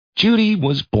Judy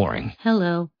was boring.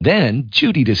 Hello. Then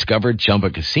Judy discovered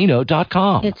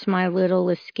ChumbaCasino.com. It's my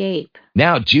little escape.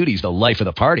 Now Judy's the life of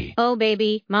the party. Oh,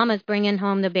 baby, mama's bringing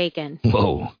home the bacon.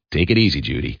 Whoa, take it easy,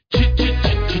 Judy.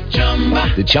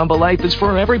 The Chumba life is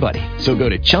for everybody. So go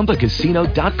to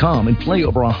ChumbaCasino.com and play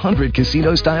over 100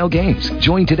 casino-style games.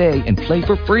 Join today and play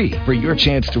for free for your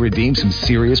chance to redeem some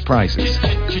serious prizes.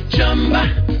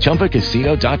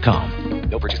 ChumbaCasino.com.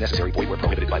 No purchase necessary. Void where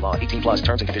prohibited by law. 18 plus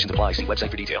terms and conditions apply. See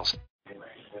website for details.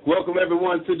 Welcome,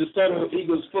 everyone, to Desoto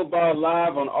Eagles football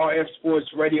live on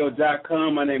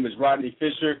rfsportsradio.com. My name is Rodney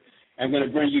Fisher. I'm going to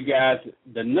bring you guys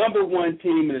the number one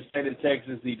team in the state of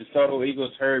Texas, the Desoto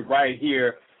Eagles, heard right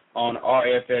here on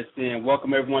RFSN.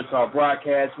 Welcome, everyone, to our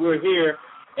broadcast. We're here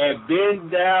at Ben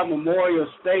Dow Memorial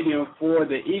Stadium for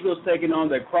the Eagles taking on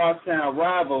their crosstown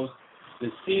rivals, the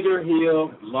Cedar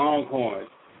Hill Longhorns.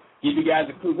 Give you guys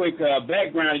a quick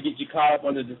background to get you caught up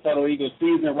on the DeSoto Eagles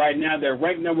season. Right now, they're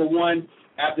ranked number one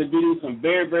after beating some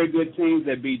very, very good teams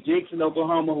that beat Jinx in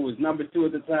Oklahoma, who was number 2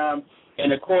 at the time.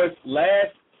 And, of course,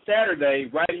 last Saturday,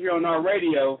 right here on our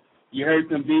radio, you heard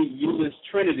them beat Euless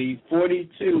Trinity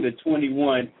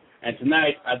 42-21. And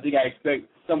tonight, I think I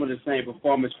expect some of the same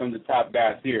performance from the top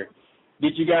guys here.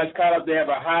 Get you guys caught up. They have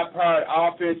a high-powered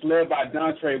offense led by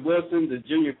Dontre Wilson, the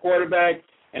junior quarterback.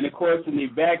 And, of course, in the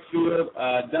backfield,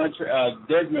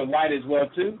 Desmond White as well,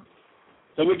 too.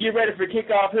 So we get ready for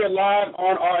kickoff here live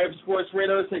on RF Sports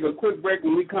Radio. Let's take a quick break.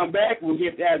 When we come back, we'll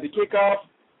get to have the kickoff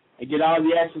and get all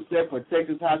the action set for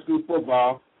Texas high school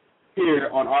football here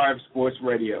on RF Sports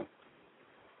Radio.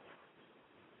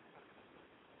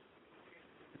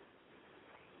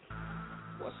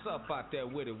 What's up out there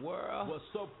with it, world?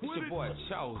 What's up with it? It's your boy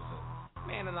Chosen.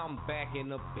 Man, and I'm back in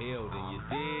the building, you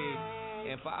dig?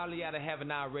 And for all of y'all that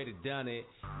haven't already done it,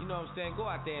 you know what I'm saying, go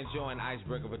out there and join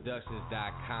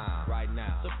IcebreakerProductions.com right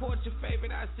now. Support your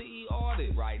favorite ICE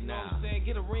artist right now. You know what I'm saying?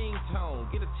 Get a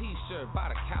ringtone, get a t-shirt, buy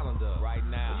the calendar right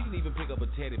now. Or you can even pick up a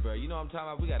teddy bear. You know what I'm talking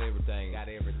about? We got everything.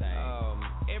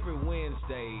 Every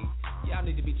Wednesday, y'all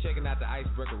need to be checking out the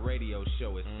Icebreaker Radio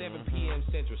Show at 7 p.m.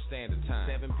 Central Standard Time.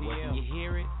 7 p.m. When you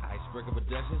hear it,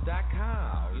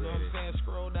 IcebreakerProductions.com. You know what I'm saying?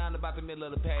 Scroll down about the middle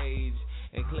of the page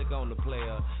and click on the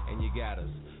player, and you got us.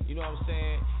 You know what I'm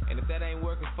saying? And if that ain't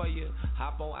working for you,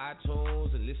 hop on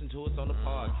iTunes and listen to us on the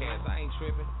podcast. I ain't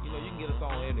tripping. You know, you can get us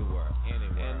on anywhere. And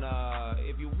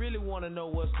if you really want to know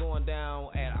what's going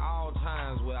down at all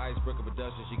times with Icebreaker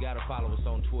Productions, you got to follow us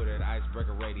on Twitter at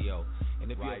Icebreaker Radio.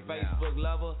 And if you're a Facebook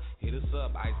lover, hit us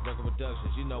up, Icebreaker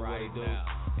Productions. You know what to do.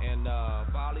 And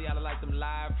for all of y'all that like them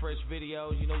live, fresh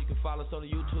videos, you know you can follow us on the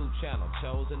YouTube channel,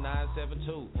 Chosen972. If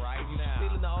you're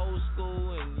still in the old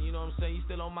school and, you know what I'm saying, you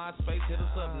still on MySpace, hit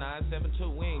us up,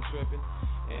 972. We ain't tripping.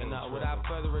 And without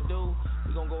further ado,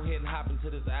 we're going to go ahead and hop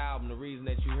into this album, the reason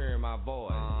that you're hearing my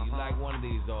voice. You like one of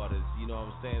these artists, you know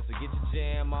what I'm saying? So get your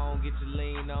jam on, get your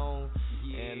lean on.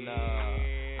 And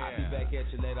I'll be back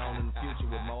at you later on in the future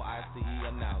with more ICE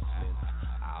announcements.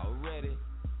 Already.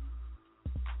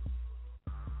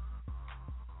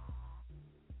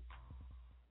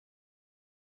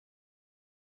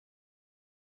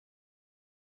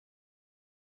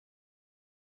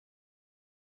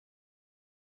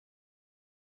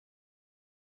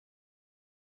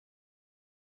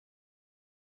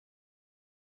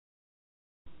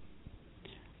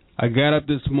 I got up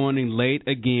this morning late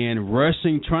again,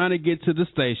 rushing, trying to get to the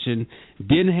station.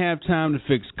 Didn't have time to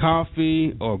fix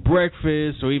coffee or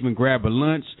breakfast or even grab a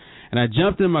lunch. And I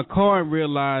jumped in my car and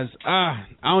realized, I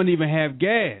don't even have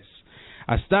gas.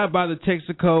 I stopped by the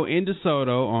Texaco in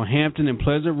DeSoto on Hampton and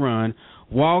Pleasant Run,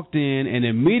 walked in, and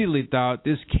immediately thought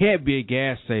this can't be a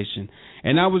gas station.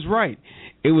 And I was right.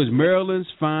 It was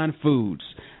Maryland's Fine Foods.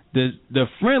 The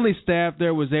friendly staff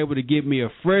there was able to give me a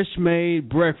fresh-made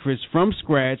breakfast from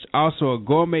scratch, also a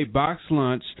gourmet box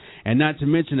lunch, and not to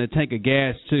mention a tank of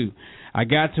gas, too. I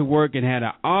got to work and had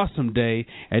an awesome day,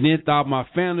 and then thought my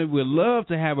family would love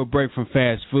to have a break from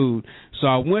fast food. So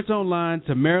I went online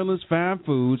to Maryland's Fine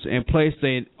Foods and placed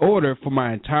an order for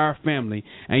my entire family.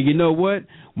 And you know what?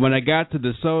 When I got to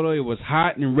DeSoto, it was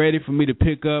hot and ready for me to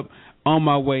pick up on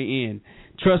my way in.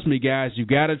 Trust me, guys, you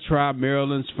got to try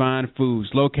Maryland's Fine Foods,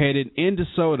 located in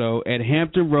DeSoto at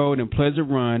Hampton Road and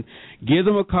Pleasant Run. Give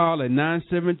them a call at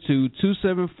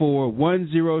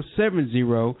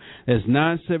 972-274-1070. That's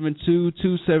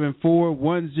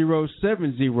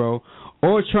 972-274-1070.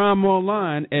 Or try them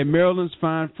online at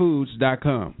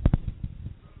marylandsfinefoods.com.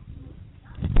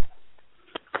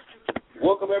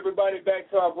 Welcome, everybody, back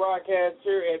to our broadcast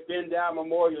here at Ben Dow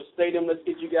Memorial Stadium. Let's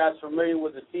get you guys familiar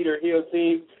with the Cedar Hill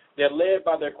team. They're led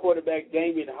by their quarterback,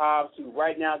 Damian Hobbs, who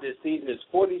right now this season is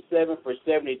 47 for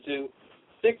 72,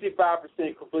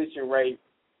 65% completion rate,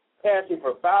 passing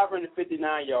for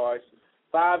 559 yards,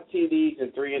 5 TDs,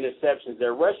 and 3 interceptions.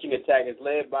 Their rushing attack is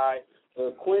led by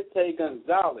Quinte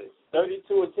Gonzalez,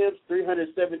 32 attempts,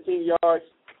 317 yards,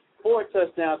 4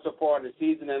 touchdowns so far in the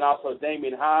season, and also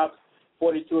Damian Hobbs,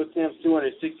 42 attempts,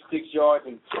 266 yards,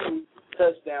 and 2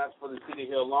 touchdowns for the Cedar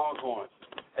Hill Longhorns.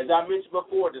 As I mentioned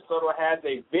before, DeSoto has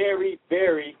a very,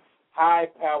 very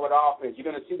high-powered offense. You're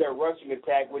going to see their rushing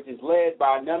attack, which is led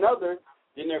by none other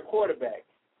than their quarterback.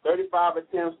 35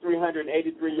 attempts,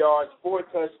 383 yards, 4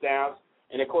 touchdowns,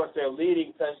 and, of course, their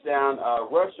leading touchdown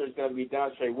rusher is going to be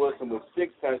Dontre Wilson with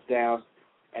 6 touchdowns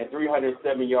and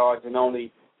 307 yards in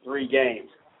only 3 games.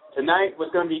 Tonight was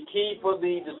going to be key for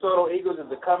the DeSoto Eagles is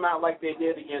to come out like they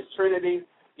did against Trinity,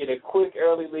 get a quick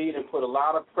early lead, and put a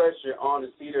lot of pressure on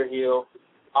the Cedar Hill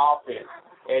offense.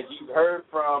 As you've heard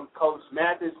from Coach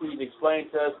Mathis, he's explained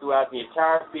to us throughout the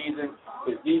entire season,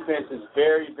 his defense is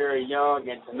very, very young,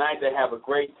 and tonight they have a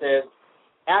great test.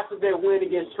 After their win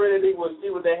against Trinity, we'll see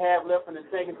what they have left in the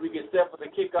tank as we get set for the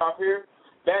kickoff here.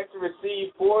 Back to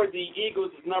receive for the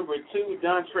Eagles is number 2,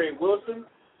 Dontre Wilson.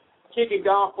 Kicking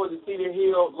off for the Cedar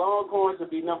Hill Longhorns will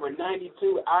be number 92,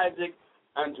 Isaac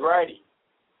Andrade.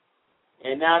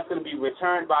 And now it's going to be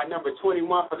returned by number 21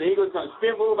 for the Eagles. Going to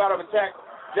spin move out of attack.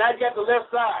 Now he's got the left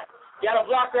side. Got a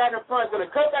block right in front. Going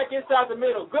to cut back inside the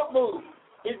middle. Good move.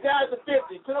 He's down to the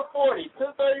 50, to the 40,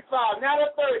 to the 35, now to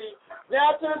 30,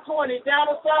 now to the 20, down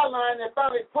the sideline, and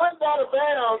finally puts out of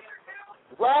bounds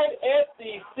right at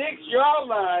the 6-yard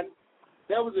line.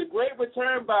 That was a great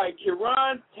return by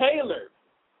Kieran Taylor,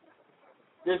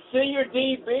 the senior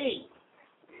DB.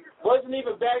 Wasn't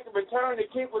even back to return. The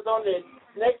kick was on the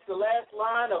next to last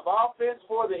line of offense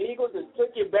for the Eagles and took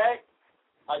it back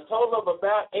a total of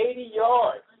about 80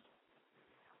 yards.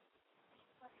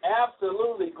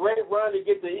 Absolutely great run to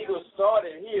get the Eagles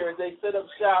started here as they set up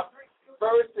shop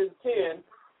 1st and 10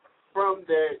 from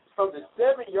the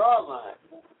 7-yard line.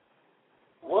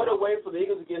 What a way for the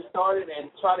Eagles to get started and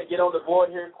try to get on the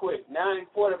board here quick. Now in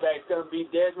quarterback is going to be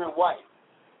Desmond White.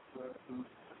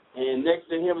 And next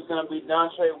to him is going to be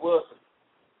Dontre Wilson.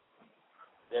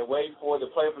 They're waiting for the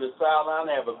play from the sideline.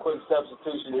 They have a quick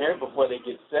substitution here before they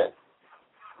get set.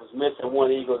 Was missing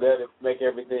one Eagle there to make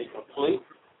everything complete.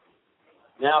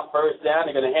 Now 1st down.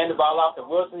 They're going to hand the ball off to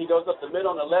Wilson. He goes up the middle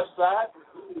on the left side,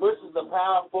 pushes the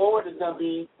power forward. It's going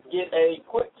to get a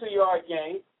quick 2-yard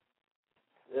gain.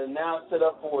 They're now set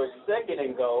up for a 2nd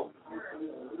and goal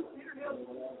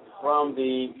from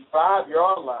the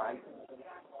 5-yard line.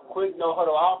 Quick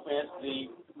no-huddle offense.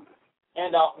 The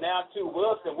handoff now to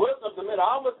Wilson. Wilson up the middle,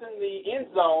 almost in the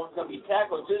end zone. It's going to be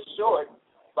tackled just short,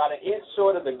 about an inch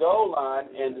short of the goal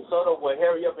line, and DeSoto will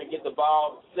hurry up and get the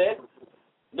ball set.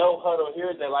 No huddle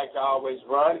here. They like to always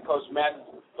run. Coach Mathis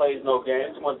plays no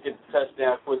games. He wants to get the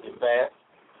touchdown quick and fast.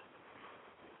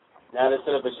 Now they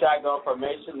set up a shotgun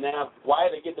formation. Now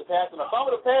White to get the pass, and a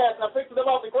fumble the pass. Now picks it up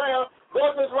off the ground.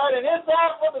 Wilson's right and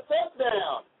inside for the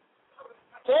touchdown.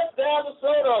 Touchdown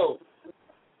DeSoto.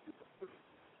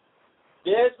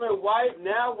 Desmond White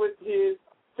now with his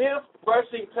 5th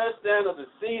rushing touchdown of the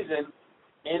season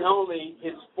in only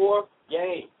his 4th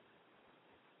game.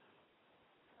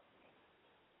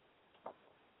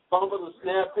 Fumbled the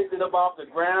snap, picked it up off the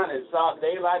ground, and saw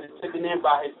daylight and took it in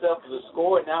by himself for the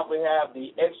score. Now we have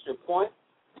the extra point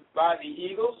by the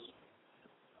Eagles.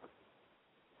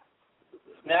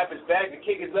 Snap is back, the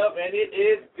kick is up, and it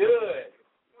is good.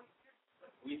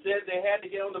 We said they had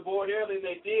to get on the board early, and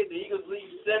they did. The Eagles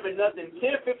lead 7-0,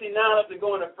 10:59 left to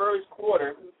go in the first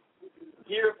quarter.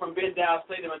 Here from Ben Dow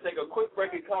Stadium, I'm going to take a quick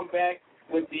break and come back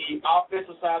with the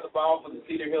offensive side of the ball for the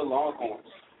Cedar Hill Longhorns.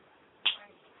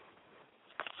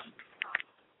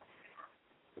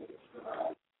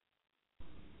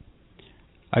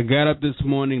 I got up this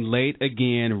morning late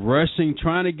again, rushing,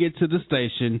 trying to get to the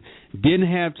station.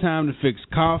 Didn't have time to fix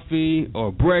coffee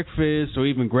or breakfast or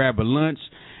even grab a lunch.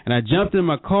 And I jumped in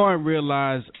my car and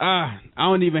realized, I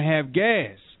don't even have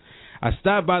gas. I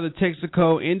stopped by the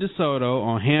Texaco in DeSoto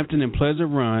on Hampton and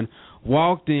Pleasant Run,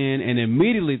 walked in, and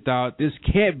immediately thought this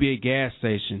can't be a gas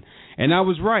station. And I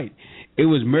was right. It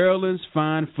was Maryland's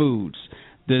Fine Foods.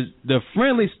 The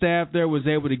friendly staff there was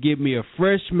able to give me a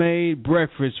fresh-made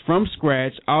breakfast from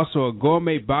scratch, also a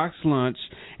gourmet box lunch,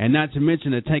 and not to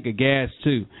mention a tank of gas,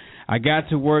 too. I got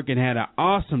to work and had an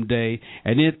awesome day,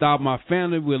 and then thought my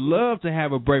family would love to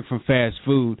have a break from fast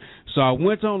food. So I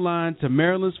went online to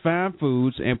Maryland's Fine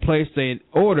Foods and placed an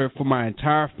order for my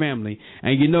entire family.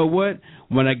 And you know what?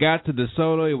 When I got to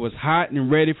DeSoto, it was hot and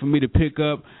ready for me to pick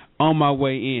up on my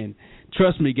way in.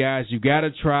 Trust me, guys, you got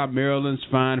to try Maryland's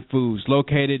Fine Foods,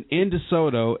 located in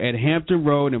DeSoto at Hampton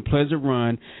Road and Pleasant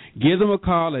Run. Give them a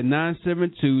call at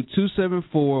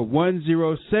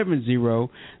 972-274-1070.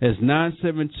 That's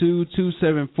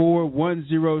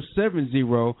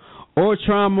 972-274-1070. Or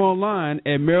try them online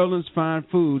at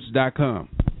marylandsfinefoods.com.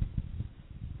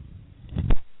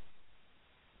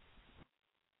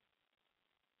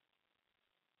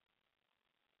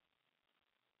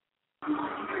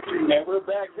 And we're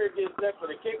back here getting set for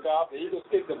the kickoff. The Eagles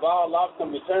kick the ball off,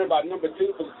 some return by number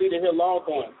 2 for the Cedar Hill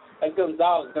Longhorns. That's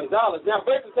Gonzalez. Gonzalez now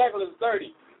breaks the tackle to the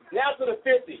 30. Now to the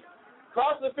 50.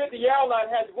 Cross the 50-yard line.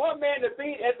 Has one man to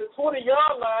beat at the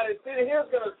 20-yard line, and Cedar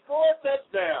Hill's going to score a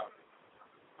touchdown.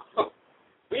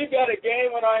 We've got a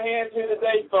game on our hands here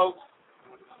today, folks.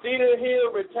 Cedar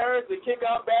Hill returns the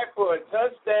kickoff back for a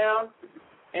touchdown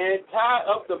and tie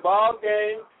up the ball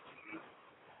game.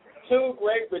 2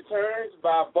 great returns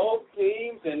by both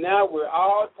teams, and now we're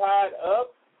all tied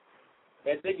up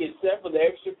as they get set for the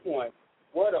extra point.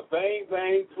 What a bang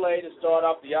play to start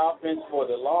off the offense for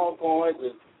the Longhorns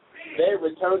as they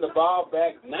return the ball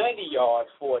back 90 yards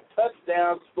for a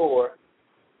touchdown score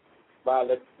by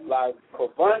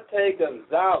Covante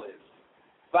Gonzalez,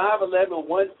 5'11",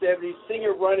 170,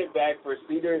 senior running back for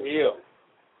Cedar Hill.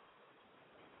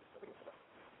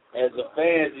 As the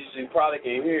fans, you probably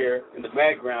can hear in the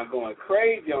background going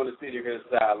crazy on the Cedar Hill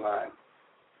sideline.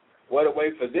 What a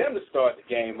way for them to start the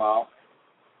game off.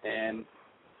 And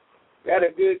got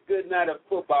a good night of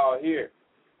football here.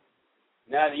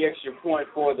 Now the extra point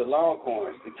for the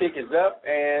Longhorns. The kick is up,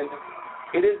 and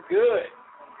it is good.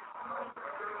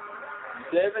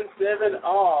 7-7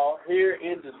 all here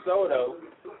in DeSoto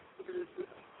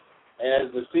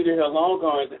as the Cedar Hill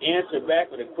Longhorns answer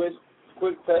back with a quick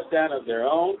touchdown of their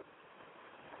own.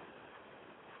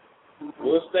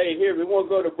 We'll stay here. We won't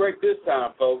go to break this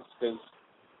time, folks, because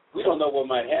we don't know what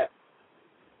might happen.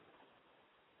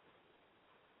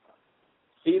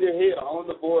 Cedar Hill on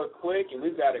the board quick, and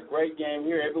we've got a great game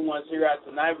here. Everyone's here out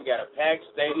tonight. We got a packed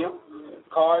stadium.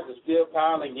 Cars are still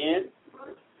piling in,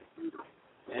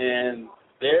 and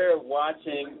they're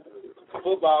watching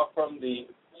football from the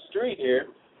street here.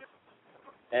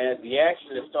 And the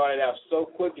action has started out so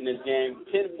quick in this game.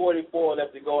 10:44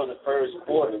 left to go in the first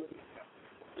quarter.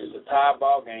 It's a tie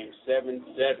ball game,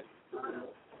 7-7.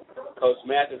 Coach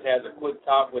Mathis has a quick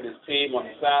talk with his team on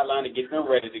the sideline to get them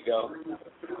ready to go.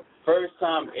 First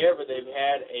time ever they've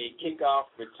had a kickoff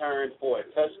return for a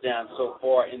touchdown so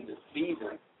far in the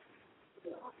season.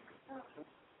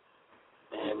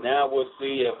 And now we'll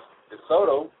see if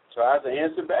DeSoto tries to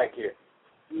answer back here.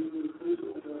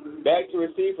 Back to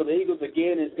receive for the Eagles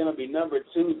again is going to be number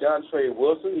 2, Dontre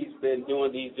Wilson. He's been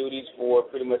doing these duties for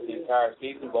pretty much the entire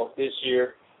season, both this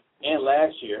year and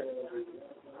last year.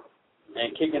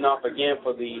 And kicking off again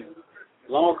for the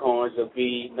Longhorns will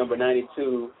be number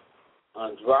 92,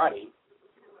 Andrade.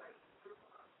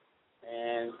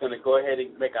 And it's going to go ahead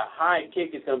and make a high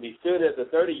kick. It's going to be fielded at the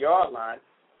 30-yard line.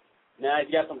 Now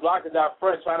he's got some blockers out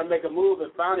front trying to make a move,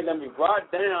 and finally going to be brought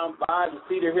down by the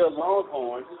Cedar Hill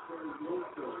Longhorns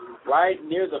right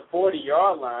near the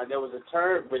 40-yard line. There was a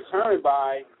return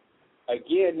by,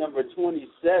 again, number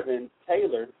 27,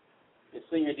 Taylor, the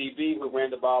senior DB, who ran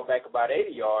the ball back about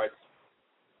 80 yards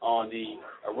on the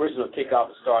original kickoff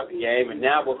to start the game. And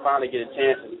now we'll finally get a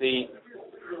chance to see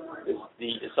the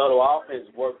DeSoto offense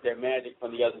work their magic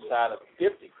from the other side of the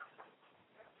 50.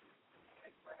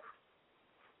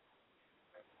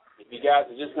 If you guys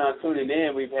are just now tuning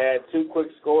in, we've had 2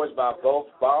 quick scores by both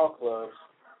ball clubs.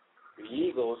 The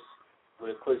Eagles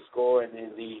with a quick score, and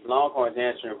then the Longhorns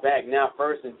answering back. Now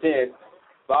 1st and 10,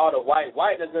 ball to White.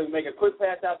 White is going to make a quick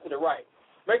pass out to the right.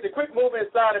 Makes a quick move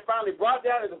inside and finally brought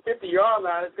down at the 50-yard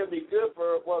line. It's going to be good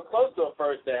for, close to a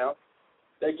first down.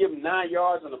 They give him 9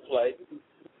 yards on the play.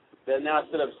 They'll now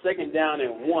set up 2nd down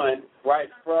and 1 right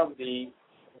from the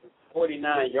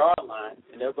 49-yard line,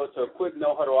 and they'll go to a quick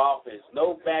no-huddle offense.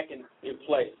 No back in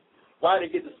place. White to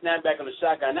get the snap back on the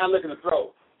shotgun. Now looking to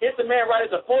throw. Hits the man right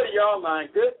at the 40-yard line.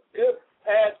 Good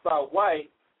pass by White.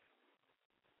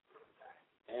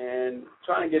 And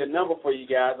trying to get a number for you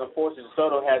guys. Unfortunately,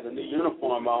 DeSoto has a new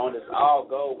uniform on. It's all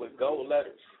gold with gold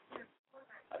letters.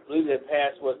 I believe that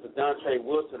pass was to Dontre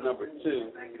Wilson, number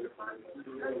 2.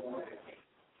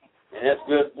 And that's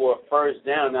good for a first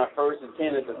down. Now 1st and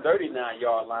 10 at the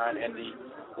 39-yard line. And the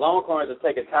Longhorns will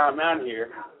take a timeout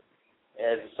here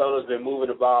as DeSoto's been moving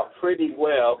the ball pretty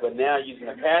well, but now using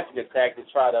a passing attack to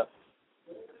try to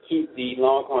keep the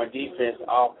Longhorn defense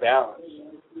off balance.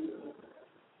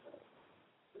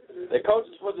 The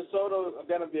coaches for DeSoto are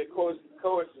going to be, of course,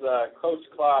 Coach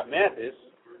Claude Mathis,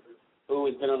 who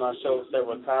has been on our show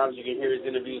several times. You can hear his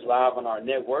interviews live on our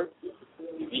network.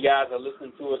 If you guys are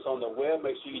listening to us on the web,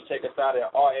 make sure you check us out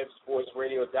at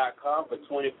rfsportsradio.com for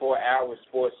 24-hour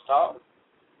sports talk.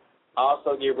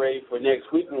 Also, get ready for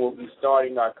next week when we'll be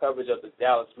starting our coverage of the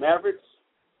Dallas Mavericks.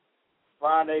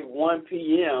 Friday, 1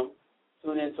 p.m.,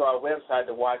 tune into our website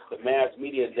to watch the Mavs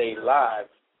Media Day live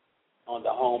on the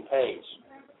home page.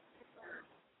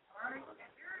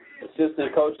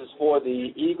 Assistant coaches for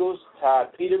the Eagles, Todd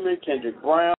Peterman, Kendrick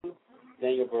Brown,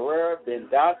 Daniel Barrera, Ben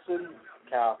Dotson,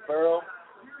 Kyle Farrell,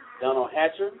 Donald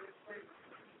Hatcher.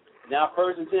 Now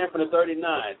 1st and 10 for the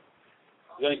 39.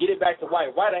 We're going to get it back to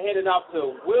White. White will hand it off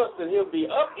to Wilson. He'll be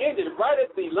upended right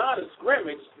at the line of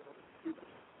scrimmage.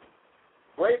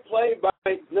 Great play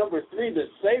by number 3, the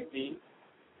safety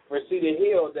for Cedar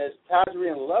Hill. That's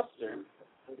Tajrian Luster.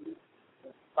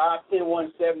 5'10",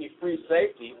 170 free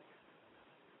safety.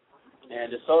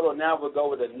 And DeSoto now will go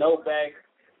with a no-back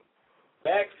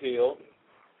backfield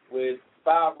with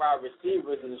 5 wide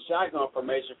receivers in the shotgun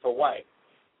formation for White.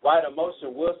 White a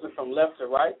motion Wilson from left to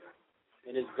right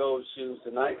in his gold shoes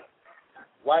tonight.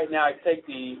 White now take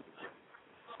the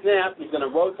snap. He's going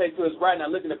to rotate to his right. Now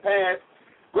looking to pass.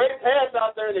 Great pass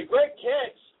out there and a great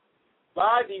catch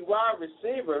by the wide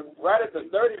receiver right at the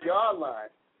 30-yard line.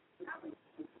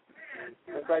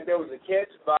 Looks like there was a catch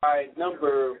by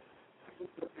number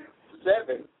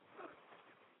 7,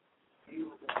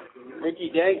 Ricky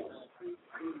Daniels.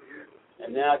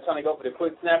 And now trying to go for the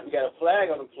quick snap. We got a flag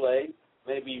on the play,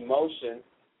 maybe motion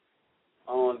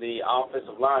on the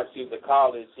offensive line. See what the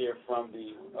call is here from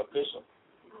the official.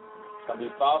 It's going to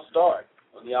be a false start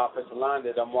on the offensive line.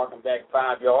 They're marking back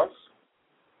 5 yards.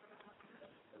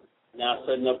 Now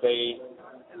setting up a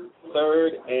 3rd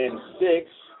and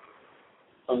 6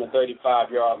 from the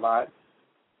 35-yard line.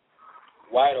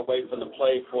 White away from the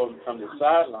play from the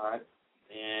sideline,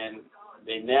 and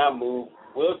they now move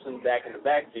Wilson back in the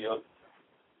backfield.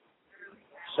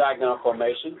 Shotgun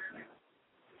formation.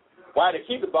 White to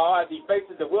keep the ball as he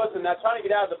faces the Wilson. Now trying to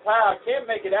get out of the pile. Can't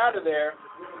make it out of there.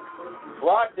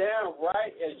 Brought down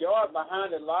right a yard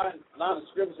behind the line of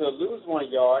scrimmage. He'll lose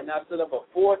 1 yard. Now set up a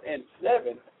 4th and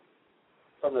 7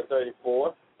 from the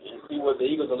 34. And see what the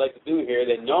Eagles elect to do here.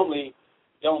 They normally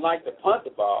don't like to punt the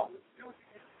ball.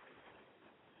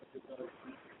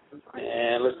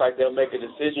 And it looks like they'll make a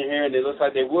decision here, and it looks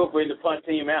like they will bring the punt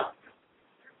team out.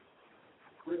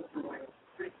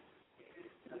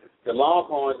 The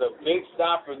Longhorns, a big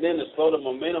stop for them to slow the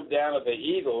momentum down of the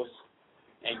Eagles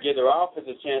and give their offense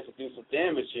a chance to do some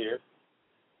damage here.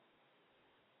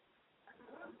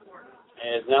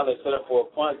 As now they're set up for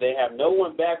a punt. They have no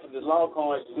one back for the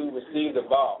Longhorns to receive the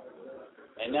ball.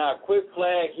 And now a quick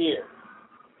flag here.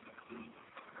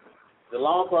 The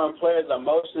Longhorn players are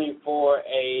motioning for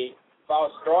a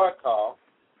false start call.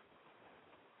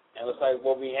 And it looks like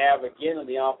what we have again on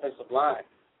the offensive line.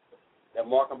 They're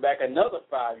marking back another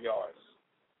 5 yards.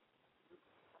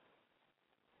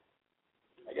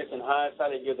 I guess in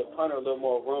hindsight, they give the punter a little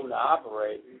more room to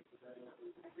operate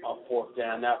on 4th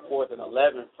down. Now 4th and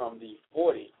 11 from the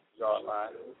 40-yard line.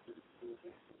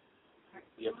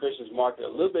 The officials marked it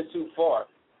a little bit too far.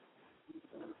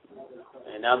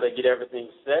 And now they get everything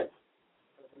set.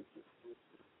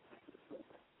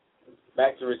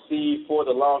 Back to receive for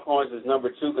the Longhorns is number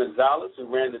 2, Gonzalez,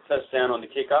 who ran the touchdown on the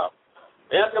kickoff.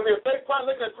 And that's going to be a fake punt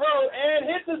looking to throw and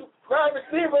hits his wide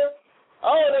receiver.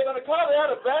 Oh, they're going to call it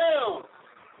out of bounds.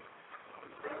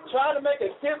 Trying to make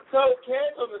a tiptoe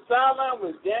catch on the sideline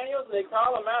with Daniels, and they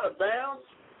call him out of bounds.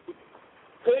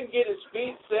 Couldn't get his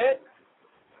feet set.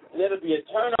 And it'll be a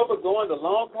turnover going the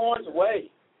Longhorns'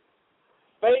 way.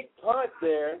 Fake punt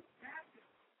there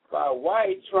by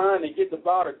White trying to get the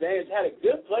ball to Daniels. Had a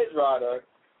good play draw there.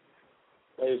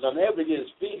 But he was unable to get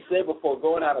his feet set before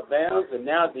going out of bounds. And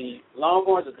now the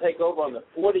Longhorns will take over on the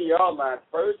 40-yard line,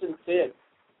 1st and 10.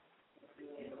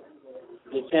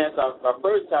 The chance our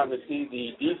first time to see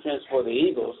the defense for the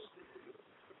Eagles,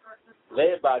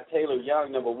 led by Taylor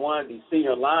Young, number 1, the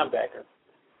senior linebacker.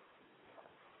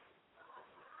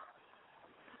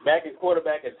 Back at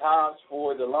quarterback is Hobbs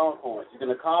for the Longhorns. He's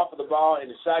going to call for the ball in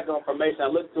the shotgun formation. I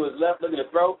look to his left, looking to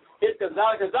throw. Hits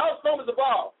Gonzalez. Gonzalez fumbles the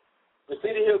ball. The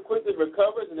Cedar Hill quickly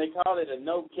recovers, and they call it a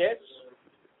no catch.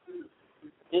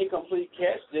 Incomplete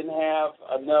catch. Didn't have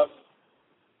enough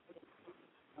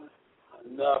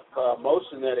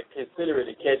motion that it consider it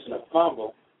a catch and a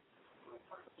fumble.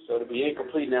 So it'll be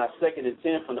incomplete now. 2nd and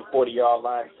 10 from the 40-yard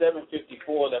line.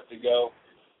 7:54 left to go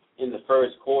in the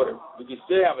first quarter. We can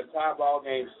still have a tie ball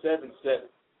game, 7-7.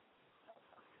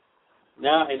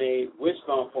 Now in a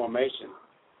wishbone formation.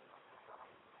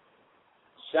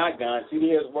 Shotgun. Cedar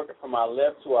Hill is working from our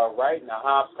left to our right. Now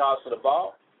Hobbs calls for the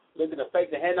ball. looking to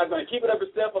fake the handoff, going to keep it up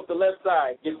a step up the left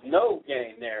side. Gets no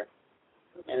gain there.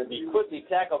 And it'll be quickly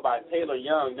tackled by Taylor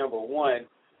Young, number 1.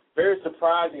 Very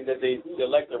surprising that they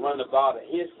select to run the ball to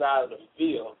his side of the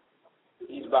field.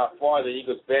 He's by far the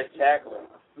Eagles' best tackler.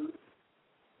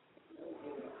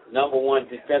 Number 1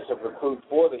 defensive recruit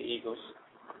for the Eagles.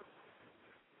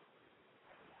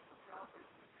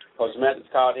 Coach Mathis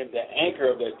called him the anchor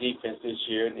of their defense this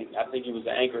year. And I think he was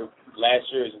the anchor last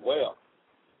year as well.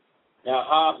 Now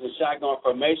Hobbs in shotgun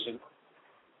formation.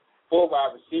 4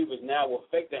 wide receivers now will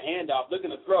fake the handoff,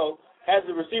 looking to throw. Has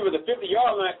the receiver at the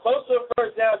 50-yard line, close to the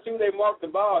first down. See they mark the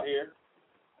ball here.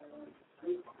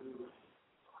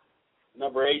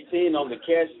 Number 18 on the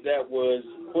catch, that was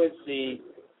Quincy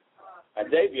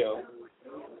Adebio.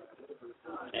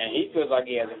 And he feels like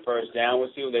he has a first down. We'll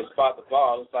see when they spot the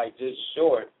ball. Looks like just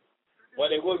short. Well,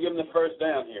 they will give him the first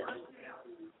down here.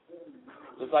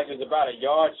 Looks like it's about a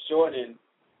yard short, and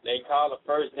they call a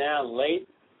first down late.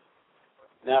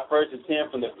 Now first and 10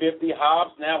 from the 50.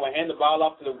 Hobbs now will hand the ball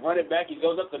off to the running back. He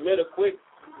goes up the middle, quick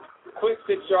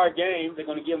 6-yard gain. They're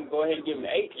going to go ahead and give him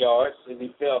 8 yards as he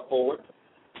fell forward.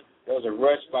 There was a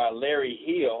rush by Larry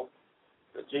Hill,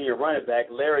 the junior running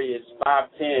back. Larry is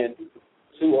 5'10",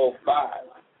 205.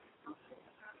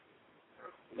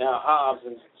 Now Hobbs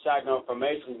in shotgun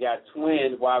formation got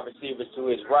twin wide receivers to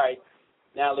his right.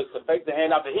 Now looks to fake the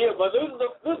handoff to Hill, but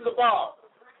loses the ball.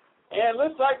 And it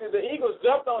looks like the Eagles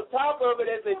jumped on top of it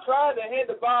as they tried to hand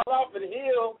the ball off, and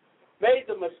Hill made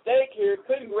the mistake here,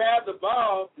 couldn't grab the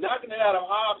ball, knocking it out of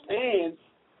Hobbs' hands.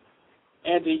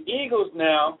 And the Eagles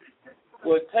now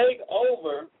will take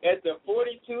over at the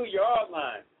 42-yard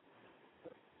line.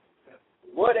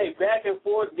 What a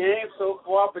back-and-forth game so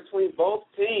far between both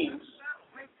teams.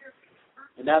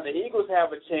 And now the Eagles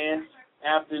have a chance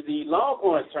after the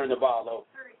Longhorns turn the ball over.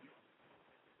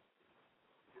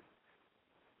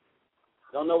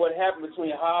 Don't know what happened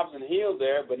between Hobbs and Hill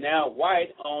there, but now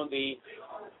White on the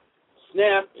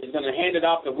snap is going to hand it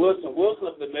off to Wilson. Wilson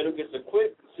up the middle gets a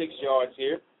quick 6 yards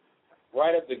here,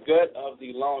 right at the gut of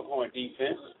the Longhorn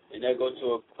defense, and they'll go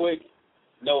to a quick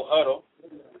no huddle.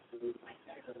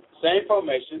 Same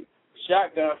formation,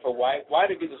 shotgun for White.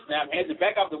 White will get the snap, hands it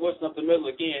back off to Wilson up the middle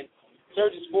again,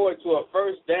 surges forward to a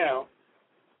first down.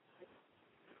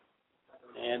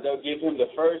 And they'll give him the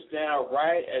first down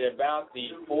right at about the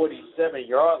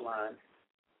 47-yard line.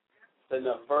 Setting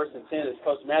up first and 10 as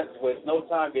Coach Mathis wastes no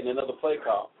time getting another play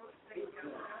call.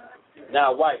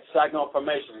 Now White, shotgun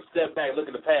formation, step back,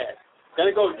 looking to pass.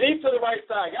 Gonna go deep to the right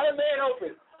side. Got a man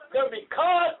open. Gonna be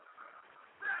caught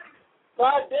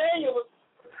by Daniels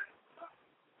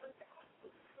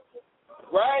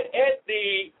right at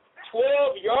the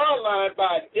 12-yard line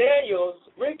by Daniels.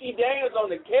 Ricky Daniels on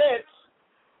the catch.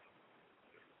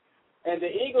 And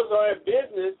the Eagles are in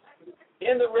business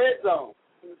in the red zone.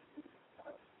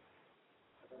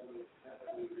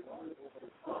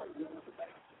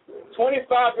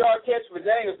 25-yard catch for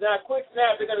Daniels. Now, quick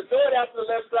snap. They're going to throw it out to the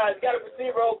left side. He's got a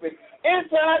receiver open.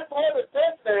 Inside for the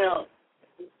touchdown.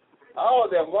 Oh,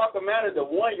 they'll mark him out at the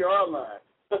 1-yard line.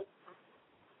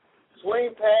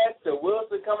 Swing pass to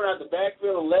Wilson coming out the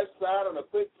backfield on the left side on a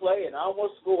quick play and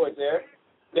almost scored there.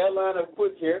 That line up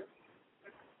quick here.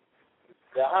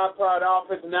 The high-powered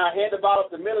offense now hand the ball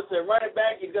up the middle to the running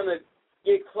back. He's going to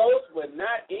get close but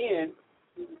not in.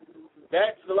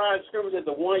 Back to the line of scrimmage at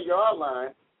the 1-yard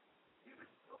line.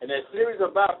 And that series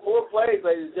of about 4 plays,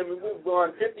 ladies and gentlemen, we've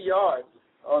gone 50 yards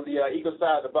on the Eagle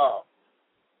side of the ball.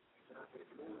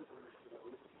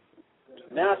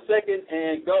 Now second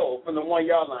and goal from the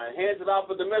 1-yard line. Hands it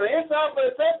off at the middle. Inside for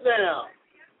the touchdown.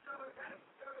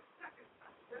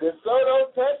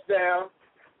 Desoto touchdown.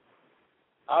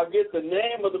 I'll get the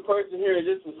name of the person here in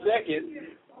just a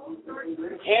second.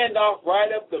 Handoff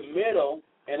right up the middle,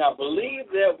 and I believe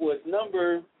that was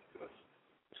number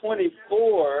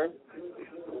 24,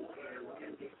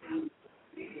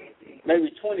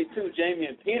 maybe 22,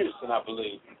 Jamian Peterson, I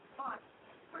believe.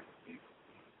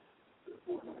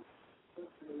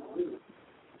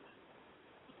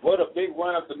 What a big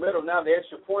run up the middle. Now the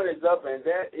extra point is up, and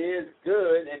that is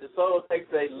good, and DeSoto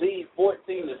takes a lead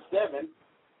 14-7.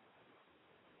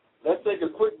 Let's take a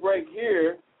quick break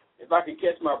here, if I can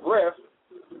catch my breath,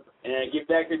 and get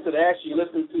back into the action. You're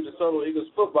listening to DeSoto Eagles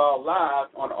football live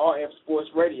on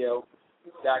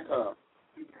rfsportsradio.com.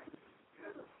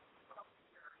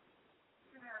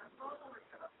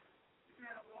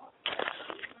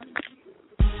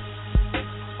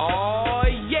 Oh,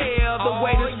 yeah, the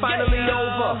wait is finally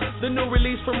over. The new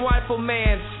release from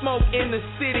Rifleman, Smoke in the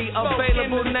City,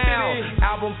 available now.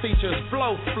 Album features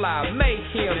Blowfly,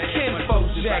 Mayhem, Kinfolk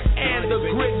Jack, and the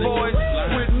Grit Boys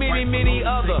with many, many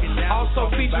other.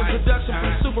 Also featuring production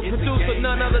from super producer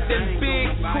none other than Big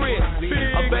Chris.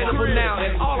 Available now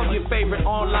at all of your favorite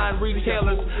online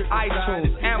retailers,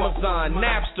 iTunes, Amazon,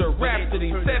 Napster,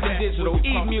 Rhapsody, 7 Digital,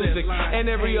 eMusic, and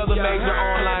every other major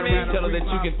online retailer that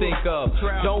you can think of.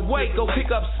 Don't wait, go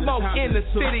pick up Smoke in the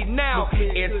City now.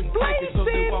 It's blazing,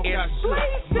 it's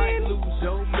blazing.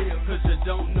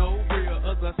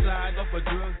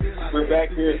 We're back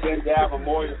here at Cedar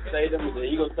Memorial Stadium. The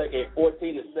Eagles take a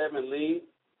 14-7 lead.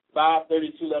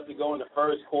 5:32 left to go in the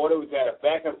first quarter. We've got a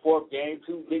back-and-forth game,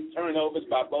 2 big turnovers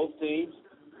by both teams,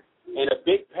 and a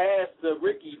big pass to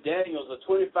Ricky Daniels, a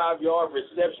 25-yard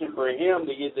reception for him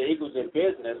to get the Eagles in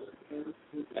business.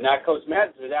 And now Coach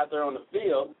Mathis is out there on the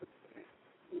field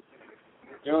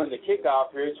during the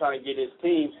kickoff here trying to get his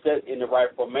team set in the right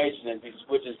formation as he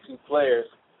switches 2 players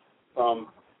from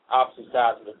opposite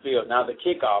sides of the field. Now the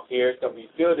kickoff here is going to be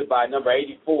fielded by number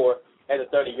 84 at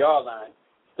the 30-yard line.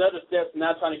 Cedar steps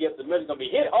now trying to get the middle. It's going to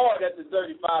be hit hard at the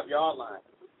 35-yard line.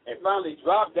 And finally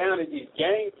dropped down as he's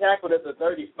gang tackled at the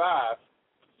 35.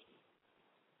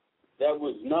 That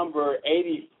was number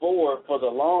 84 for the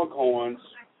Longhorns,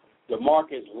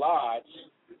 DeMarcus Lodge,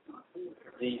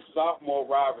 the sophomore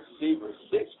wide receiver,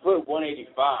 6',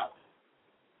 185.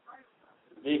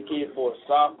 Big kid for a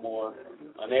sophomore,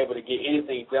 unable to get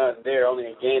anything done there, only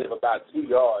a gain of about 2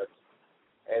 yards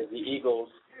as the Eagles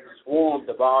swarmed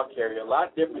the ball carrier. A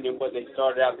lot different than what they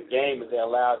started out the game as they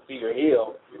allowed Cedar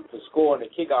Hill to score in the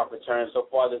kickoff return. So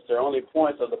far, that's their only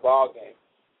points of the ball game.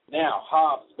 Now,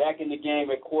 Hobbs back in the game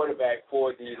at quarterback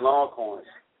for the Longhorns.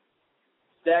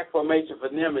 Stack formation for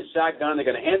them is shotgun. They're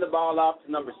going to hand the ball off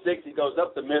to number 6. He goes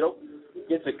up the middle,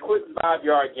 gets a quick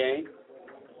 5-yard gain.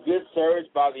 Good surge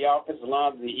by the offensive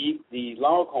line of the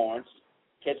Longhorns,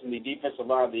 catching the defensive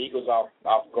line of the Eagles off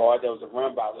guard. There was a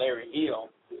run by Larry Hill.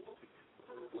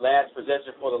 Last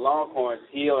possession for the Longhorns,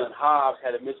 Hill and Hobbs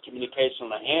had a miscommunication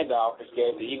on a handoff, which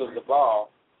gave the Eagles the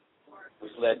ball,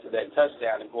 which led to that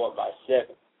touchdown and go up by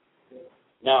 7.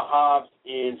 Now Hobbs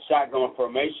in shotgun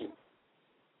formation.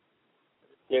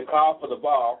 He'll call for the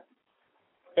ball.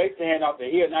 Fakes the handoff to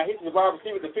Hill. Now he's the wide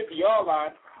receiver at the 50-yard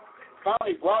line.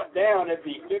 Finally brought down at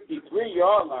the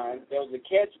 53-yard line. There was a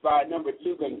catch by number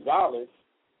 2, Gonzalez,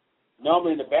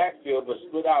 normally in the backfield, but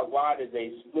split out wide as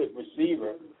a split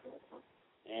receiver.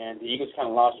 And the Eagles kind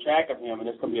of lost track of him, and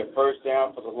it's going to be a first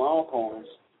down for the Longhorns,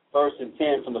 1st and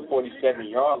 10 from the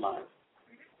 47-yard line.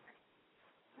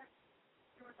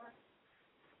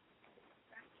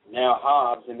 Now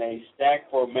Hobbs in a stack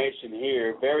formation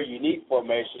here, very unique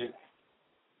formation,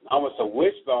 almost a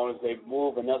wishbone as they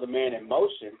move another man in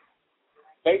motion.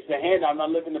 Fakes the handoff, not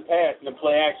looking to pass in the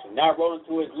play action. Now rolling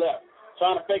to his left.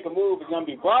 Trying to fake a move. Is going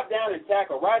to be brought down and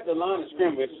tackled right at the line of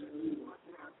scrimmage.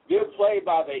 Good play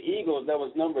by the Eagles. That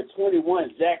was number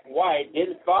 21, Zach White.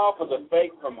 Didn't fall for the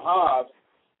fake from Hobbs.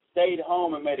 Stayed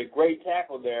home and made a great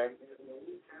tackle there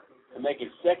to make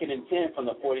it 2nd and 10 from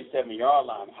the 47-yard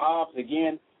line. Hobbs,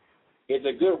 again, is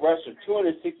a good rusher.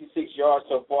 266 yards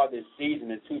so far this season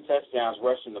and 2 touchdowns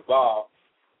rushing the ball.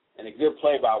 And a good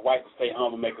play by White to stay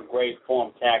home and make a great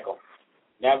form tackle.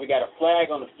 Now we got a flag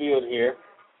on the field here.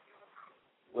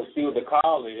 We'll see what the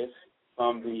call is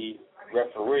from the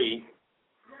referee.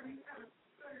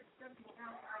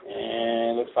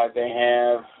 And looks like they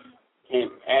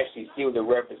can't actually see what the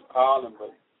ref is calling,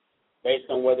 but based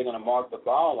on where they're going to mark the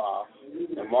ball off,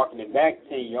 they're marking it back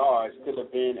 10 yards. Could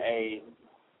have been a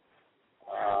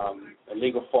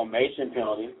illegal formation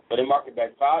penalty, but they mark it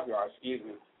back 5 yards,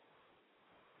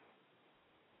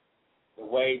 The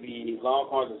way the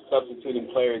Longhorns are substituting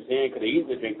players in could have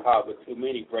easily been caught with too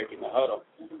many breaking the huddle.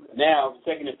 Now,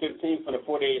 2nd and 15 from the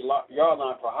 48-yard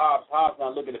line for Hobbs. Hobbs now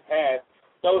looking to pass,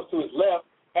 throws to his left,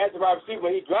 has the right receiver,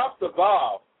 but he drops the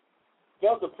ball.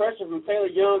 Felt the pressure from Taylor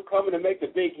Young coming to make the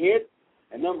big hit,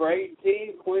 and number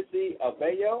 18, Quincy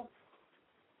Abello,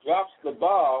 drops the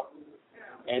ball,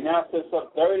 and now sets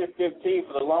up 3rd and 15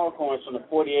 for the Longhorns from the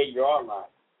 48-yard line.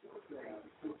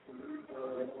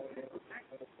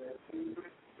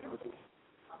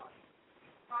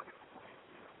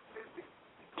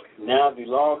 Now the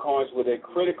Longhorns with a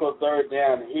critical 3rd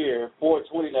down here,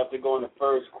 4:20 left to go in the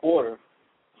first quarter.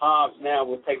 Hobbs now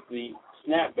will take the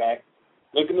snap back,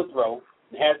 looking to throw,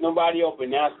 and has nobody open.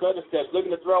 Now Cedar steps,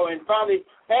 looking to throw, and finally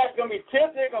pass going to be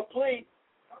tipped incomplete,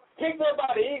 picked up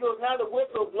by the Eagles. Now the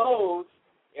whistle blows,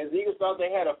 and the Eagles thought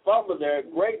they had a fumble there.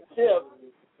 Great tip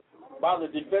by the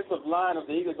defensive line of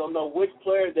the Eagles. Don't know which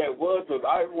player that was, but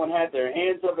everyone had their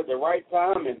hands up at the right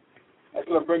time, and That's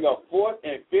going to bring up 4th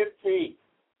and 15.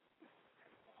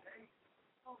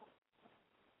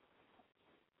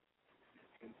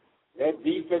 That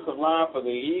defensive line for the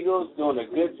Eagles doing a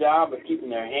good job of keeping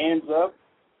their hands up,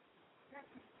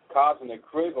 causing a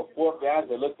critical 4th down.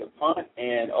 They look to punt,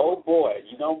 and oh boy,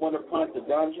 you don't want to punt to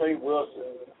Dontre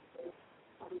Wilson.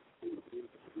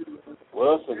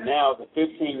 Wilson now at the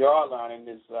 15-yard line in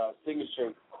his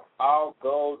signature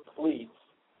all-gold cleats,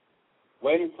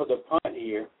 waiting for the punt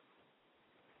here,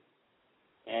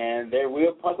 and they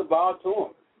will punt the ball to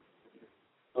him.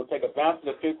 He'll take a bounce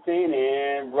to the 15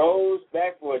 and rolls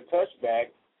back for a touchback.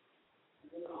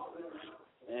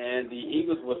 And the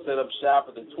Eagles will set up shop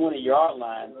at the 20-yard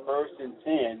line, 1st and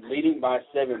 10, leading by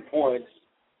 7 points.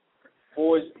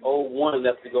 4:01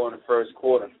 left to go in the first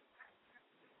quarter.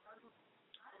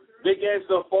 Big game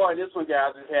so far in this one,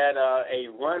 guys. We've had a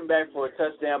run back for a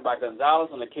touchdown by Gonzalez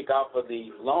on the kickoff for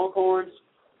the Longhorns.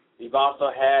 We've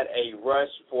also had a rush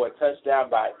for a touchdown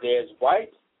by Des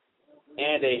White,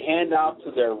 and a handoff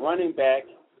to their running back,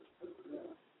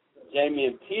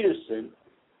 Jamian Peterson,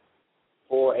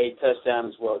 for a touchdown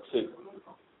as well, too.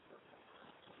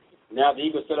 Now the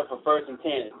Eagles set up for 1st and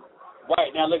 10.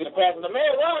 White now looking to pass on the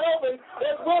man wide open.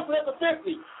 There's Wilson at the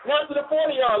 50. Now to the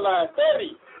 40-yard line.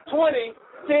 30, 20,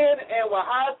 10, and with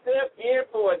high step in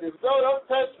for a Desoto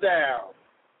touchdown.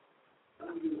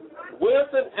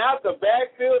 Wilson out the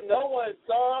backfield. No one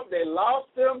saw him. They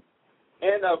lost him.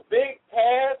 And a big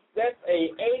pass, that's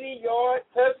a 80-yard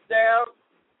touchdown,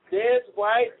 Des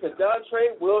White to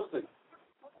Dontre Wilson.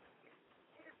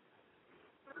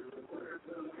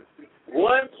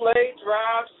 One play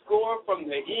drive score from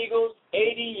the Eagles,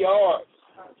 80 yards.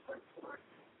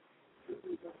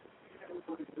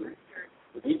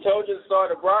 We told you to start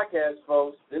the broadcast,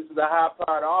 folks. This is a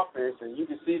high-powered offense, and you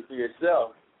can see for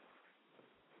yourself.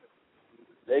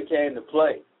 They came to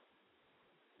play.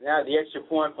 Now the extra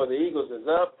point for the Eagles is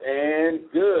up and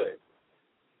good.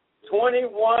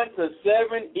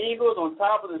 21-7 Eagles on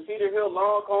top of the Cedar Hill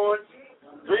Longhorns.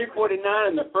 3:49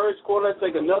 in the first quarter. Let's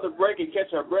take another break and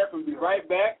catch our breath and be right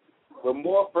back with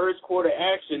more first quarter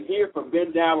action here from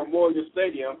Ben Dow Memorial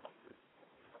Stadium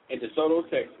in DeSoto,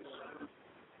 Texas.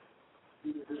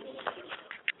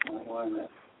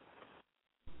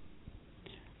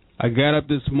 I got up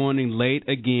this morning late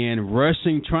again,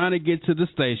 rushing, trying to get to the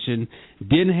station.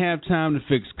 Didn't have time to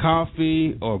fix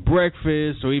coffee or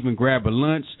breakfast or even grab a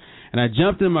lunch. And I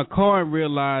jumped in my car and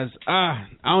realized, I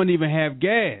don't even have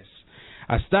gas.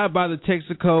 I stopped by the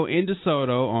Texaco in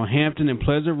DeSoto on Hampton and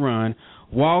Pleasant Run,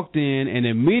 walked in, and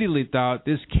immediately thought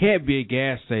this can't be a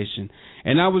gas station.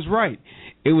 And I was right.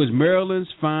 It was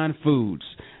Maryland's Fine Foods.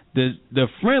 The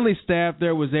friendly staff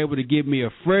there was able to give me a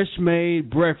fresh-made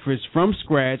breakfast from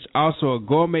scratch, also a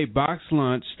gourmet box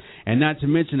lunch, and not to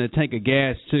mention a tank of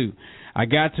gas, too. I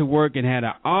got to work and had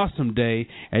an awesome day,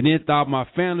 and then thought my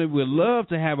family would love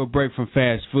to have a break from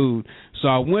fast food. So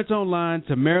I went online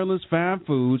to Maryland's Fine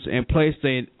Foods and placed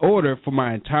an order for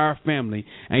my entire family.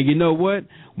 And you know what?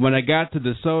 When I got to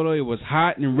DeSoto, it was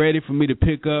hot and ready for me to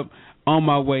pick up on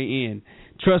my way in.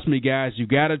 Trust me, guys, you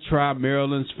got to try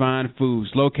Maryland's Fine Foods,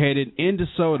 located in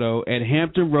DeSoto at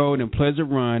Hampton Road and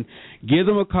Pleasant Run. Give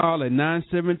them a call at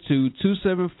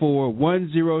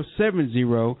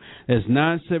 972-274-1070. That's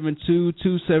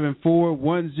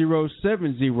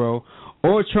 972-274-1070.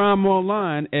 Or try them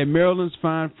online at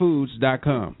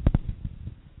marylandsfinefoods.com.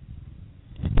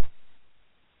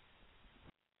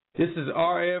 This is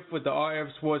RF with the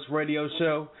RF Sports Radio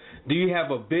Show. Do you have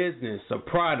a business, a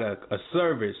product, a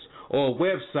service, or a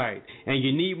website, and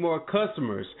you need more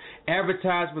customers?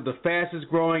 Advertise with the fastest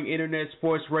growing internet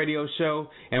sports radio show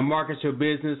and market your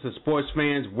business to sports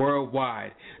fans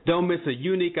worldwide. Don't miss a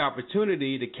unique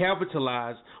opportunity to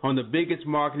capitalize on the biggest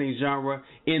marketing genre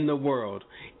in the world.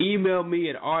 Email me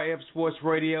at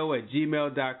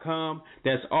rfsportsradio@gmail.com.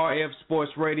 That's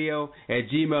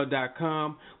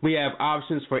rfsportsradio@gmail.com. We have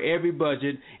options for every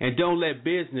budget, and don't let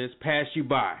business pass you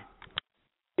by.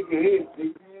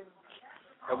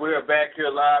 And we are back here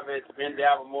live at Ben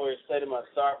Dow Memorial Stadium. I'm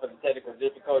sorry for the technical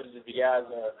difficulties. If you guys,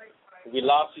 if we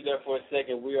lost you there for a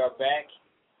second, we are back.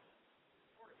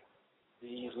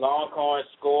 These Longhorns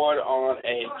scored on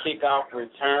a kickoff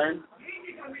return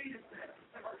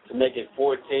to make it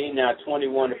 14. Now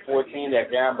 21-14. They're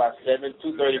down by 7.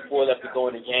 2:34 left to go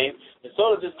in the game.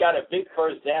 DeSoto just got a big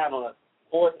first down on a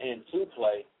 4th and 2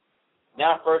 play.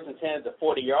 Now 1st and 10 at the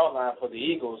 40-yard line for the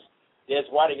Eagles. Des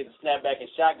White gets a snap back and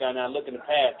shotgun. Now looking to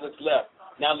pass. Looks left.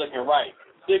 Now looking right.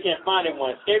 Still can't find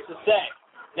anyone. Escapes the sack.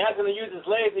 Now he's going to use his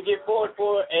legs to get forward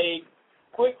for a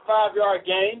quick 5-yard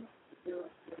gain.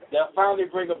 They'll finally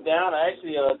bring him down.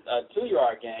 Actually, a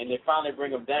 2-yard gain. They finally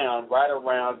bring him down right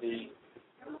around the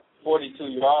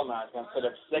 42-yard line. It's going to set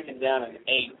up 2nd down and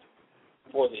 8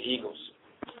 for the Eagles.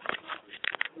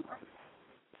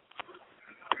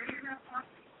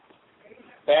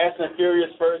 Fast and furious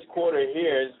first quarter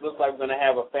here. It looks like we're going to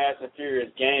have a fast and furious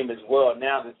game as well.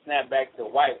 Now the snap back to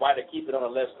White. White to keep it on the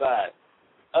left side.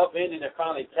 Upended and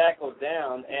finally tackled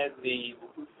down at the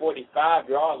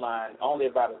 45-yard line, only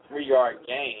about a 3-yard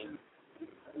gain,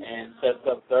 and sets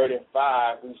up 3rd and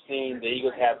 5. We've seen the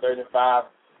Eagles have 3rd and 5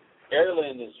 early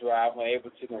in this drive. We're able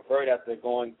to convert after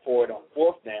going forward on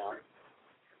 4th down.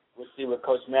 We'll see what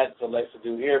Coach Maddox elects to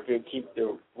do here, if he'll keep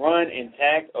the run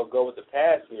intact or go with the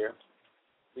pass here.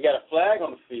 We got a flag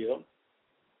on the field.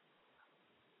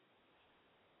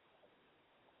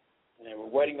 And we're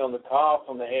waiting on the call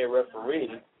from the head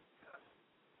referee.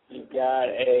 You've got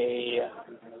a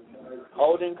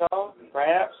holding call,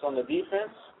 perhaps, on the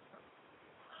defense.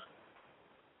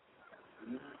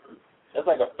 That's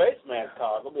like a face mask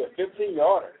call. It's going to be a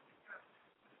 15-yarder.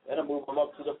 That'll move them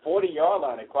up to the 40-yard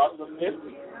line and cross the 50.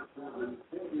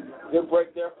 Good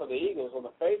break there for the Eagles on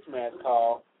the face mask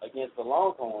call against the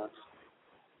Longhorns.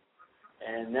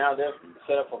 And now they're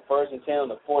set up for 1st and 10 on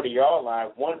the 40-yard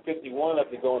line. 1:51 left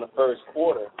to go in the first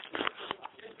quarter.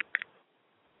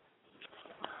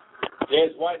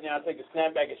 There's White now taking a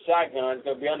snap back at shotgun. It's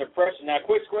going to be under pressure. Now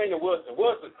quick screen to Wilson.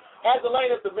 Wilson has the lane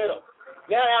up the middle.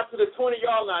 Now out to the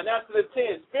 20-yard line. Now to the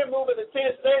 10. Spin move at the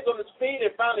 10. Stays on his feet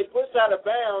and finally pushed out of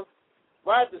bounds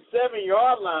right at the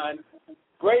 7-yard line.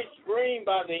 Great screen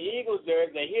by the Eagles there.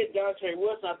 They hit Dontre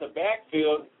Wilson out the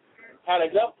backfield. Had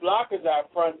enough blockers out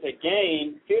front to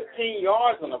gain 15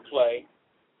 yards on the play.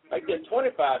 Like they're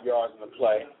 25 yards on the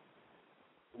play.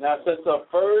 Now it sets up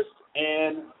 1st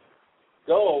and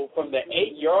goal from the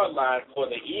 8-yard line for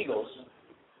the Eagles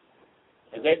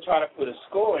as they try to put a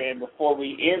score in before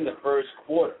we end the first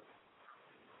quarter.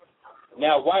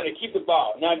 Now White to keep the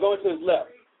ball. Now going to his left.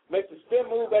 Makes a spin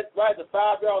move at right at the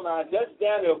 5-yard line. Just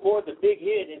down to avoid the big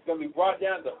hit. It's going to be brought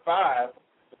down to 5.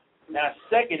 Now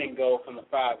 2nd and goal from the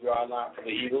 5-yard line for the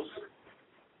Eagles.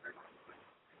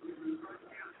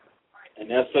 And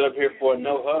they're set up here for a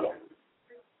no huddle.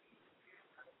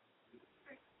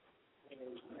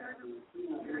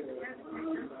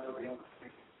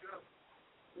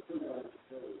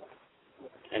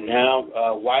 And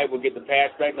now White will get the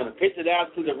pass back. Going to pitch it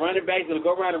out to the running back. Going to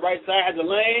go around the right side. Has the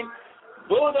lane.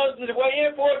 Bulldozes the way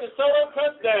in for the solo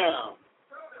touchdown.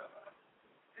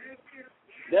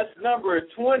 That's number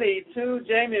 22,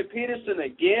 Jamie Peterson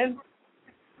again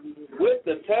with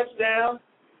the touchdown.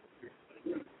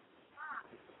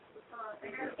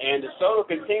 And DeSoto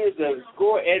continues to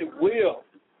score at will.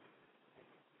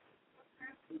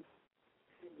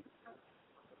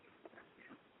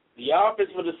 The offense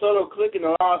for DeSoto clicking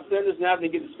on all cylinders now to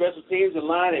get the special teams in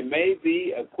line. It may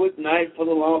be a quick night for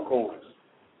the Longhorns.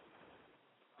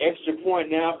 Extra point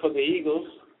now for the Eagles.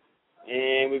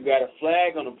 And we've got a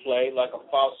flag on the play, like a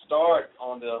false start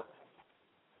on the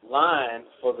line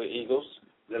for the Eagles.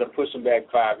 That'll push them back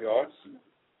 5 yards.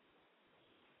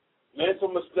 Mental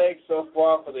mistakes so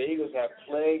far for the Eagles have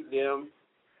plagued them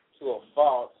to a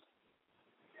fault,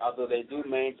 although they do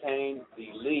maintain the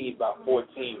lead by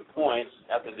 14 points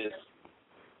after this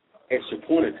extra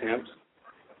point attempt.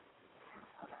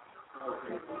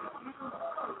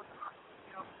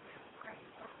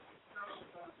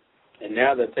 And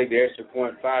now they'll take the extra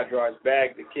point 5 yards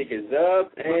back. The kick is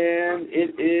up, and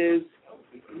it is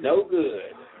no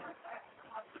good.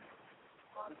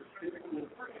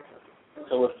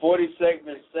 So with 47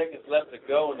 seconds left to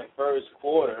go in the first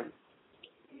quarter,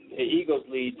 the Eagles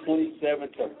lead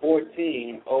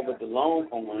 27-14 over the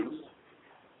Longhorns.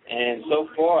 And so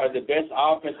far, the best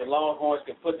offense the Longhorns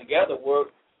can put together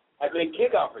have been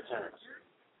kickoff returns.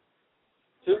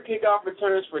 2 kickoff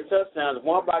returns for touchdowns,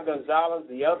 one by Gonzalez,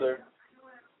 the other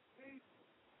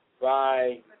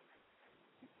by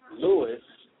Lewis.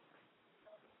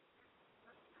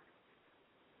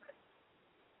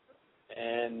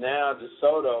 And now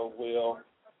DeSoto will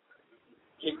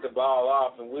kick the ball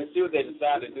off, and we'll see what they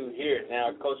decide to do here.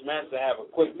 Now, Coach Mance will have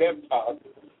a quick pep talk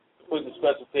with the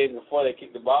special teams before they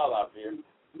kick the ball off here.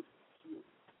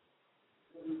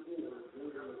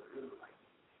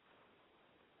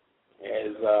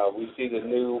 As we see the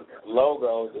new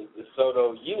logo, the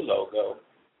DeSoto U logo.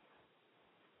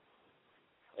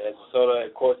 As DeSoto,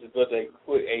 of course, has built a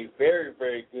very,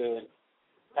 very good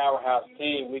powerhouse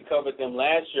team. We covered them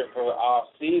last year for off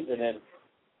season, and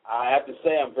I have to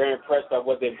say I'm very impressed by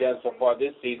what they've done so far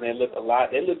this season. They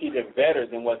look even better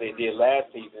than what they did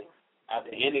last season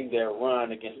after ending their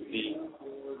run against the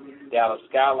Dallas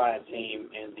Skyline team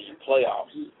in the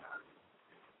playoffs.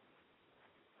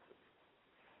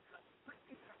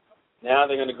 Now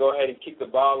they're going to go ahead and kick the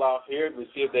ball off here. We'll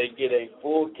see if they get a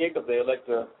full kick, if they elect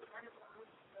to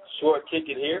short kick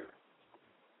it here.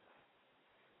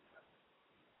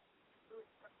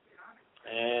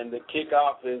 And the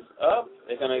kickoff is up.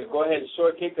 They're going to go ahead and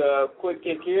short kick a quick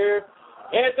kick here.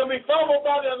 And it's going to be fumbled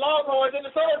by the Longhorns, and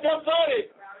DeSoto jumps on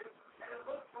it.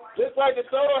 Just like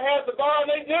DeSoto has the ball,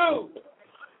 they do.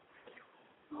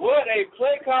 What a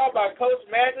play call by Coach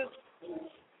Mathis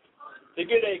to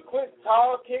get a quick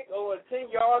tall kick over 10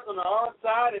 yards on the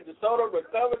onside, and DeSoto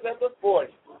recovers at the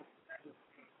 40.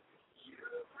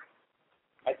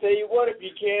 I tell you what, if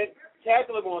you can't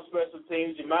tackle him on special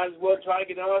teams, you might as well try to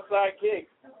get an onside kick.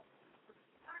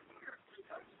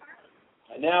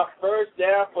 And now first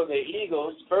down for the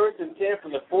Eagles, 1st and 10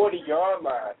 from the 40-yard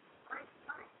line.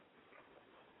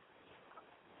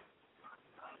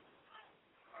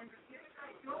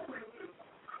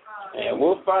 And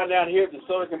we'll find out here if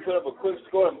DeSoto can put up a quick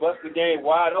score and bust the game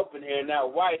wide open here. Now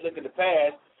White looking to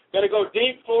pass. Going to go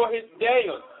deep for his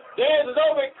Daniels. Daniels is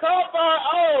over and caught by,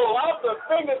 off the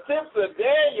fingertips of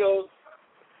Daniels.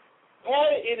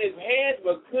 Had it in his hands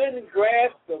but couldn't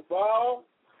grasp the ball.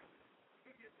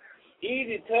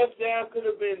 Easy touchdown could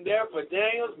have been there for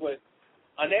Daniels, but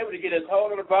unable to get his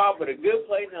hold on the ball, but a good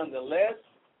play nonetheless.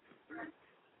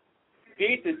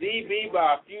 Beat the DB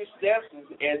by a few steps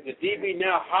as the DB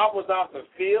now hobbles off the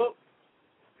field.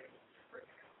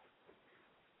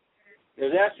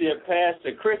 There's actually a pass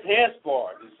to Chris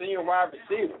Hanspard, the senior wide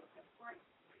receiver.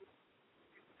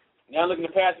 Now looking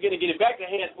to pass again and get it back to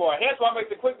Hanspard. Hanspard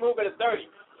makes a quick move at the 30,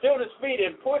 still on his feet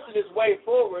and pushing his way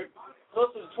forward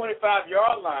close to the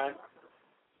 25-yard line.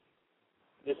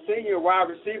 The senior wide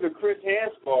receiver, Chris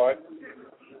Hanspard,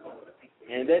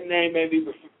 and that name may be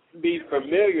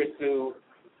familiar to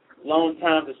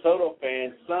longtime DeSoto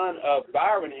fans, son of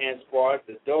Byron Hanspard,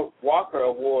 the Doak Walker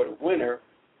Award winner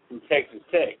from Texas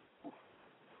Tech.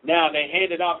 Now they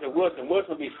hand it off to Wilson. Wilson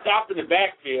will be stopped in the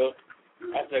backfield.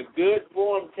 That's a good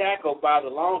form tackle by the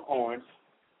Longhorns.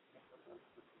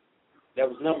 That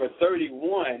was number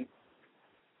 31,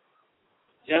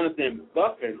 Jonathan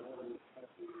Buffin,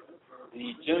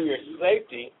 the junior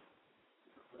safety,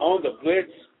 on the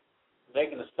blitz,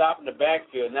 making a stop in the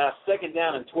backfield. Now 2nd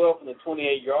down and 12 from the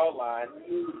 28-yard line,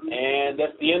 and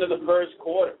that's the end of the first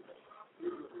quarter.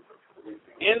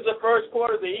 End of the first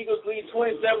quarter, the Eagles lead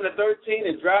 27-13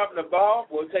 and driving the ball.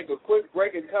 We'll take a quick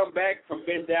break and come back from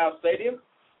Ben Dow Stadium.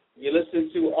 You listen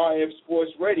to RF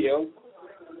Sports Radio,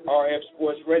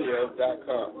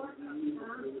 rfsportsradio.com.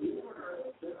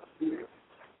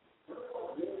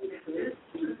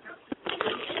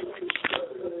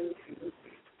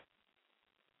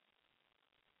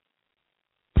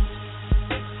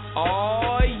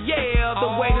 Oh, yeah, the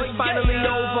wait is finally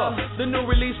over. The new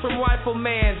release from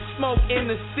Rifleman, Smoke in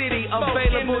the City,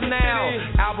 available now.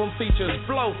 Album features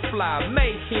Blowfly,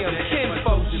 Make Him,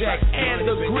 Kinfolk Jack, and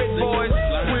the Grit Boys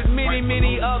with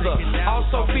many other.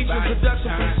 Also featuring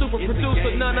production from super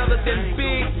producer none other than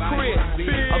Big Crit.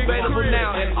 Available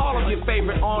now at all of your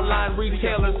favorite online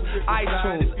retailers,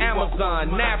 iTunes,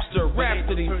 Amazon, Napster,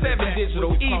 Rhapsody, 7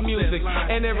 Digital, eMusic,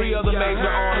 and every other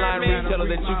major online retailer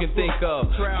that you can think of.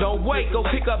 Don't wait, go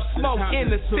pick up Smoke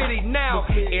in the City now.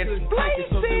 It's blazing,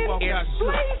 it's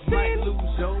blazing. Might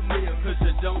lose your meal cause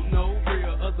you don't know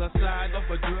real. Other side of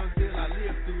a drug deal, I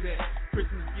live through that.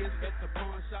 Christmas gifts at the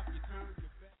pawn shop, you turn your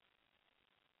back.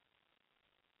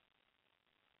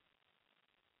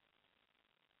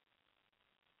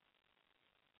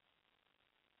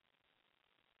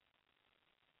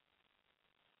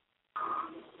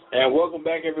 And welcome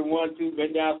back, everyone, to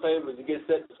Ben Down Stadium as we get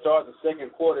set to start the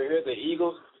second quarter here. The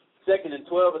Eagles, 2nd and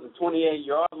 12 at the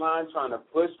 28-yard line, trying to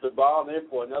push the ball in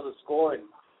for another score and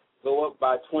go up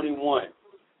by 21.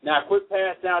 Now, a quick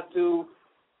pass out to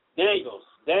Daniels.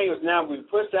 Daniels now we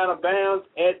pushed out of bounds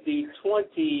at the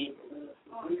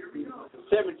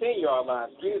 17-yard line,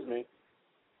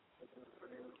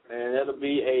 And that'll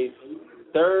be a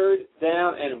 3rd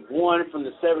down and 1 from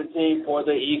the 17 for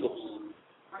the Eagles.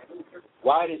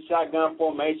 Wide in shotgun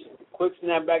formation. Quick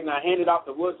snap back now, handed off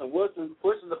to Wilson. Wilson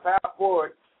pushes the power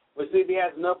forward. We'll see if he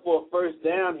has enough for a 1st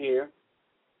down here.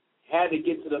 Had to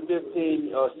get to the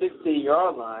 15 or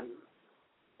 16-yard line,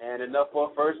 and enough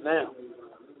for a 1st down.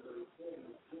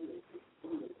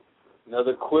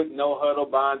 Another quick no-huddle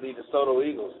by the DeSoto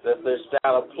Eagles. That's their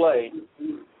style of play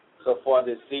so far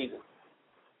this season.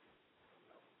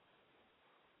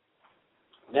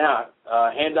 Now,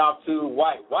 handoff to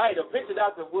White. White will pitch it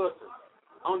out to Wilson.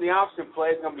 On the option play,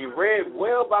 it's going to be read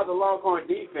well by the Longhorn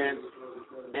defense.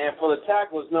 And for the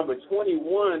tackle is number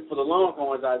 21 for the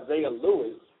Longhorns, Isaiah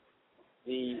Lewis,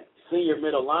 the senior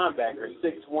middle linebacker,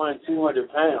 6'1", 200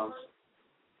 pounds.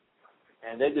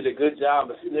 And they did a good job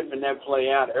of sniffing that play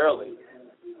out early.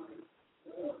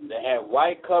 They had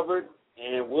White covered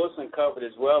and Wilson covered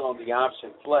as well on the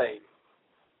option play.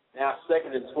 Now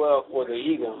 2nd and 12 for the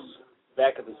Eagles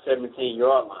back at the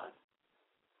 17-yard line.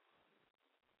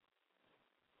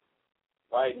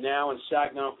 Right now in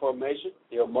shotgun formation,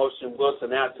 they'll motion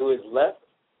Wilson out to his left.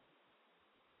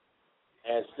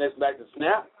 And snips back to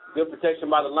snap. Good protection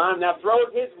by the line. Now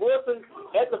throws, hits Wilson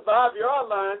at the 5-yard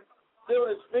line. Still on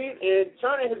his feet and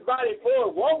turning his body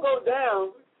forward. Won't go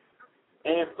down.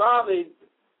 And finally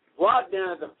brought down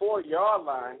at the 4-yard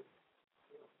line.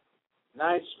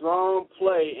 Nice, strong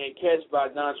play and catch by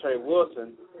Dontre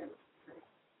Wilson.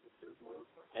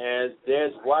 As Des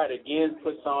White again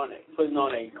putting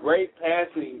on a great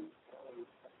passing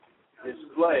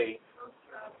display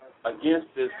against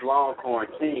this Longhorn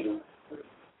team.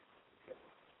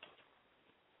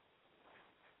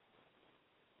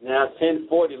 Now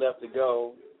 10:40 left to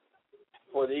go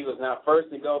for the Eagles. Now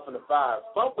 1st and goal from the 5.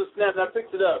 Bump was snapped. I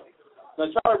picked it up. Now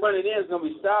try to run it in. It's going to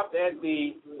be stopped at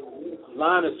the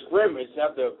line of scrimmage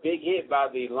after a big hit by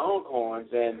the Longhorns,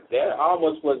 and that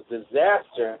almost was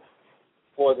disaster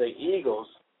for the Eagles.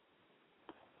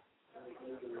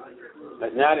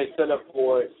 But now they set up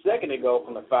for 2nd and goal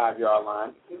from the 5-yard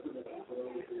line.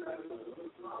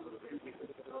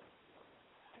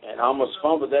 And almost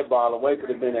fumbled that ball away. Could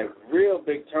have been a real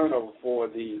big turnover for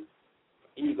the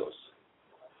Eagles.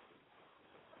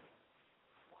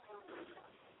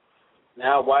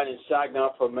 Now White in shotgun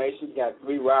formation. Got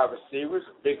 3 wide receivers.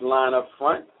 Big line up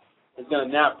front. He's going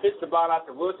to now pitch the ball out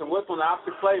to Wilson. Wilson on the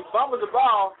opposite play. Fumbles the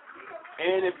ball.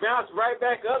 And it bounced right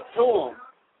back up to him.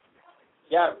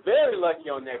 Got very lucky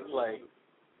on that play.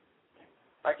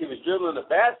 Like he was dribbling the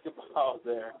basketball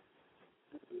there.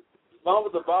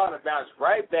 Fumbled the ball and it bounced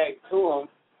right back to him.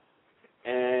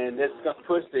 And this is going to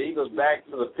push the Eagles back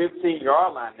to the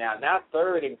 15-yard line now. Now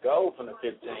 3rd and goal from the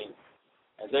 15.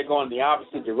 As they're going the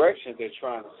opposite direction, they're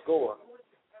trying to score.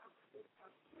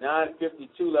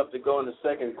 9:52 left to go in the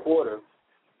 2nd quarter.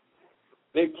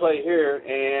 Big play here,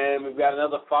 and we've got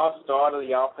another false start of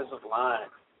the offensive line.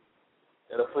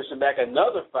 It'll push them back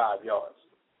another 5 yards.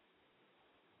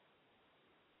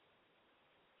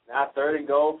 Now 3rd and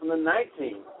goal from the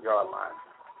 19-yard line.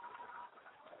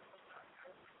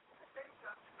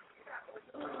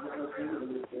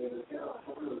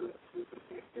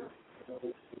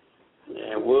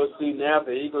 And we'll see now if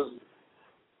the Eagles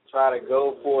try to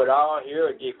go for it all here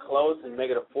or get close and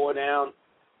make it a 4-down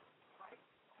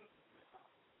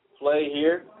play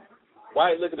here.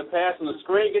 White looking to pass on the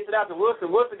screen, gets it out to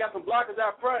Wilson. Wilson got some blockers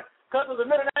out front. Cuts to the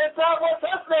middle. Now inside, one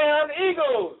touchdown,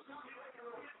 Eagles.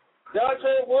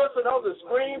 Dontre Wilson on the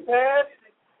screen pass.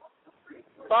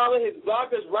 Follow his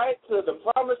blockers right to the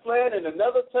promised land and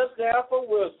another touchdown for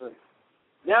Wilson.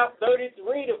 Now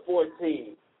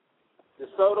 33-14.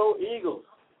 Desoto Eagles.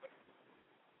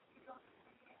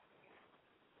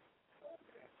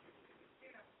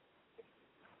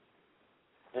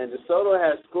 And Desoto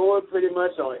has scored pretty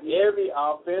much on every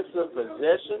offensive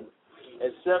possession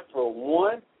except for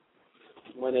one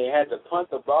when they had to punt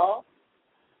the ball.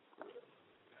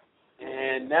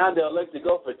 And now they'll look to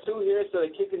go for 2 here, so they're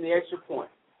kicking the extra point.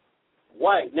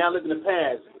 White now looking to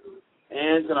pass.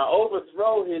 And is going to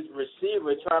overthrow his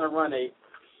receiver trying to run a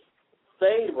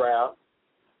fade route.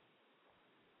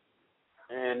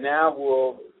 And now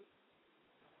we'll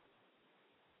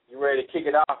get ready to kick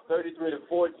it off,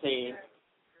 33-14.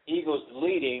 Eagles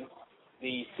leading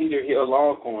the Cedar Hill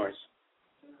Longhorns.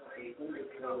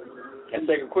 And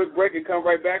take a quick break and come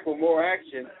right back with more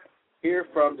action here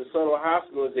from DeSoto High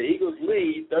School as the Eagles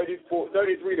lead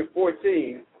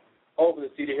 33-14 over the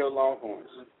Cedar Hill Longhorns.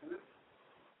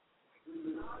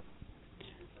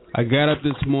 I got up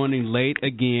this morning late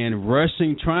again,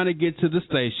 rushing, trying to get to the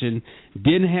station.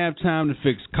 Didn't have time to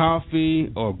fix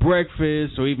coffee or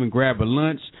breakfast or even grab a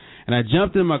lunch. And I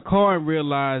jumped in my car and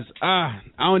realized, I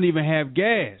don't even have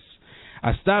gas.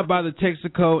 I stopped by the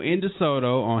Texaco in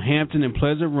DeSoto on Hampton and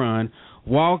Pleasant Run,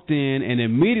 walked in, and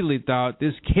immediately thought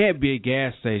this can't be a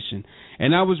gas station.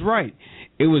 And I was right.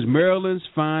 It was Maryland's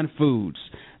Fine Foods.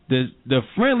 The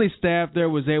friendly staff there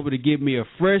was able to give me a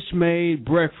fresh-made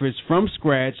breakfast from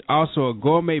scratch, also a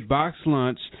gourmet box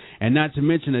lunch, and not to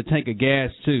mention a tank of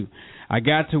gas, too. I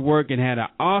got to work and had an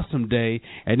awesome day,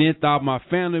 and then thought my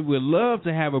family would love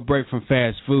to have a break from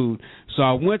fast food. So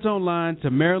I went online to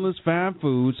Maryland's Fine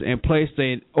Foods and placed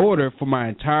an order for my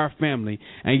entire family.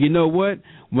 And you know what?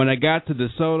 When I got to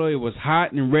DeSoto, it was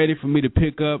hot and ready for me to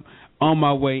pick up on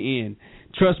my way in.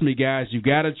 Trust me, guys, you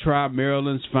got to try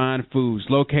Maryland's Fine Foods,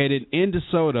 located in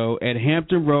DeSoto at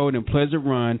Hampton Road and Pleasant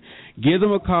Run. Give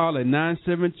them a call at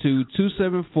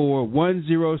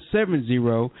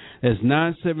 972-274-1070. That's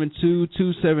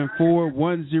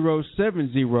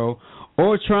 972-274-1070.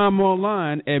 Or try them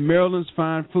online at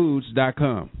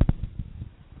marylandsfinefoods.com.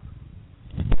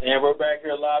 And we're back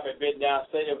here live at Bid Down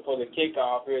Stadium for the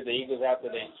kickoff here. The Eagles after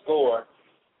they score.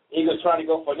 Eagles trying to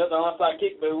go for another onside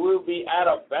kick, but we'll be out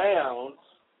of bounds.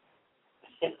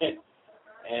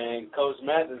 And Coach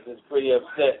Mathis is pretty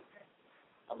upset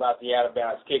about the out of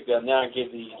bounds kick. They'll now give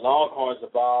the Longhorns the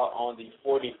ball on the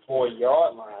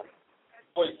 46-yard line,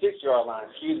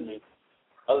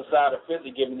 Other side of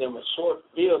 50, giving them a short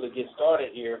field to get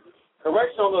started here.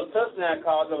 Correction on those touchdown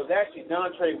calls, it was actually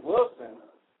Dontre Wilson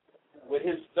with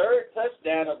his third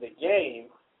touchdown of the game.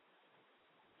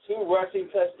 2 rushing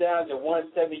touchdowns and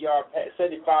 1 75-yard pass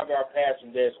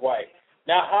from Des White.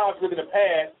 Now Hobbs looking to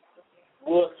pass,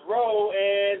 will throw,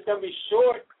 and it's going to be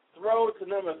short throw to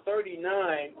number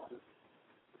 39,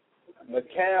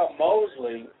 Mikal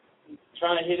Mosley,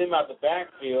 trying to hit him out the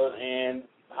backfield, and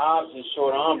Hobbs is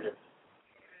short-armed him.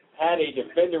 Had a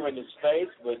defender in his face,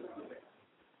 but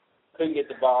couldn't get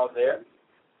the ball there.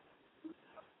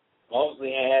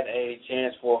 Mosley had a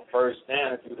chance for a first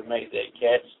down if he would have made that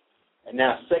catch. And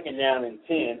now 2nd down and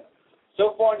 10.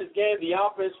 So far in this game, the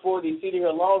offense for the Cedar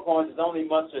Hill Longhorns has only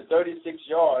mustered 36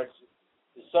 yards.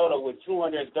 DeSoto with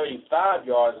 235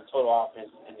 yards of total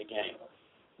offense in the game.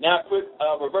 Now quick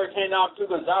reverse handoff to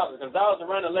Gonzalez. Gonzalez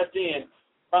around the left end,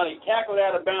 finally tackled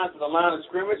out of bounds to the line of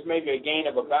scrimmage, maybe a gain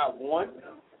of about 1,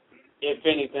 if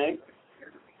anything.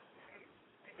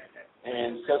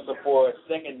 And sets up for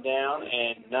 3rd down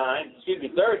and 9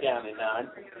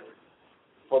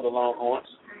 for the Longhorns.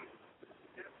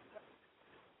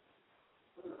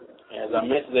 As I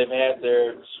mentioned, they've had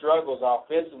their struggles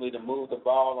offensively to move the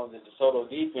ball on the DeSoto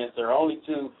defense. There are only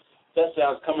 2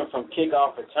 touchdowns coming from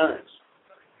kickoff returns.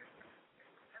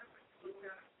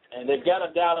 And they've got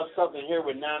to dial up something here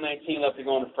with 9:19 left to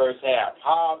go in the first half.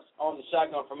 Hobbs on the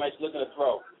shotgun formation looking to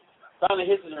throw. Finally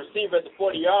hits his receiver at the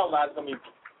 40-yard line. It's going to be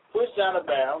pushed out of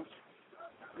bounds.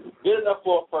 Good enough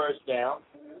for a first down.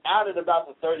 Out at about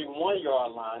the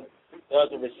 31-yard line. There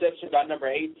was a reception by number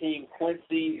 18,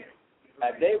 Quincy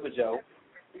Adebajo.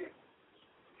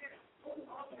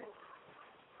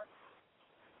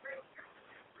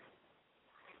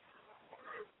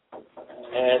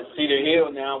 And Cedar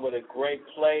Hill now with a great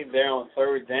play there on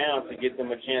 3rd down to get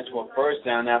them a chance for a first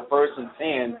down. Now 1st and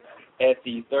 10 at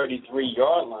the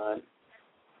 33-yard line.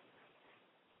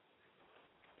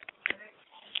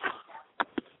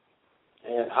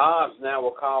 And Hobbs now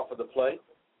will call for the play.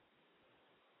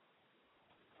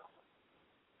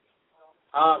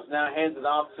 Hobbs now hands it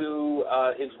off to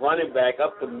his running back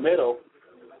up the middle.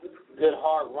 Good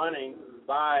hard running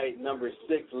by number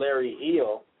 6, Larry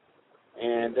Hill.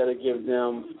 And that'll give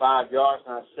them 5 yards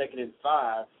on 2nd and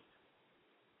 5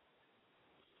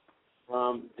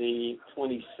 from the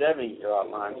 27-yard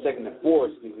line. 2nd and 4,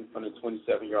 from the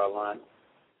 27-yard line.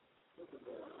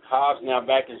 Hobbs now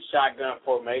back in shotgun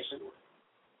formation.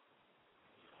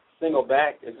 Single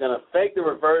back is going to fake the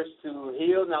reverse to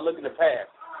Hill. Now looking to pass.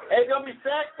 It's going to be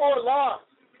sacked for a loss.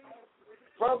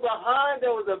 From behind,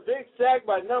 there was a big sack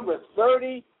by number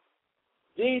 30,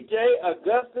 DJ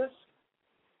Augustus.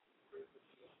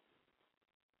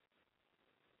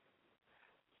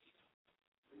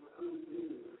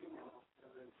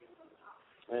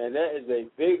 And that is a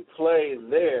big play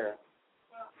there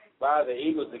by the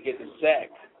Eagles to get the sack.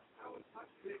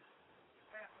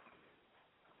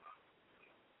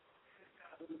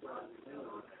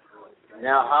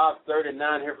 Now Hobbs 3rd and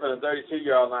 9 here from the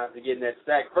 32-yard line to getting that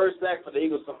sack. First sack for the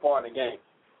Eagles so far in the game.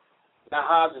 Now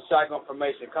Hobbs in shotgun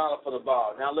formation, calling for the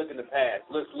ball. Now looking to pass,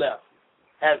 looks left,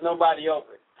 has nobody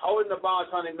open, holding the ball,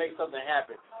 trying to make something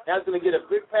happen. Now he's going to get a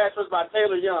big pass rush by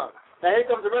Taylor Young. Now here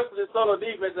comes the rest of the DeSoto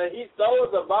defense, and he throws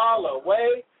the ball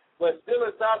away, but still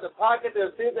inside the pocket.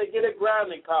 They'll see if they get a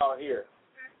grounding call here.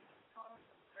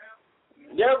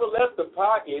 Never left the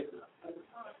pocket.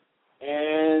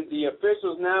 And the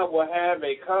officials now will have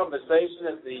a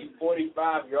conversation at the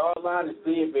 45-yard line to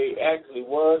see if it actually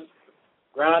was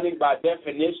grounding. By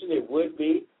definition, it would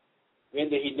be,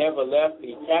 in that he never left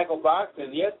the tackle box.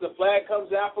 And, yes, the flag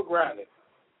comes out for grounding.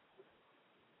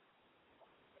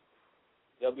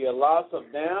 There'll be a loss of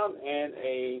down and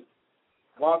a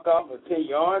walk-off of 10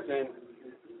 yards, and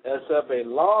that's up a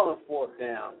long 4th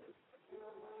down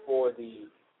for the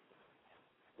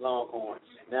Longhorns.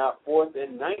 Now 4th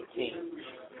and 19.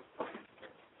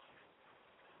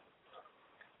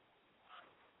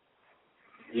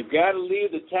 You've got to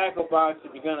leave the tackle box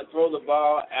if you're going to throw the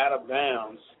ball out of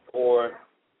bounds or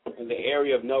in the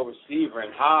area of no receiver.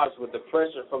 And Hobbs, with the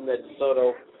pressure from that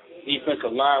DeSoto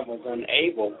defensive line, was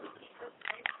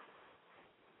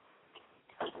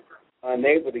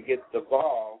unable to get the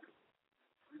ball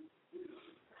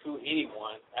to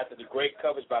anyone after the great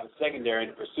coverage by the secondary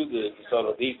to pursue the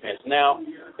DeSoto defense. Now,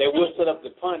 they will set up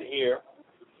the punt here.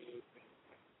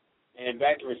 And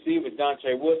back to receiver,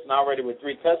 Dontre Wilson, already with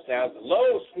 3 touchdowns.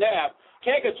 Low snap.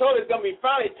 Can't control it. It's going to be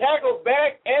finally tackled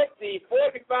back at the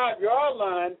 45-yard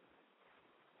line.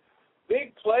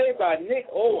 Big play by Nick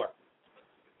Orr.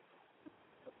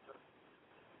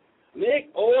 Nick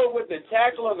Orr with the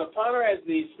tackle on the punter as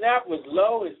the snap was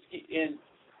low and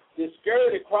just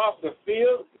scurried across the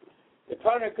field. The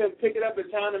punter couldn't pick it up in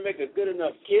time to make a good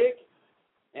enough kick.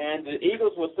 And the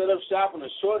Eagles will set up shop on a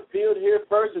short field here,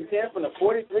 1st and 10 from the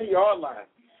 43-yard line.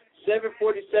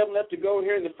 7:47 left to go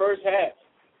here in the first half.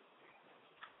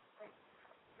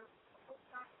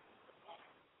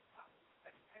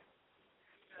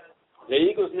 The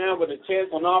Eagles now with a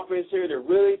chance on offense here to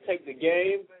really take the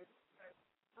game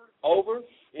over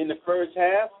in the first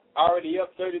half. Already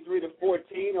up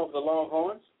 33-14 over the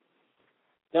Longhorns.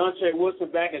 Dontre Wilson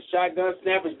back in shotgun.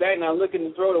 Snap is back now looking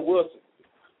to throw to Wilson.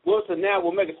 Wilson now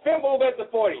will make a spin move at the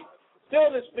 40. Still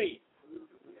on his feet.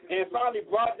 And finally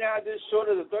brought down just short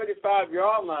of the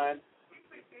 35-yard line.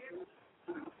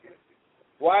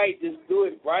 White just threw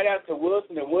it right out to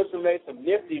Wilson, and Wilson made some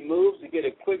nifty moves to get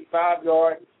a quick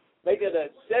 5-yard, make it a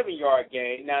 7-yard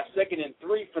gain. Now 2nd and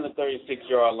 3 from the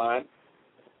 36-yard line.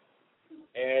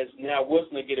 As now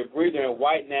Wilson will get a breather, and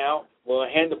White now will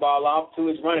hand the ball off to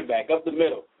his running back up the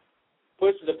middle.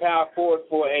 Pushes the power forward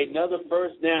for another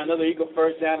first down, another Eagle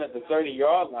first down at the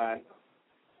 30-yard line.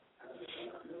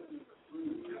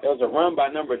 There was a run by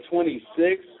number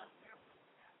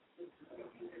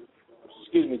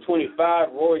 25,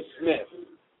 Roy Smith,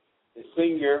 the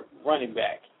senior running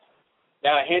back.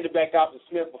 Now hand it back off to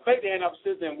Smith. Will fake the handoff to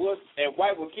Smith, and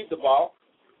White will keep the ball.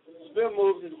 Smith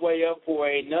moves his way up for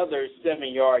another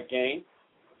 7-yard gain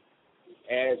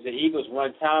as the Eagles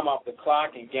run time off the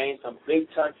clock and gain some big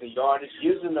chunks of yardage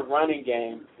using the running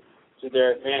game to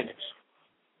their advantage.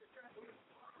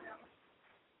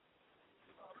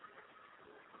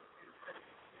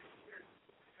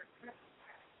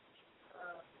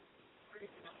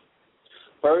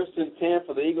 First and 10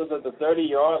 for the Eagles at the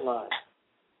 30-yard line.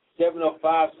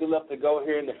 7:05 still left to go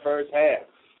here in the first half.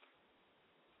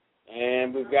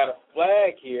 And we've got a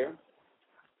flag here.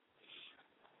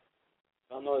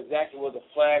 I don't know exactly what the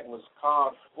flag was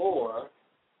called for,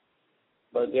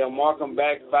 but they'll mark them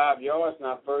back 5 yards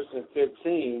now, 1st and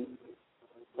 15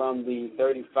 from the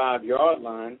 35-yard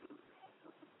line.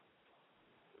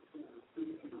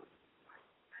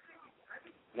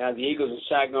 Now the Eagles are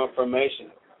shotgun formation.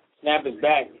 Snap is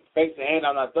back. Fakes the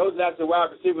handoff. Now throws it out to the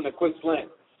wide receiver in a quick slant.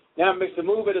 Now makes a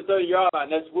move at the 30-yard line.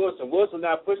 That's Wilson. Wilson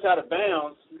now pushed out of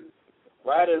bounds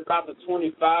right at about the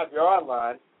 25-yard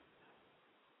line.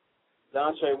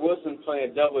 Dontre Wilson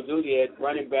playing double duty at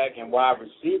running back and wide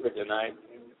receiver tonight,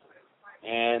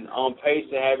 and on pace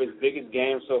to have his biggest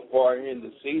game so far in the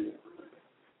season.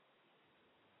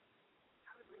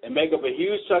 And make up a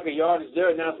huge chunk of yardage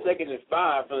there. Now 2nd and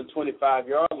 5 from the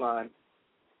 25-yard line.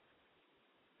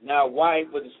 Now White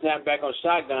with the snap back on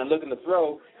shotgun, looking to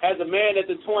throw, has a man at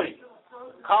the 20.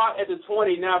 Caught at the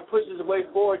 20, now pushes his way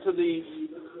forward to the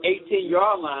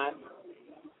 18-yard line.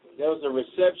 There was a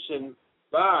reception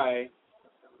by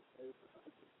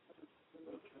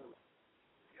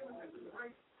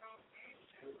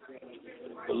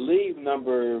I believe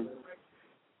number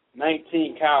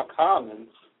 19, Kyle Collins.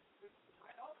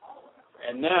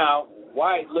 And now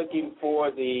White looking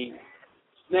for the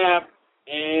snap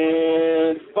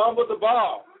and fumbled the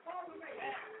ball.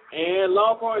 And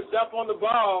Longhorns jump on the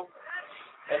ball.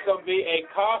 That's going to be a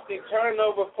costly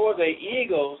turnover for the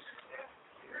Eagles.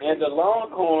 And the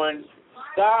Longhorns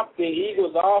stop the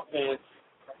Eagles' offense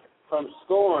from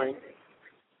scoring.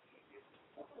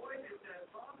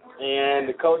 And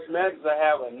the coach Mathis will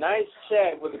have a nice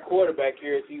chat with the quarterback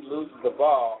here as he loses the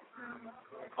ball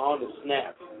on the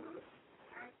snap.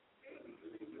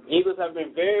 Eagles have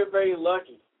been very, very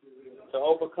lucky to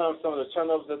overcome some of the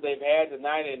turnovers that they've had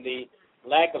tonight and the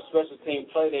lack of special team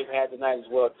play they've had tonight as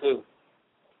well, too.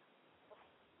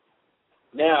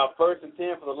 Now, 1st and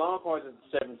 10 for the Longhorns at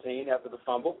the 17 after the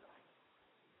fumble.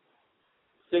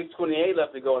 6:28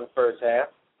 left to go in the first half.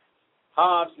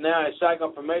 Hobbs now in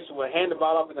shotgun formation will hand the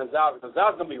ball off to Gonzalez.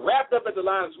 Gonzalez going to be wrapped up at the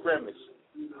line of scrimmage.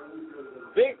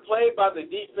 Big play by the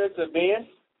defensive end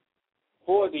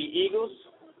for the Eagles.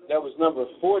 That was number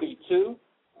 42,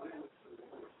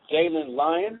 Jalen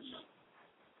Lyons.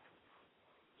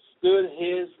 stood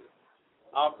his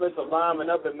offensive lineman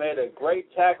up and made a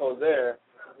great tackle there.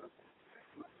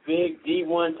 Big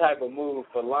D1 type of move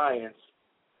for Lions,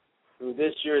 who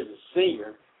this year is a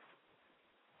senior,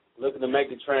 looking to make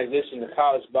the transition to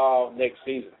college ball next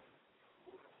season.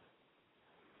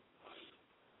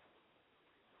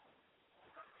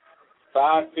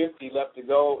 .550 left to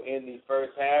go in the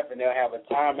first half, and they'll have a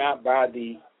timeout by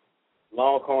the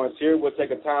Longhorns here. We'll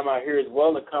take a timeout here as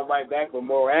well and come right back with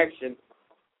more action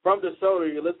from DeSoto.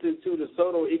 You're listening to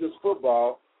DeSoto Eagles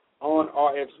football on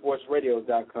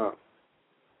rfsportsradio.com.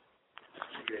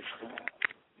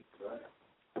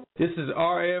 This is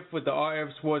RF with the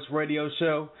RF Sports Radio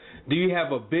Show. Do you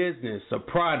have a business, a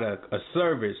product, a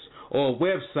service, or a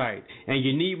website, and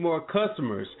you need more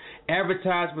customers?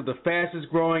 Advertise with the fastest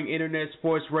growing internet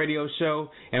sports radio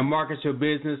show and market your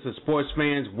business to sports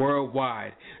fans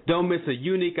worldwide. Don't miss a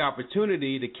unique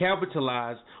opportunity to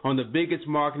capitalize on the biggest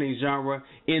marketing genre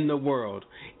in the world.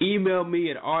 Email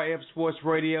me at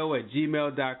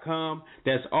rfsportsradio@gmail.com.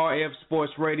 That's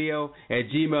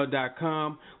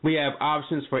rfsportsradio@gmail.com. We have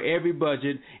options for every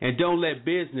budget, and don't let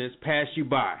business pass you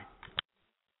by.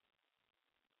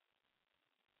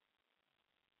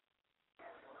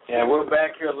 And we're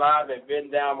back here live at Ben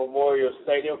Down Memorial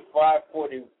Stadium.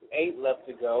 5:48 left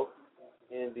to go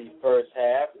in the first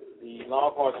half. The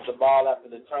Longhorns with the ball after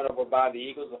the turnover by the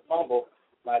Eagles. A fumble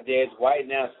by Des White.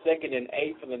 Now 2nd and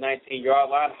 8 from the 19-yard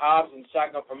line. Hobbs in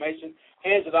shotgun formation.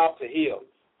 Hands it off to Hill.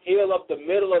 Hill up the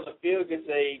middle of the field gets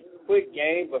a quick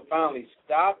gain, but finally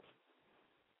stopped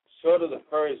short of the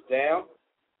first down.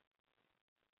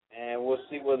 And we'll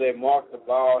see where they mark the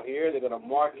ball here. They're going to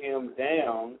mark him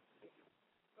down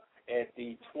at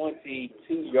the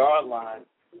 22-yard line.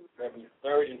 That'll be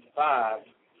 3rd and 5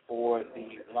 for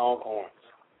the Longhorns.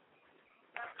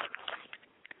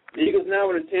 The Eagles now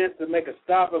with a chance to make a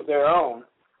stop of their own,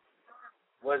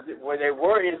 where they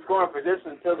were in scoring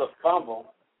position until the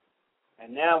fumble.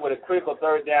 And now with a critical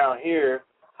 3rd down here,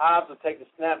 Hobbs will take the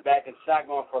snap back in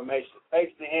shotgun formation.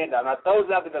 Fakes the handout. Now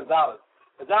throws out to Gonzalez.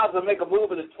 Gonzalez will make a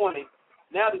move at the 20.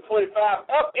 Now the 25.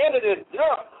 Up into the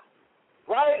jump.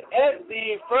 Right at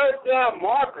the first down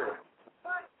marker.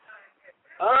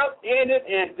 Up in it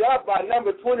and dumped by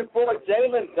number 24,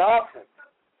 Jalen Dawson.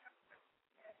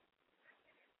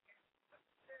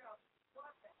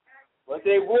 But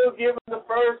they will give him the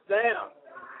first down.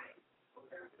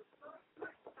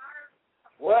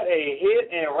 What a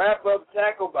hit and wrap-up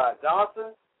tackle by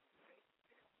Dawson.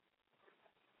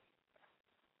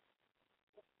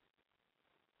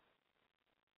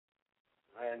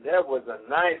 And that was a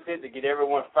nice hit to get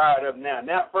everyone fired up now.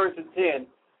 Now 1st and 10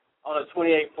 on the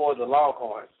 28 for the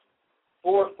Longhorns.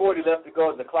 4:40 left to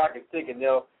go as the clock is ticking.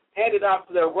 They'll hand it off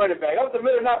to their running back. Up the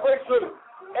middle, now break through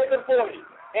at the 40.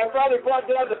 And probably brought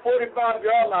down the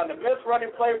 45-yard line. The best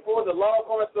running play for the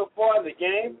Longhorns so far in the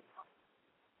game.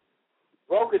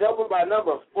 Broke it open by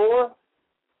number 4.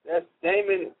 That's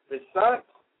Damon Bissant.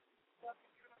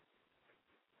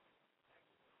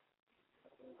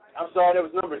 I'm sorry, that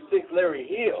was number 6, Larry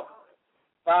Hill.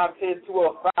 5'10",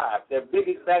 205. Their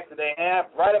biggest back that they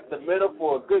have, right up the middle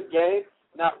for a good game.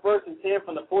 Now 1st and 10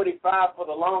 from the 45 for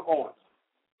the Longhorns.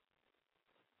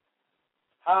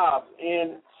 Hobbs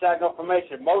in shotgun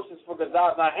formation. Motions for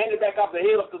Gonzalez. Now hand it back off the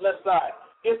hill up the left side.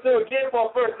 Gets through again for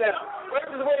a first down.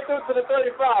 Works his way through to the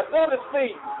 35. On his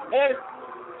feet. And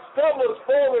stumbles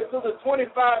forward to the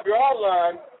 25-yard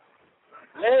line.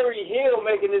 Larry Hill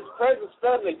making his presence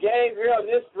felt in the game here on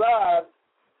this drive.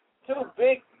 2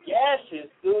 big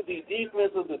gashes through the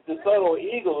defense of the DeSoto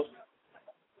Eagles.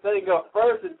 Setting up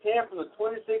 1st and 10 from the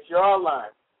 26-yard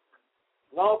line.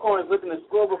 Longhorns looking to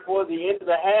score before the end of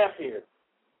the half here.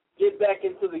 Get back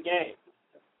into the game.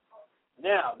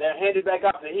 Now, they're handed back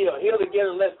off to Hill. Hill again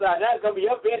on the left side. Now it's going to be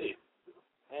upended.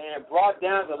 And brought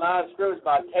down to the line of scrimmage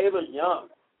by Taylor Young.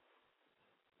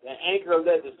 The anchor of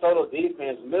that DeSoto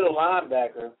defense, middle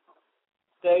linebacker,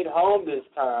 stayed home this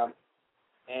time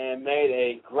and made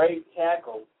a great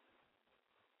tackle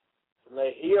to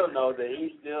let Hill know that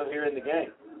he's still here in the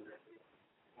game.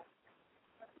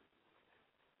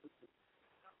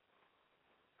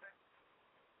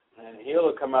 And Hill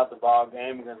will come out the ball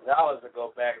game, and Gonzalez will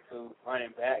go back to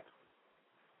running back.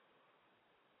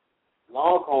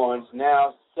 Longhorns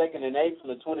now 2nd and 8 from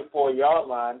the 24-yard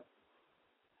line.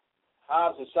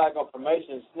 Hobbs in shotgun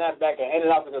formation, snap back and hand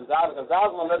it off to Gonzalez.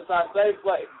 Gonzalez on the left side, same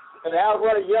play. And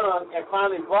outrunning Young and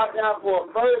finally brought down for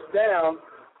a first down,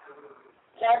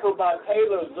 tackled by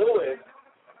Taylor Lewis.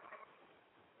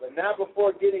 But not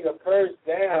before getting a first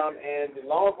down, and the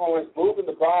Longhorns moving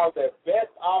the ball, their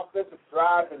best offensive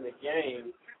drive in the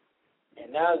game.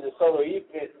 And now the DeSoto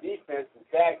defense is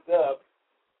backed up.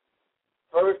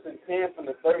 1st and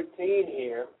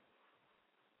here.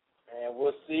 And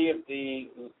we'll see if the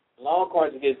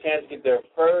Longhorns get a chance to get their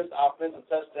first offensive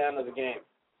touchdown of the game.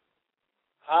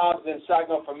 Hobbs in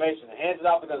shotgun formation. Hands it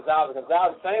off to Gonzalez.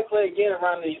 Gonzalez, same play again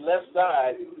around the left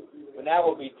side, but now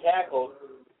will be tackled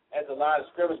at the line of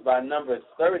scrimmage by number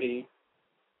 31,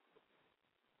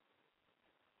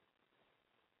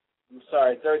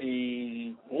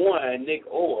 Nick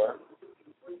Orr.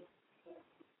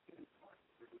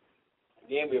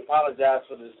 Again, we apologize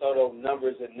for the Desoto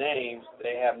numbers and names.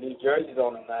 They have new jerseys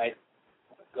on tonight.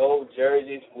 Gold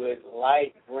jerseys with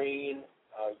light green,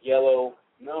 yellow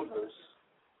numbers.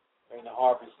 Making it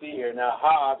hard to see here. Now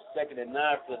Hobbs, 2nd and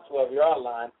 9 for the 12-yard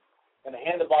line. Going to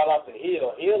hand the ball off to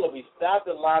Hill. Hill will be stopped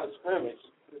at the line of scrimmage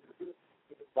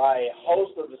by a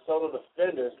host of DeSoto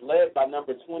defenders led by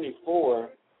number 24,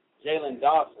 Jalen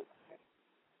Dawson.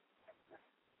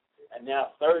 And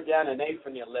now 3rd down and 8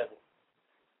 from the 11.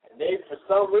 And they, for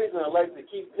some reason, elect to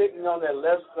keep picking on that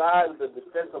left side of the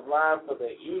defensive line for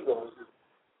the Eagles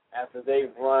after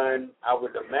they've run, I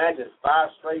would imagine, 5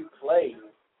 straight plays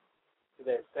to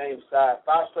that same side,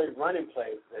 5 straight running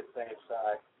plays to that same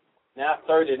side. Now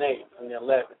 3rd and 8 from the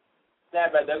 11.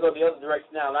 Snap back, they'll go the other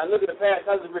direction now. Now look at the pass.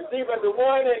 Has the receiver at the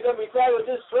 1, they're going to be tackled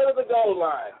just short of the goal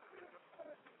line.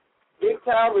 Big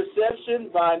time reception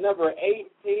by number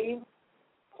 18,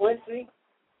 Quincy,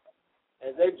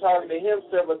 as they targeted him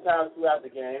several times throughout the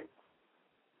game.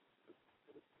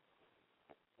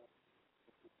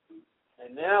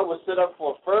 And now we're set up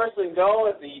for 1st and goal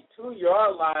at the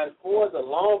 2-yard line for the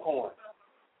Longhorns.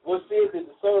 We'll see if the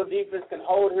DeSoto defense can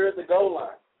hold here at the goal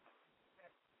line.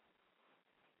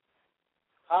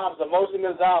 Hobbs, a motion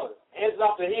Gonzalez. Hands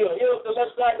off to Hill. Hill to the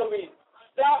left side going to be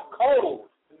stopped cold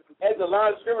at the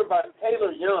line of scrimmage by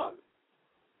Taylor Young.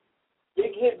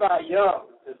 Big hit by Young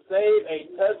to save a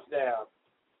touchdown.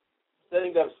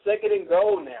 Setting up 2nd and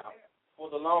goal now for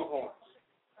the Longhorns.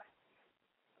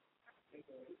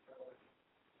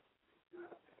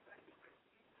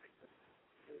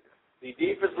 The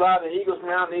defense line, the Eagles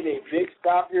now need a big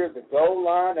stop here at the goal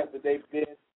line after they've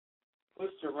been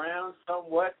pushed around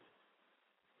somewhat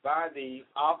by the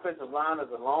offensive line of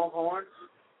the Longhorns.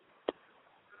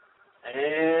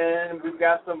 And we've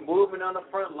got some movement on the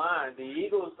front line. The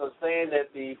Eagles are saying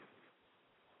that the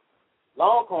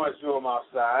Longhorns drew them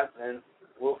offside, and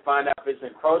we'll find out if it's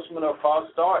encroachment or false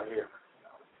start here.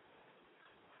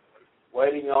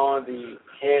 Waiting on the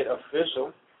head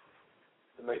official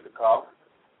to make the call.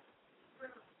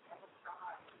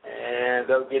 And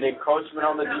they'll get encroachment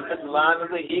on the defensive line of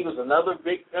the Eagles. Another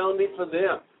big penalty for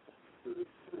them.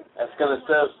 That's going to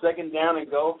set up 2nd down and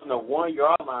goal from the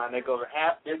 1-yard line. They go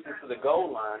half distance to the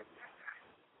goal line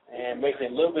and makes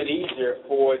it a little bit easier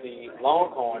for the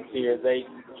Longhorns here. They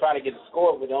try to get a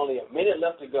score with only a minute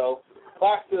left to go.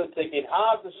 Clock still ticking.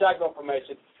 Hobbs the shotgun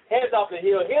formation. Heads off the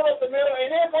Hill. Hill up the middle,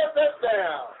 and in for a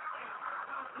touchdown.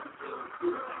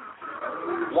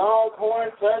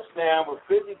 Longhorn touchdown with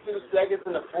 52 seconds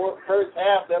in the first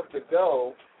half left to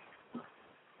go.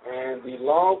 And the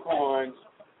Longhorns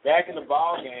back in the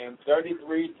ball game,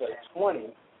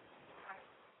 33-20.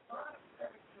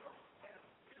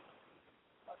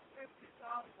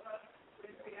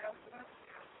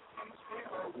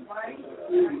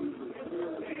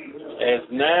 As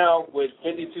now, with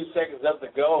 52 seconds left to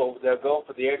go, they'll go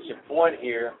for the extra point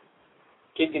here.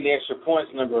 Kicking the extra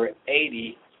points, number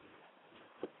 80,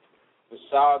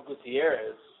 Saul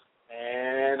Gutierrez.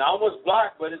 And almost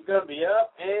blocked, but it's going to be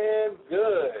up and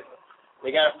good.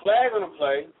 They got a flag on the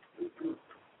play.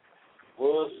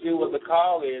 We'll see what the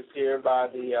call is here by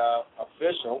the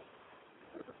official.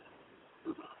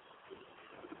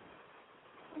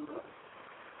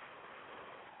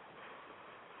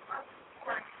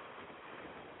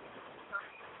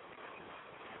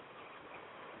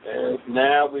 And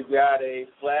now we've got a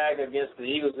flag against the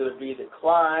Eagles that will be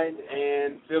declined,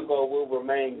 and field goal will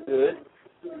remain good.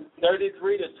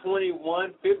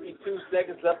 33-21, 52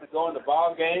 seconds left to go in the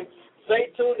ball game.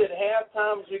 Stay tuned at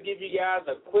halftime as we give you guys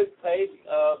a quick taste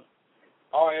of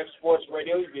RF Sports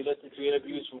Radio. You'll be listening to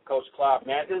interviews from Coach Clive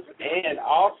Mathis and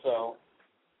also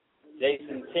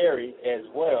Jason Terry as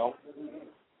well,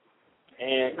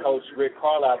 and Coach Rick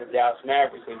Carlisle of the Dallas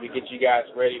Mavericks, and we get you guys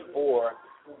ready for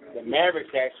the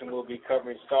Mavericks action we'll be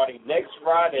covering starting next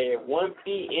Friday at 1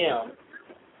 p.m.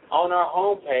 on our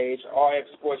homepage,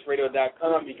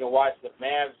 rfsportsradio.com. You can watch the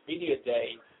Mavs Media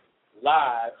Day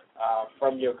live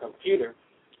from your computer.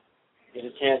 Get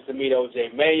a chance to meet O.J.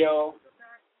 Mayo,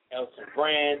 Elton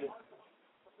Brand,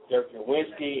 Dirk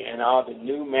Nowitzki, and all the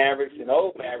new Mavericks and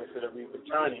old Mavericks that are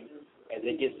returning as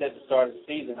they get set to start the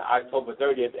season October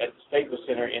 30th at the Staples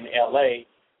Center in L.A.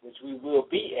 which we will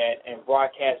be at and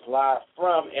broadcast live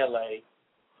from L.A.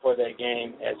 for that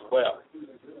game as well.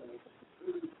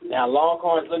 Now,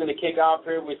 Longhorns looking to kick off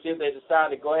here. We'll see if they decide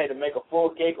to go ahead and make a full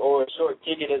kick or short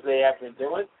kick it as they have been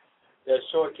doing. They'll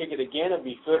short kick it again. It'll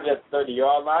be fielded at the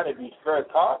 30-yard line. It'll be fair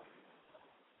caught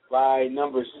by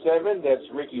number 7. That's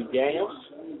Ricky Daniels.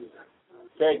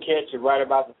 Fair catch right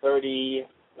about the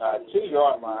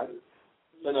 32-yard line.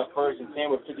 Send up 1st and 10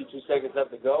 with 52 seconds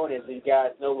left to go. And as these guys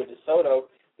know with DeSoto,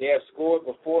 they have scored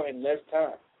before in less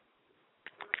time.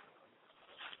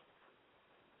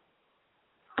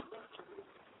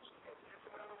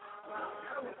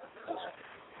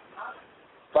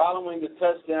 Following the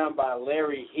touchdown by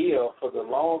Larry Hill for the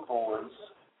Longhorns,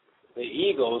 the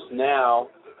Eagles now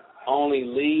only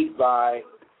lead by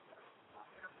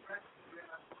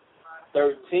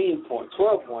 12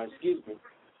 points,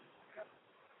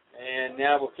 And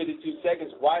now with 52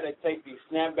 seconds, White takes the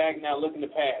snap back, now looking to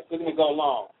pass, looking to go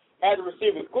long. Has the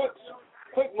receiver,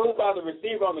 quick move by the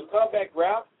receiver on the cutback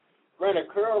route, ran a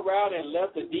curl route and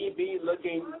left the DB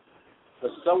looking for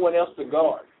someone else to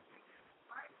guard.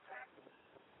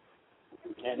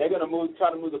 And they're going to try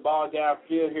to move the ball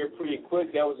downfield here pretty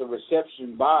quick. That was a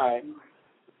reception by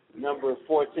number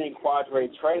 14, Quadre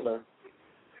Traylor.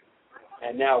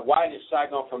 And now White is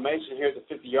shotgun formation here at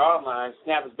the 50-yard line.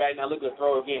 Snap is back, now looking to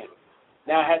throw again.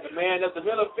 Now has the man up the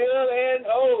middle of the field, and,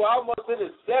 almost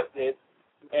intercepted.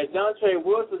 As Dontre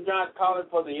Wilson, John calling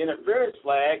for the interference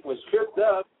flag, was tripped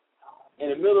up in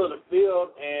the middle of the field,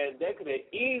 and that could have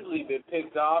easily been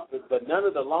picked off, but none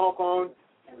of the Longhorn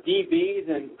DBs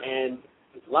and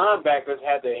linebackers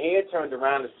had their head turned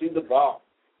around to see the ball,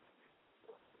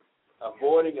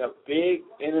 avoiding a big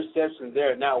interception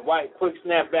there. Now White, quick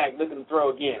snap back, looking to throw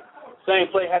again. Same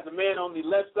play, has a man on the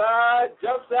left side,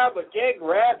 jumps out but can't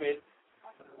grab it,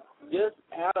 just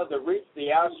out of the reach of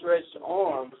the outstretched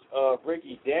arms of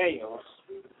Ricky Daniels.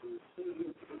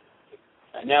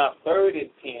 And now 3rd and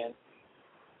 10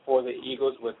 for the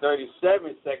Eagles with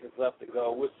 37 seconds left to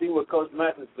go. We'll see what Coach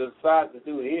Mathis decides to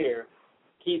do here.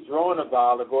 Keep throwing the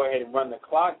ball to go ahead and run the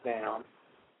clock down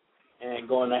and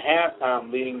go into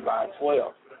halftime leading by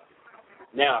 12.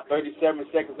 Now, 37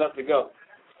 seconds left to go.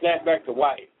 Snap back to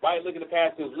White. White looking to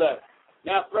pass to his left.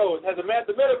 Now throws. Has a man at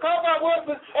the middle. Caught by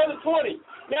Wilson at the 20.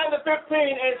 Now the 15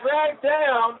 and dragged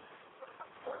down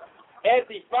at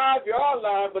the 5-yard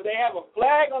line, but they have a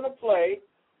flag on the play.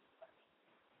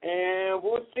 And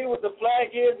we'll see what the flag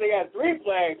is. They got 3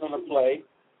 flags on the play.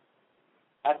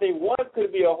 I think one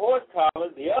could be a horse collar.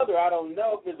 The other, I don't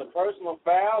know if it's a personal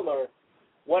foul or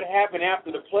what happened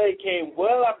after the play came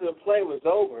well after the play was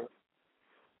over.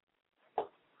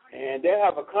 And they'll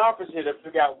have a conference here to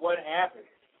figure out what happened.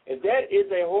 If that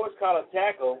is a horse collar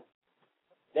tackle,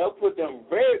 they'll put them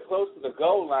very close to the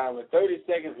goal line with 30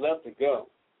 seconds left to go.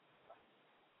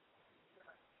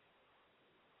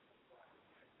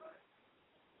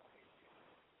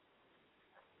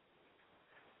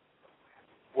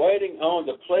 Waiting on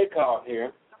the play call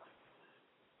here.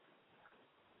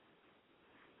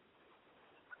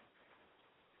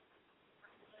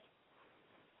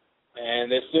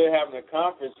 And they're still having a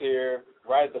conference here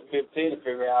right at the 15 to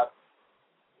figure out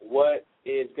what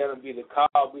is going to be the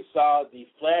call. We saw the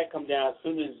flag come down as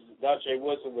soon as Dontre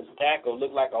Wilson was tackled.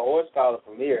 Looked like a horse collar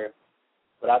from here.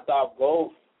 But I thought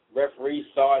both referees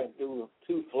saw it and threw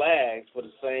 2 flags for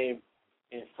the same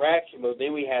infraction. But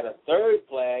then we had a 3rd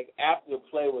flag after the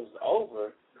play was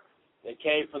over that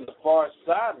came from the far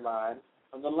sideline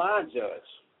from the line judge.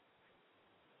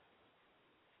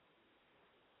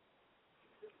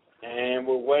 And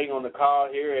we're waiting on the call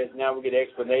here as now we get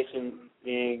explanation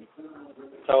being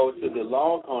told to the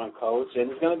Longhorn coach, and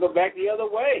it's going to go back the other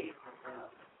way.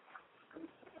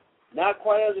 Not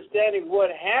quite understanding what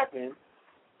happened.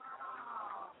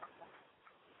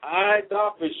 I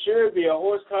thought for sure it'd be a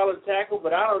horse collar tackle,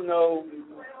 but I don't know.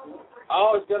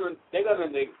 They're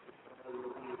going to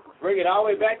bring it all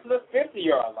the way back to the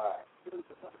 50-yard line.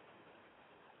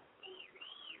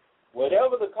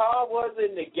 Whatever the call was,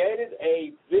 it negated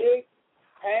a big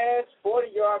pass,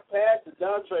 40-yard pass to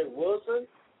Dontre Wilson.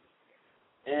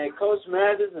 And Coach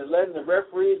Mathis is letting the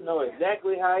referees know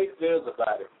exactly how he feels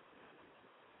about it.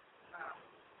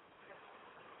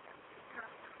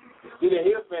 The Cedar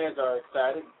Hill fans are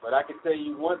excited, but I can tell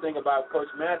you one thing about Coach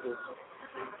Mathis.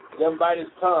 He doesn't bite his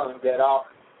tongue that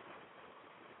often.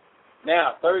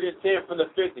 Now, 3rd and 10 from the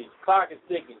 50. Clock is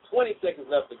ticking. 20 seconds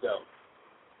left to go.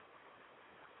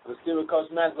 We'll see what Coach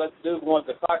Mathis lets do. Want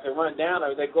the clock to run down,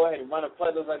 or they go ahead and run a play.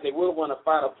 Looks like they will want a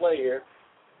final play here.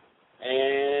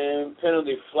 And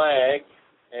penalty flag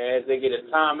as they get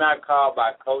a timeout call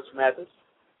by Coach Mathis.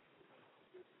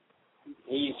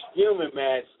 He's fuming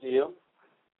mad still.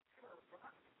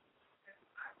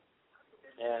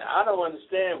 And I don't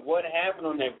understand what happened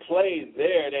on their plays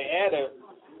there. They had a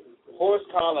horse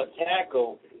collar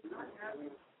tackle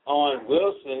on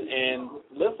Wilson, and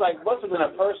looks like it must have been a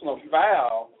personal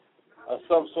foul of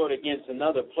some sort against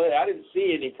another player. I didn't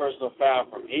see any personal foul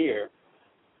from here,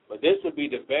 but this will be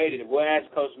debated. We'll ask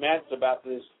Coach Matthews about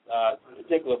this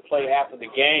particular play after the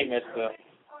game as to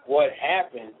what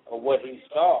happened or what he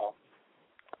saw.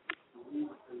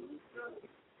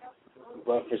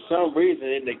 But for some reason,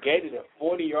 it negated a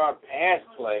 40-yard pass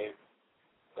play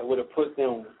that would have put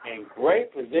them in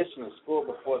great position to score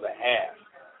before the half.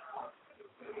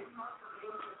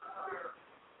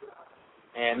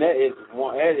 And that is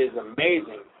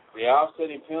amazing. The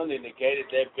offsetting penalty negated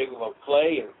that big of a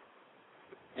play, and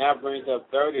now brings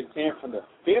up 3rd and 10 from the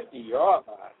 50-yard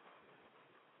line.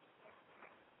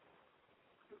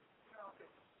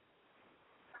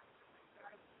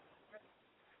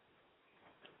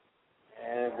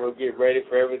 And we'll get ready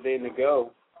for everything to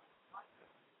go.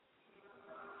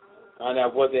 Find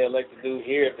out what they elect to do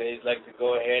here, if they elect to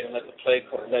go ahead and let the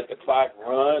clock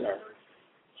run, or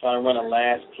try to run a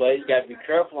last play. You got to be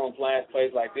careful on last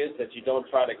plays like this that you don't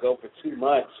try to go for too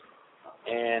much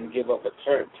and give up a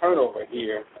turnover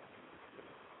here.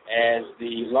 As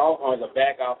the Longhorns are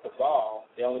back off the ball,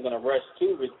 they're only going to rush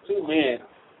two men.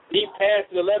 Deep pass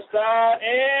to the left side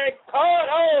and caught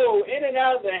in and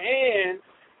out of the hand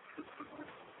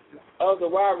of the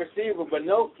wide receiver, but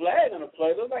no flag on the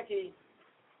play. Looks like either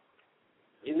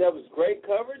that was great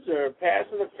coverage or pass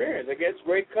interference. I guess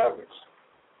great coverage.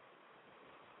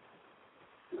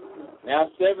 Now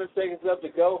 7 seconds left to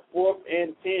go, 4th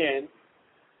and 10.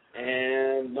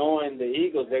 And knowing the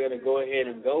Eagles, they're going to go ahead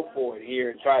and go for it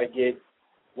here and try to get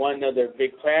one of their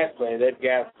big pass plays. They've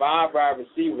got 5 wide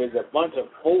receivers, a bunch of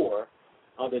 4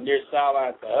 on the near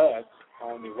sideline to us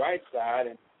on the right side.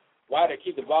 And why they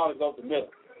keep the ball and go up the middle.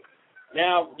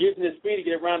 Now using his speed to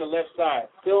get around the left side.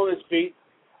 Still on his feet,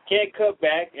 can't cut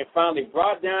back, and finally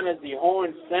brought down as the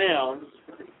horn sounds.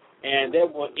 And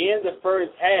that will end the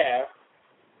first half.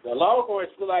 The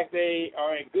Longhorns feel like they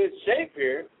are in good shape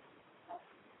here,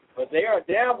 but they are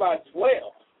down by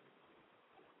 12.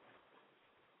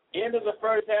 End of the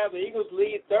first half, the Eagles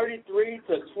lead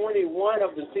 33-21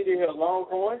 of the Cedar Hill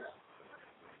Longhorns.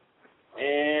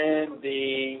 And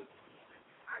the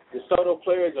DeSoto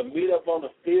players will meet up on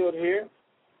the field here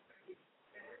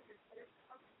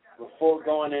before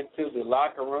going into the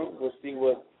locker room. We'll see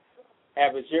what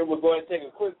happens here. We'll go ahead and take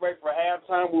a quick break for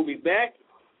halftime. We'll be back.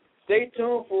 Stay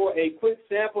tuned for a quick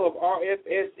sample of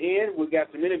RFSN. We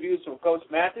got some interviews from Coach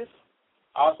Mathis,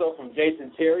 also from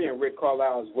Jason Terry and Rick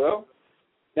Carlisle as well.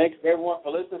 Thanks everyone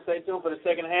for listening. Stay tuned for the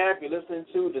second half. You're listening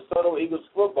to DeSoto Eagles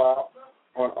football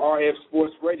on RF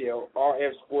Sports Radio,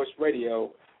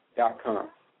 rfsportsradio.com.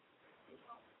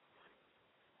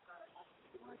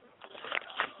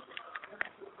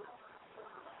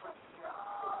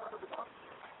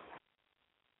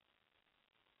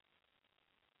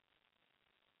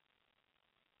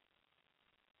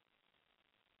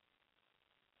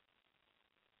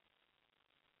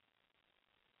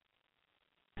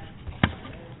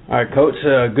 All right, Coach,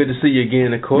 good to see you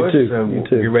again, of course. You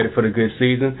too. Get ready for the good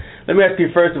season. Let me ask you,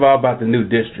 first of all, about the new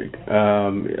district. A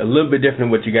little bit different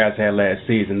than what you guys had last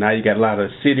season. Now you got a lot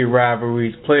of city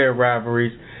rivalries, player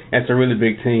rivalries, and some really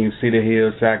big teams, Cedar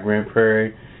Hill, South Grand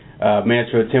Prairie,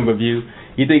 Mansfield, Timberview.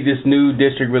 You think this new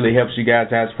district really helps you guys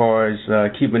as far as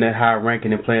keeping that high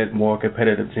ranking and playing more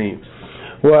competitive teams?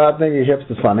 Well, I think it helps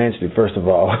us financially, first of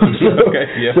all.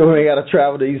 So we ain't got to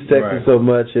travel to East Texas so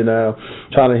much, and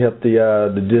trying to help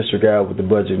the district out with the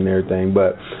budget and everything.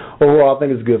 But overall, I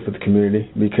think it's good for the community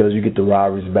because you get the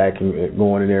rivalries back and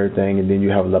going and everything, and then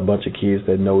you have a bunch of kids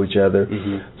that know each other.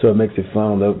 So it makes it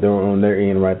fun. They're on their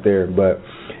end right there. But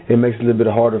it makes it a little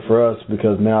bit harder for us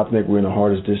because now I think we're in the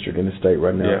hardest district in the state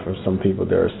right now for some people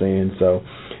that are seeing. So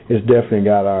it's definitely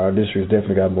got our district's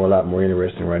definitely got a lot more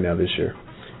interesting right now this year.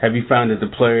 Have you found that the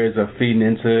players are feeding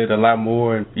into it a lot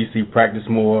more and you see practice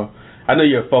more? I know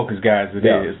you're a focused guy as it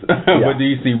is, but do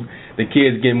you see the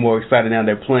kids getting more excited now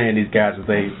they're playing these guys that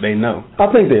they know?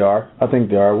 I think they are.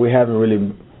 We haven't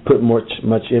really put much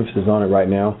emphasis on it right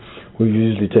now. We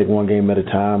usually take one game at a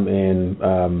time, and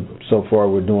so far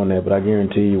we're doing that. But I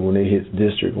guarantee you when it hits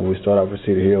district, when we start off with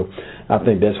Cedar Hill, I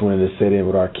think that's when it'll set in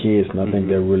with our kids, and I think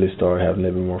they'll really start having a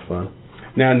little bit more fun.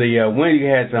 Now, in the win you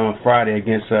had on Friday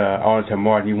against Arlington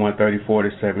Martin, you won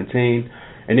 34-17.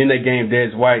 And then that game,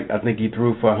 Des White, I think he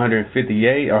threw for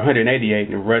 188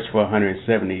 and rushed for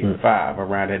 175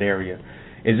 around that area.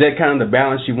 Is that kind of the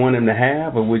balance you want him to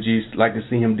have, or would you like to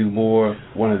see him do more,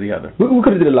 one or the other? We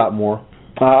could have did a lot more.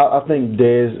 I think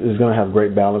Dez is going to have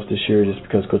great balance this year just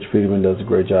because Coach Peterman does a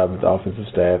great job with the offensive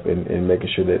staff and making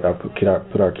sure that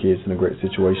put our kids in a great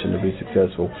situation to be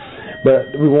successful.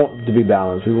 But we want to be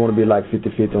balanced. We want to be like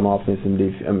 50-50 on offense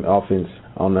and offense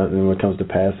when it comes to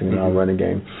passing and our running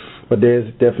game. But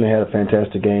Dez definitely had a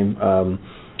fantastic game.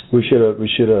 We should have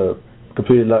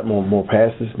completed a lot more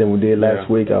passes than we did last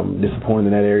week. I'm disappointed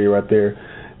in that area right there.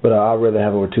 But I'd rather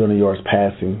have over 200 yards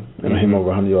passing and him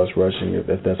over 100 yards rushing if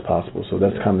that's possible. So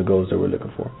that's kind of the goals that we're looking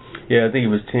for. Yeah, I think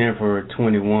it was 10 for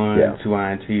 21, 2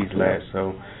 INTs last.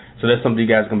 So that's something you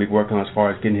guys are going to be working on as far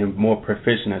as getting him more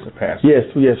proficient as a passer. Yes,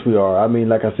 we are. I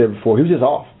mean, like I said before, he was just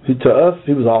off. To us,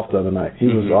 he was off the other night. He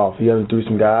was off. He only threw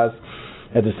some guys.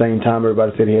 At the same time,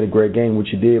 everybody said he had a great game, which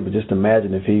he did, but just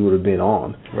imagine if he would have been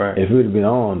on. Right. If he would have been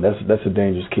on, that's a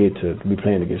dangerous kid to be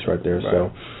playing against right there. Right. So,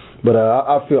 but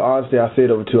I feel, honestly, I say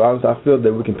it over too. I feel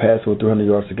that we can pass over 300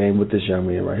 yards a game with this young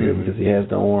man right here because he has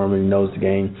the arm and he knows the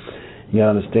game. You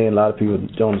gotta understand, a lot of people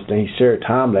don't understand. He shared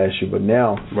time last year, but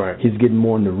now he's getting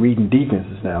more into reading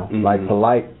defenses now, like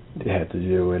Polite had to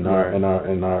do and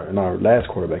our last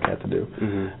quarterback had to do.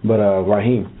 But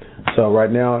Raheem. So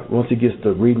right now, once he gets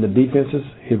to reading the defenses,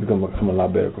 he'll become a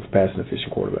lot better of a passing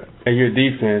efficient quarterback. And your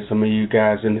defense, I mean, you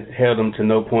guys held them to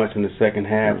no points in the second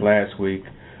half last week.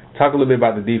 Talk a little bit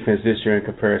about the defense this year in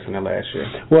comparison to last year.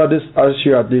 Well, this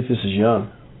year our defense is young.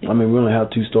 I mean, we only have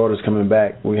 2 starters coming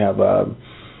back. We have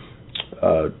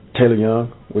Taylor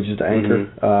Young, which is the anchor,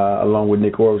 along with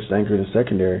Nick Orr, which is the anchor in the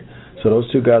secondary. So those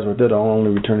 2 guys right there are the only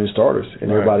returning starters,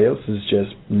 and everybody else is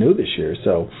just new this year.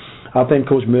 So I think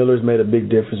Coach Miller's made a big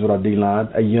difference with our D-line,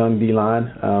 a young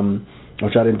D-line,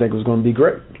 which I didn't think was going to be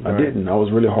great. I didn't. I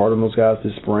was really hard on those guys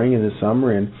this spring and this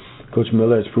summer, and Coach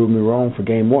Miller has proved me wrong for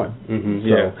game 1.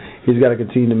 So he's got to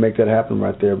continue to make that happen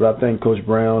right there. But I think Coach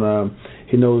Brown,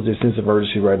 he knows their sense of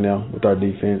urgency right now with our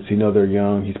defense. He knows they're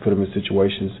young. He's put them in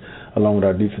situations along with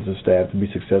our defensive staff to be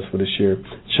successful this year.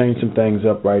 Change some things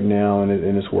up right now, and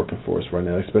it's working for us right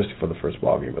now, especially for the first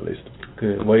ball game at least.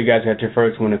 Good. Well, you guys got your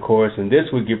first win, of course, and this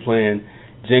week you're playing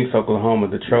Jenks, Oklahoma,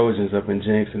 the Trojans up in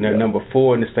Jenks, and they're number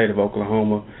 4 in the state of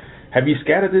Oklahoma. Have you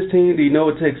scouted this team? Do you know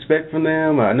what to expect from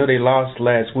them? I know they lost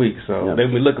last week, so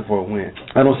they'll be looking for a win.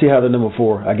 I don't see how they're number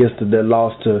 4. I guess their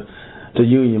loss to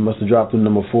Union must have dropped them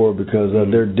number 4 because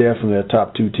they're definitely a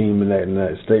top 2 team in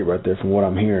that state right there from what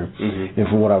I'm hearing and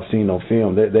from what I've seen on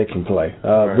film. They can play.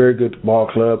 Very good ball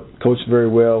club, coached very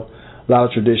well, a lot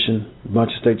of tradition, a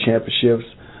bunch of state championships.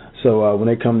 So when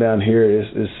they come down here,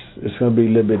 it's going to be a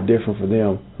little bit different for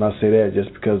them. And I say that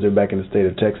just because they're back in the state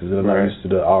of Texas. They're not used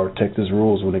to our Texas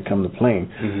rules when they come to playing.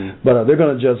 But they're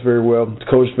going to adjust very well,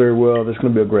 coach very well. It's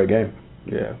going to be a great game.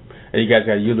 Yeah. And you guys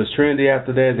got Euless Trinity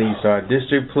after that. Then you start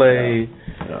district play.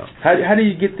 How do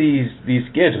you get these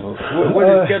schedules? Where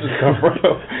do schedules come from?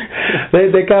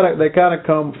 they kind of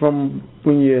come from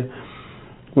when you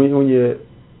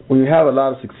have a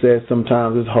lot of success.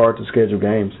 Sometimes it's hard to schedule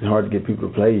games. It's hard to get people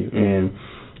to play you. And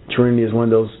Trinity is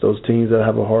one of those teams that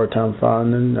have a hard time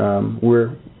finding.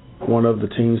 We're one of the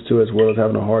teams too, as well as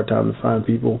having a hard time to find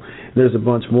people. There's a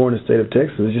bunch more in the state of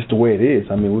Texas. It's just the way it is.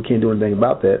 I mean, we can't do anything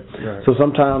about that. So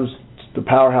sometimes the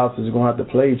powerhouses are going to have to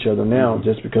play each other now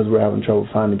just because we're having trouble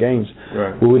finding games.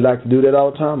 Would we like to do that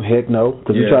all the time? Heck no,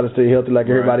 because we try to stay healthy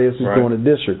like everybody else who's going to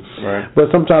district.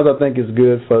 But sometimes I think it's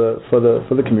good for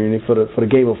the community, for the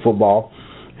game of football,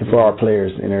 and for our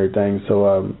players and everything.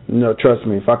 So, trust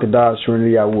me, if I could dodge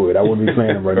Trinity, I would. I wouldn't be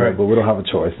playing them right now, but we don't have a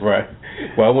choice.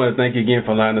 Well, I want to thank you again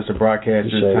for allowing us to broadcast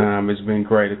this time. It's been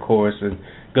great, of course, and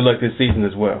good luck this season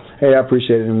as well. Hey, I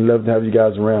appreciate it, and we'd love to have you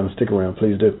guys around. Stick around.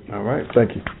 Please do. All right.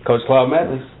 Thank you. Coach Claude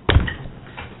Mathis.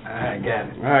 I got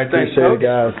it. All right, thanks, appreciate Coach. it,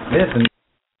 guys. Listen.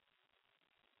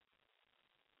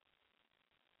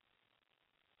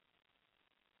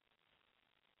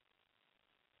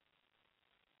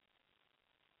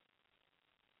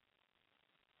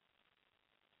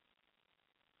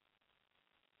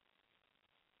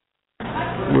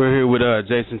 We're here with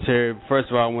Jason Terry. First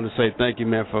of all, I want to say thank you,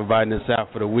 man, for inviting us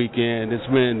out for the weekend. It's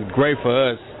been great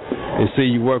for us to see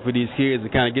you work with these kids and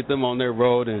kind of get them on their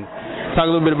road and talk a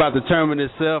little bit about the tournament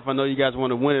itself. I know you guys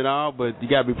want to win it all, but you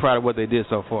got to be proud of what they did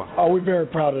so far. Oh, we're very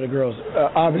proud of the girls.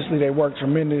 Obviously, they worked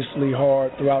tremendously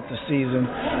hard throughout the season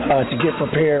to get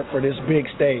prepared for this big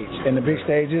stage, and the big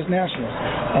stage is national.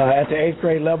 At the 8th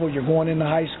grade level, you're going into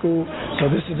high school, so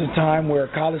this is a time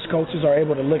where college coaches are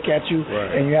able to look at you,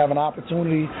 and you have an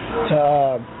opportunity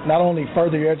to not only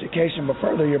further your education, but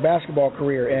further your basketball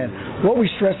career. And what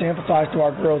we stress and emphasize to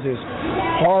our girls is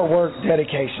hard work,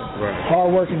 dedication.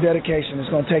 Hard work and dedication is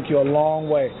going to take you a long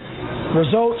way.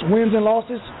 Results, wins and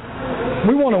losses,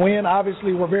 we want to win.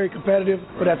 Obviously, we're very competitive,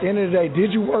 but at the end of the day,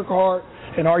 did you work hard?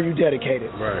 and are you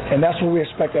dedicated? Right. And that's what we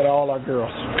expect out of all our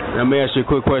girls. Let me ask you a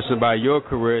quick question about your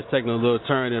career. It's taking a little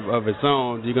turn of its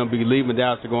own. You're going to be leaving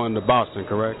Dallas to go into Boston,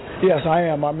 correct? Yes, I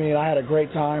am. I mean, I had a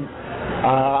great time.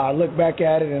 I look back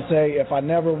at it and say, if I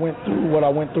never went through what I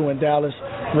went through in Dallas,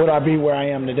 would I be where I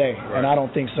am today? Right. And I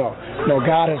don't think so.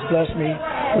 God has blessed me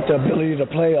with the ability to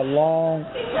play a long,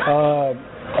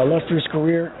 illustrious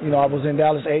career. I was in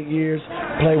Dallas 8 years,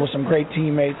 played with some great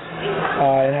teammates,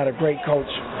 and had a great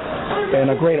coach and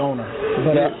a great owner.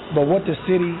 But what the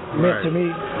city meant to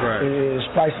me is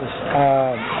priceless.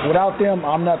 Without them,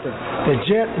 I'm nothing. The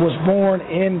Jet was born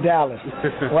in Dallas,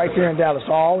 right there in Dallas.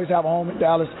 So I always have a home in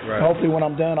Dallas. Right. Hopefully when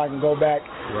I'm done, I can go back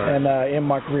and end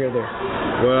my career there.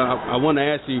 Well, I want to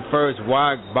ask you first,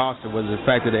 why Boston? Was it the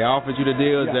fact that they offered you the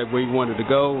deal? Is that where you wanted to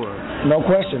go? Or? No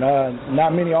question.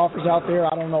 Not many offers out there.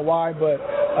 I don't know why, but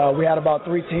we had about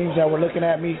 3 teams that were looking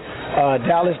at me.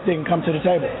 Dallas didn't come to the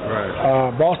table.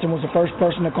 Right. Boston was the first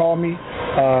person to call me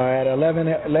at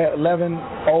 11:01.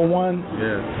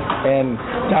 And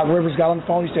Doc Rivers got on the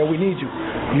phone. He said, "We need you.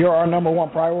 You're our number 1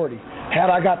 priority." Had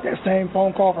I got that same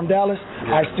phone call from Dallas,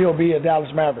 I'd still be a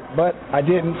Dallas Maverick. But I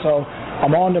didn't, so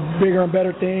I'm on to bigger and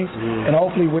better things. And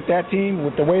hopefully with that team,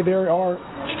 with the way they are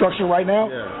structured right now,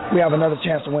 we have another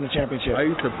chance to win the championship. Are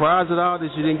you surprised at all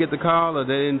that you didn't get the call, or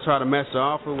they didn't try to match the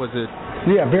offer? Was it?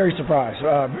 Yeah, very surprised.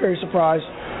 Very surprised.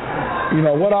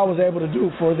 What I was able to do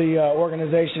for the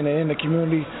organization and in the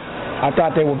community, I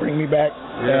thought they would bring me back,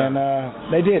 and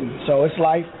they didn't. So it's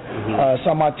life.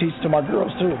 Something I teach to my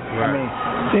girls, too. Right. I mean,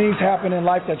 things happen in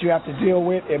life that you have to deal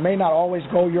with. It may not always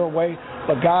go your way,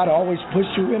 but God always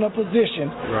puts you in a position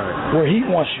where He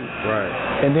wants you.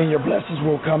 Right. And then your blessings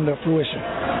will come to fruition.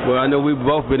 Well, I know we've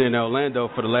both been in Orlando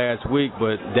for the last week,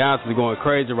 but Dallas is going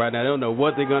crazy right now. They don't know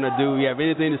what they're going to do. You have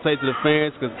anything to say to the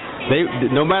fans? Because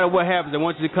no matter what happens, they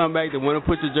want you to come back. They want to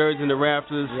put your jersey in the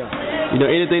rafters.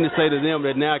 Anything to say to them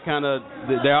that now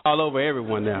they're all over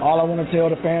everyone now. All I want to tell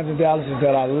the fans in Dallas is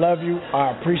that I love you.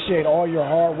 I appreciate all your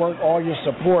hard work, all your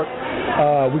support.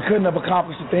 We couldn't have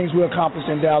accomplished the things we accomplished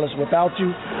in Dallas without you.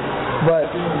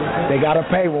 But they got to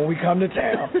pay when we come to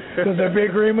town because the Big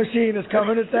Green Machine is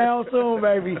coming to town soon,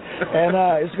 baby. And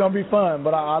it's going to be fun.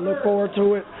 But I look forward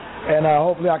to it. And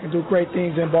hopefully I can do great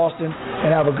things in Boston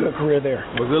and have a good career there.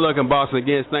 Well, good luck in Boston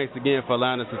again. Thanks again for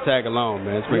allowing us to tag along,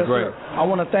 man. It's been great. Sir. I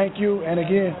want to thank you. And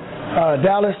again,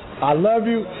 Dallas, I love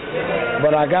you,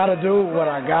 but I got to do what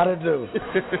I got to do.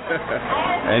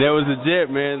 And that was the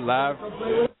Jet, man, live.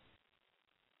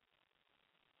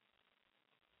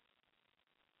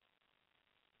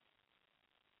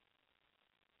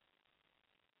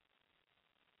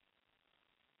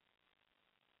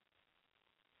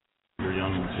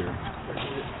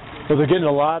 So they're getting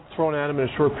a lot thrown at them in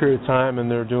a short period of time,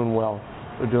 and they're doing well.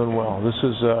 This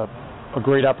is a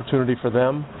great opportunity for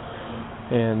them,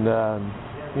 and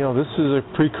this is a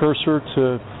precursor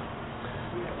to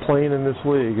playing in this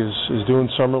league. Is doing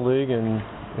summer league and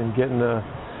getting a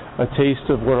taste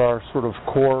of what our sort of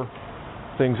core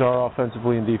things are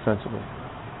offensively and defensively.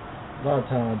 A lot of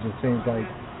times it seems like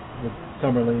with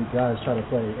summer league, guys try to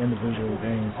play individual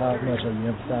games. How much are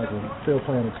you emphasizing still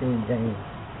playing a team game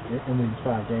in these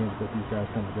 5 games that these guys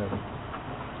come together?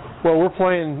 Well, we're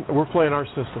playing our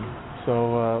system.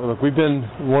 So look, we've been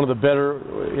one of the better.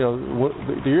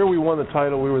 The year we won the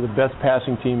title, we were the best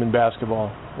passing team in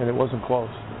basketball, and it wasn't close.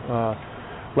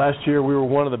 Last year we were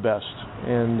one of the best,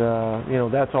 and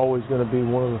that's always going to be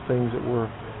one of the things that we're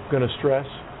going to stress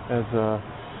as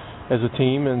a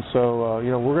team. And so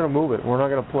we're going to move it. We're not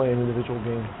going to play an individual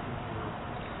game.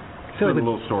 Tell a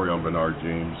little story on Bernard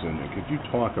James, and could you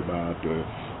talk about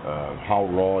how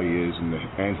raw he is and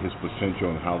his potential,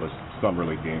 and how the summer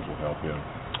league games will help him?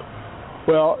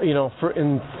 Well,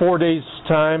 in 4 days'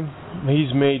 time,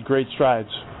 he's made great strides.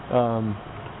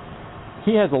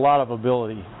 He has a lot of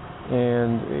ability,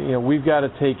 and we've got to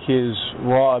take his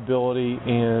raw ability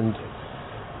and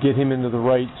get him into the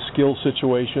right skill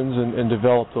situations and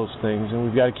develop those things. And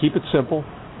we've got to keep it simple,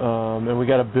 and we've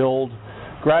got to build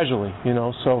gradually.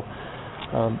 So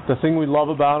the thing we love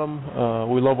about him,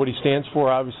 we love what he stands for,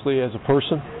 obviously, as a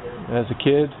person, as a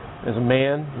kid, as a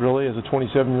man, really, as a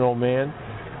 27-year-old man.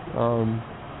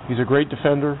 He's a great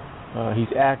defender. He's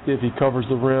active. He covers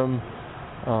the rim.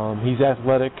 He's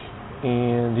athletic,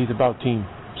 and he's about team.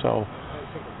 So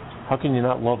how can you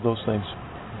not love those things?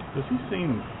 Does he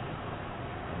seem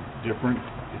different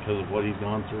because of what he's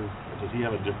gone through? Does he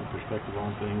have a different perspective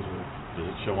on things, or does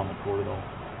it show on the court at all?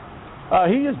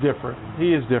 He is different.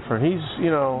 He's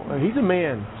a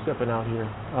man stepping out here.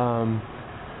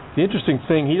 The interesting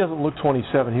thing, he doesn't look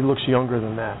 27. He looks younger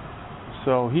than that.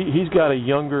 So he's got a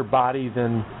younger body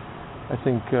than I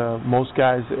think most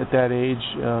guys at that age,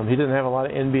 he doesn't have a lot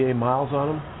of NBA miles on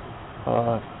him.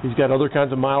 He's got other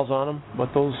kinds of miles on him,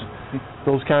 but those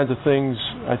kinds of things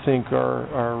I think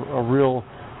are a real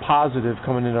positive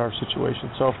coming into our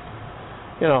situation. So,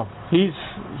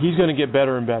 he's going to get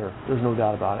better and better. There's no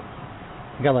doubt about it.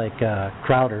 A guy like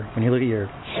Crowder, when you look at your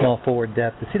small forward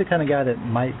depth, is he the kind of guy that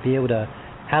might be able to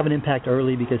have an impact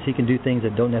early because he can do things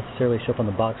that don't necessarily show up on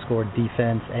the box score,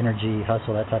 defense, energy,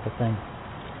 hustle, that type of thing?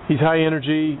 He's high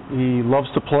energy. He loves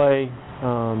to play.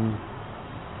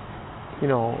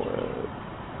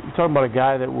 You're talking about a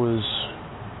guy that was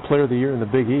Player of the Year in the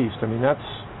Big East. I mean, that's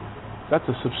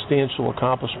a substantial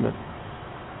accomplishment.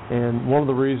 And one of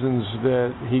the reasons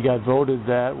that he got voted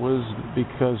that was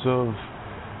because of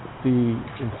the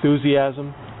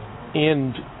enthusiasm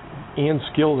and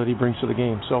skill that he brings to the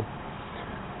game. So,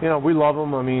 we love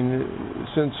him. I mean,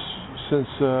 since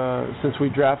we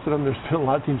drafted him, there's been a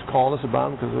lot of teams calling us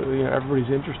about him because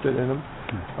everybody's interested in him.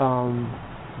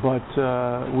 But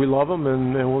we love him,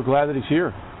 and we're glad that he's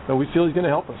here. And we feel he's going to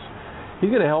help us. He's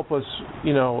going to help us,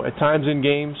 at times in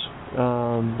games,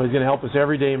 but he's going to help us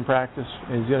every day in practice,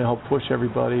 and he's going to help push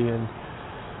everybody. And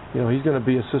he's going to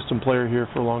be a system player here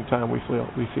for a long time. We feel.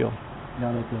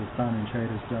 Now that the signing trade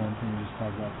is done, can you just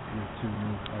talk about your two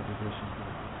new acquisitions?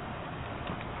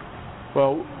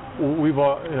 Well, we've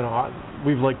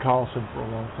liked Collison for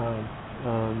a long time,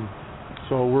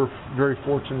 so we're very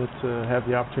fortunate to have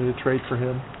the opportunity to trade for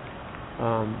him.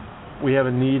 We have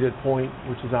a need at point,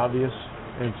 which is obvious,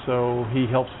 and so he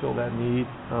helps fill that need.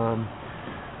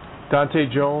 Dante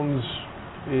Jones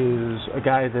is a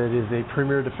guy that is a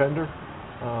premier defender,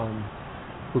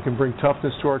 who can bring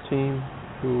toughness to our team,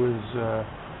 who has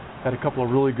had a couple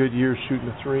of really good years shooting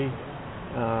the three,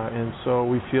 and so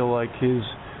we feel like his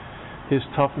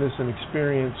toughness and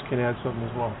experience can add something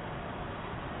as well.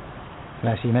 And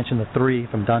actually, you mentioned the three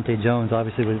from Dante Jones.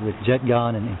 Obviously, with Jet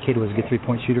gone and Kid was a good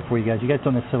three-point shooter for you guys. You guys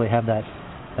don't necessarily have that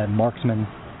marksman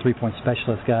three-point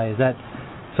specialist guy. Is that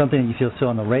something that you feel still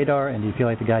on the radar? And do you feel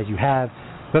like the guys you have,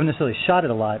 who haven't necessarily shot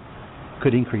it a lot,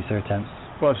 could increase their attempts?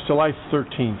 Well, it's July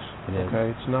 13th. It is. Okay,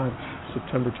 it's not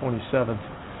September 27th.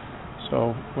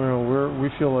 So we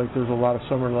feel like there's a lot of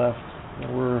summer left.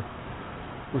 We're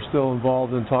still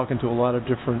involved in talking to a lot of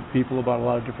different people about a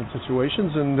lot of different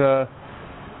situations, and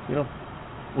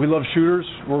we love shooters.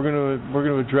 We're going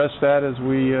to address that as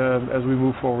we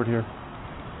move forward here.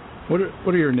 What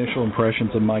are your initial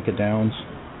impressions of Micah Downs?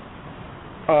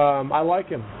 I like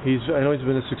him. I know he's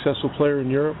been a successful player in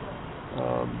Europe.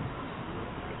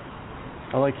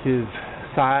 I like his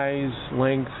size,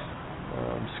 length,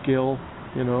 skill.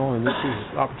 And this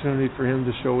is an opportunity for him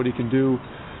to show what he can do,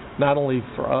 not only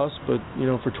for us, but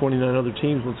for 29 other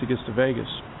teams once he gets to Vegas.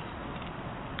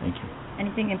 Thank you.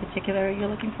 Anything in particular you're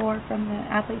looking for from the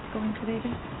athletes going to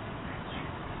Vegas?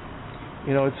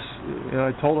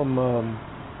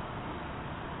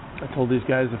 I told these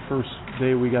guys the first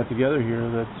day we got together here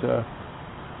that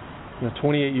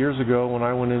 28 years ago when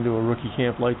I went into a rookie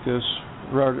camp like this,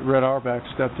 Red Auerbach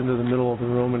stepped into the middle of the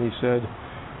room and he said,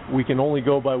 "We can only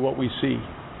go by what we see.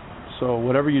 So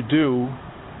whatever you do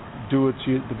it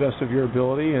to the best of your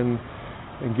ability and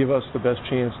give us the best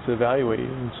chance to evaluate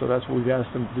you." And so that's what we've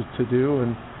asked them to do.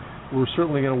 And we're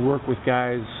certainly going to work with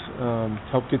guys to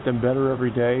help get them better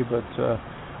every day. But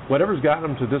whatever's gotten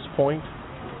them to this point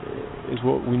is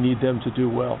what we need them to do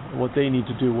well, what they need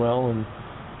to do well, and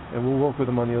we'll work with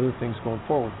them on the other things going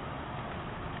forward.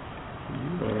 Can you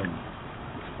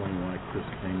explain why Chris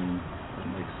Kaman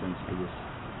makes sense for this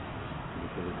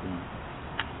other team?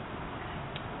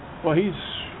 Well, he's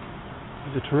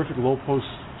a terrific low post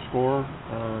scorer.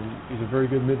 He's a very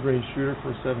good mid-range shooter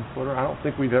for a 7-footer. I don't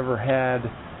think we've ever had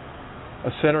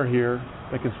a center here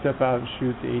that can step out and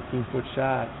shoot the 18-foot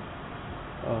shot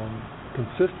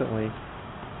consistently.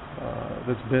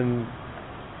 That's been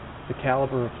the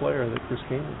caliber of player that Chris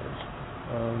Kaman is.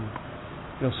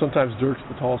 Sometimes Dirk's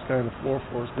the tallest guy on the floor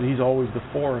for us, but he's always the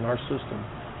 4 in our system.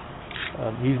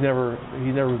 He's never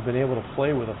been able to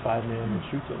play with a 5-man that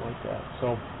shoots it like that.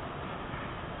 So,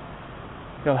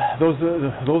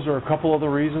 those are a couple other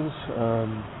reasons.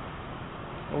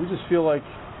 We just feel like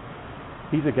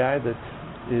he's a guy that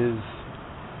is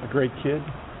a great kid.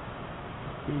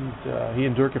 He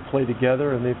and Dirk have played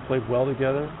together, and they've played well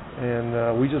together,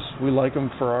 and we like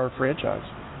him for our franchise.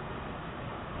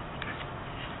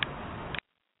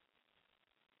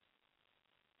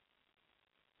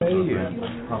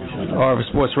 RF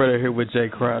Sports Radio here with Jay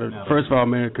Crowder. First of all,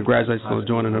 man, congratulations on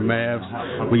joining the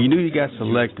Mavs. When you knew you got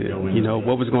selected,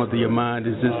 what was going through your mind?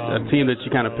 Is this a team that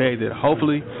you kind of pegged that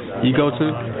hopefully you go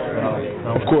to?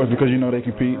 Of course, because they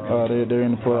compete. They're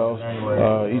in the playoffs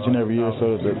each and every year,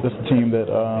 so that's a team that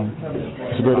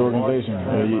it's a great organization.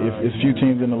 It's few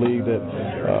teams in the league that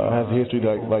has a history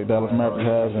like Dallas Mavericks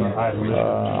has, and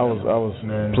I was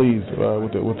pleased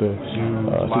with the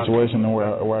situation and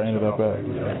where I ended up at.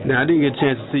 Now, I didn't get a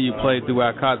chance to see you play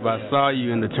throughout college, but I saw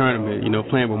you in the tournament,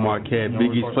 playing with Marquette,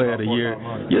 Big East Player of the Year.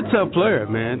 You're a tough player,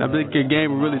 man. I think your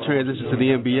game will really transition to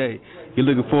the NBA. You're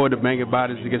looking forward to banging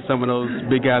bodies to get some of those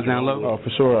big guys down low? Oh,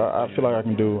 for sure. I feel like I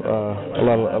can do a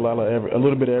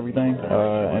little bit of everything.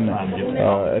 And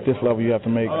at this level, you have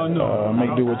to make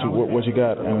do what you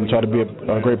got and try to be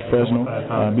a great professional,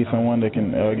 be someone that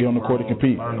can get on the court and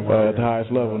compete at the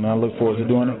highest level. And I look forward to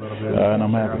doing it, and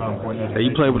I'm happy.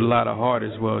 You play with a lot of heart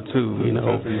as well, too.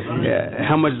 Yeah.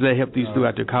 How much does that help you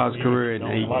throughout your college career? And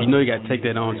you got to take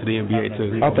that on to the NBA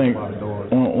too. I think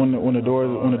when the doors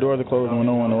are closed and when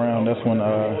no one around, that's when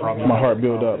my heart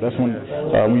builds up. That's when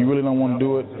you really don't want to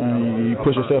do it and you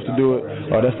push yourself to do it.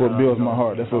 That's what builds my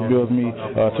heart. That's what builds me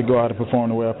to go out and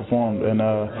perform the way I performed. And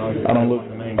I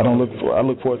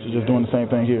look forward to just doing the same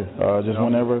thing here. Just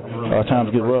whenever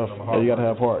times get rough, you got to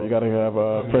have heart. You got to have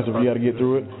pressure. You got to get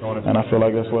through it. And I feel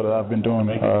like that's what I've been doing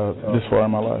this far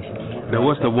in my life. Now,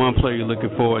 what's the one player you're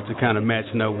looking forward to kind of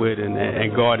matching up with and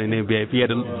guarding the NBA? If you had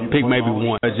to pick maybe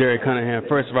one. Jerry Cunningham,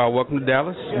 first of all, welcome to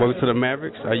Dallas. Welcome to the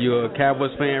Mavericks. Are you a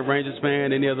Cowboys fan, Rangers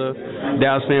fan, any other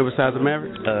Dallas fan besides the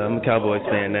Mavericks? I'm a Cowboys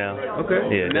fan now. Okay.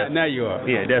 Yeah. Now you are.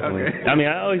 Yeah, definitely. Okay. I mean,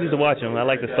 I always used to watch them. I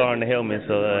like the star and the helmet,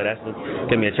 so that's what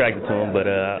got me attracted to them. But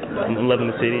I'm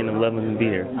loving the city and I'm loving to be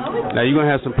here. Now you're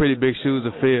gonna have some pretty big shoes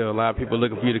to fill. A lot of people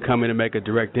looking for you to come in and make a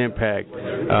direct impact.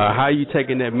 How are you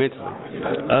taking that mentally?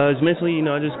 It's mentally,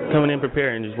 just coming in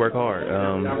prepared and just work hard.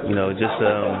 Just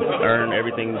earn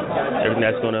everything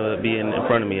that's going to be in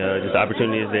front of me. Just the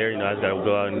opportunity is there. I just got to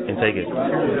go out and take it.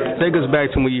 Take us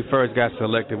back to when you first got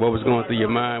selected. What was going through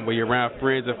your mind? Were you around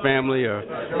friends or family, or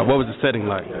what was the setting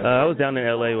like? I was down in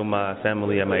L.A. with my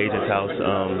family at my agent's house.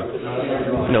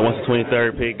 Once the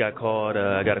 23rd pick got called,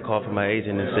 I got a call from my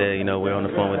agent and said, we're on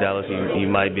the phone with Dallas. You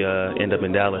might be end up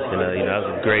in Dallas. And that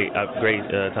was a great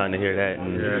time to hear that.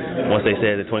 And once they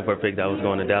said the 24th pick that I was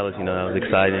going to Dallas, I was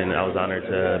excited and I was honored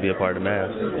to be a part of the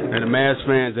Mavs. And the Mavs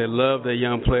fans, they love their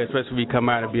young players, especially when you come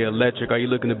out and be electric. Are you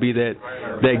looking to be that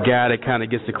guy that kind of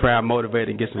gets the crowd motivated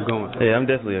and gets them going? Yeah, I'm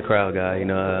definitely a crowd guy.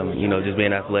 Just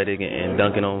being athletic and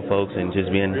dunking on folks and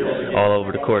just being all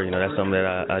over the court. That's something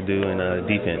that I do in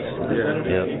defense.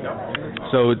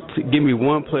 Yeah. So give me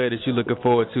one player that you're looking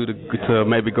forward to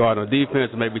maybe guard on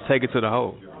defense or maybe take it to the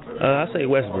hole. I say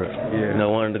Westbrook. Yeah.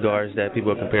 One of the guards that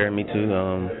people are comparing me to.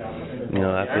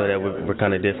 I feel that we're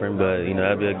kind of different, but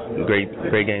that'd be a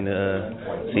great game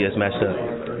to see us matched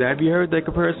up. Have you heard that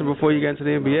comparison before you got into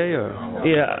the NBA? Or?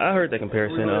 Yeah, I heard that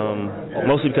comparison.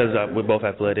 Mostly because we're both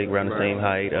athletic, around the same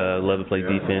height, love to play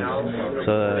defense.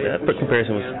 So that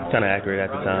comparison was kind of accurate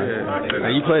at the time. Yeah.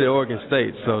 Now you played at Oregon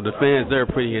State, so the fans there are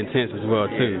pretty intense as well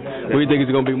too. What do you think is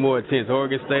going to be more intense,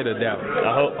 Oregon State or Dallas?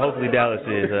 Hopefully Dallas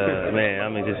is. Man,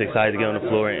 I'm just excited to get on the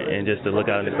floor and just to look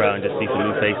out in the crowd and just see some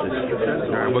new faces.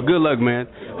 All right, well, good luck, man.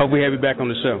 Hope we have you back on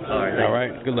the show. All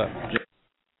right. Good luck.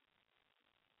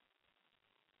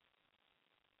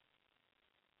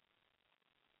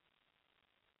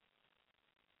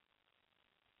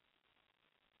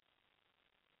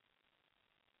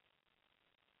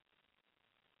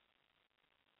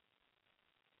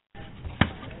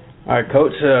 All right,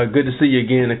 Coach, good to see you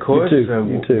again, of course.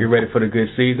 You too. You're ready for the good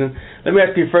season. Let me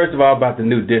ask you, first of all, about the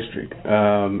new district.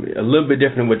 A little bit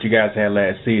different than what you guys had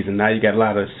last season. Now you got a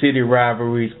lot of city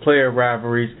rivalries, player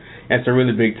rivalries, and some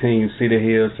really big teams, Cedar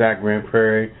Hill, Sac Grand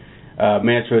Prairie,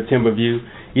 Mansfield, Timberview.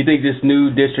 You think this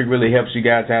new district really helps you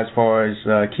guys as far as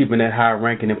keeping that high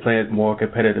ranking and playing more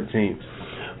competitive teams?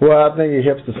 Well, I think it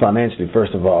helps us financially,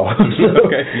 first of all.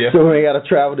 Okay, yeah. So we ain't got to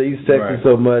travel to East Texas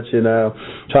so much and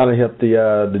trying to help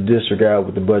the district out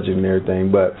with the budget and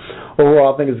everything. But overall,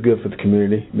 I think it's good for the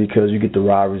community because you get the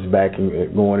rivalries back and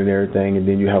going and everything, and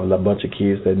then you have a bunch of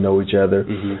kids that know each other.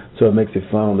 Mm-hmm. So it makes it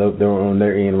fun. They're on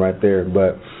their end right there.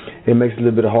 But it makes it a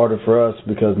little bit harder for us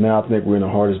because now I think we're in the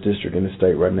hardest district in the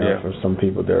state right now for some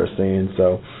people that are seeing.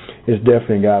 So it's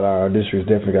definitely got our district's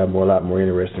definitely got a lot more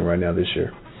interesting right now this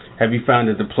year. Have you found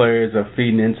that the players are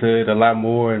feeding into it a lot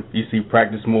more and you see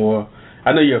practice more?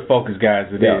 I know you're a focused guy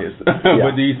as it is,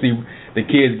 but do you see the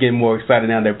kids getting more excited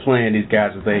now they're playing these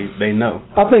guys that they know?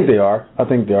 I think they are.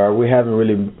 We haven't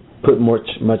really put much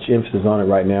emphasis on it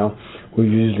right now. We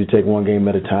usually take one game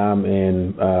at a time,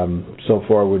 and so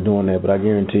far we're doing that. But I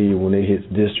guarantee you when it hits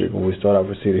district, when we start off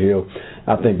with Cedar Hill,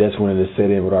 I think that's when it'll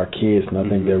set in with our kids, and I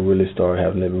think they'll really start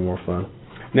having a little bit more fun.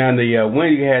 Now, in the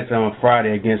win you had on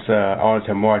Friday against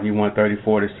Arlington Martin, you won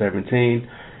 34-17.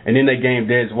 And then they game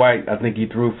Des White. I think he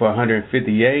threw for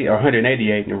 158 or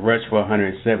 188 and rushed for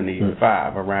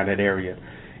 175 around that area.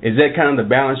 Is that kind of the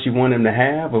balance you want him to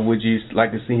have, or would you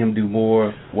like to see him do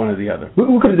more, one or the other?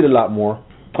 We could have did a lot more.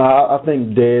 I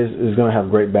think Dez is going to have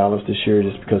great balance this year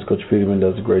just because Coach Friedman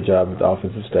does a great job with the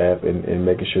offensive staff and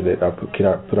making sure that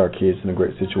put our kids in a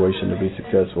great situation to be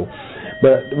successful.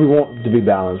 But we want to be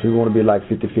balanced. We want to be like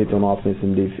 50-50 on offense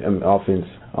and offense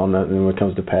when it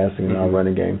comes to passing and our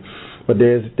running game. But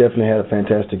Dez definitely had a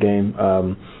fantastic game.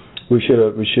 We should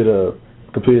have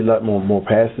completed a lot more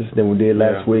passes than we did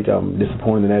last week. I'm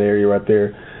disappointed in that area right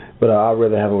there. But I'd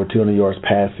rather have over 200 yards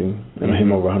passing than him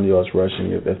over 100 yards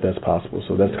rushing if that's possible.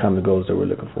 So that's kind of the goals that we're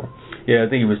looking for. Yeah, I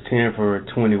think he was 10 for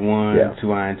 21, 2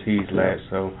 INTs last.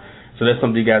 So that's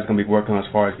something you guys are going to be working on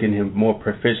as far as getting him more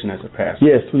proficient as a passer.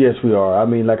 Yes, we are. I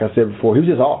mean, like I said before, he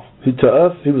was just off. To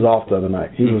us, he was off the other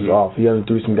night. He was off. He only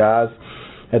threw some guys.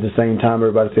 At the same time,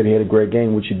 everybody said he had a great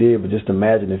game, which he did, but just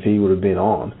imagine if he would have been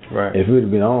on. Right. If he would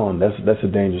have been on, that's a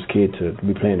dangerous kid to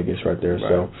be playing against right there. Right.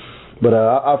 So. But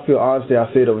I feel, honestly,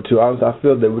 I say it over too. Honestly, I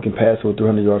feel that we can pass over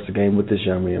 300 yards a game with this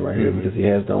young man right here because he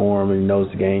has the arm and he knows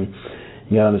the game.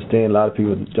 You got to understand, a lot of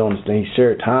people don't understand. He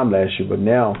shared time last year, but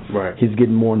now he's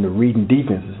getting more into reading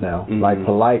defenses now, like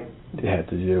Polite had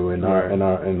to do and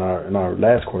our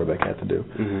last quarterback had to do.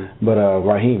 But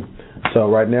Raheem. So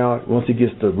right now, once he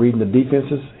gets to reading the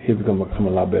defenses, he'll become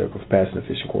a lot better of a passing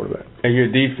efficient quarterback. And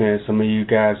your defense, I mean, you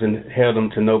guys held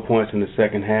them to no points in the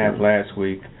second half last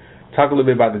week. Talk a little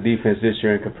bit about the defense this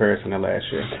year in comparison to last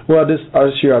year. Well, this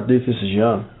year our defense is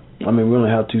young. I mean, we only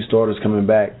have 2 starters coming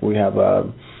back. We have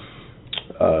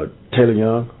Taylor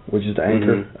Young, which is the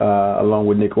anchor, along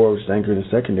with Nick Orr, which is the anchor in the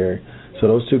secondary. So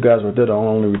those 2 guys right there are the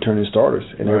only returning starters,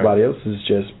 and everybody else is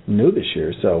just new this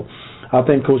year. So I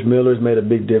think Coach Miller's made a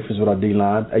big difference with our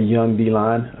D-line, a young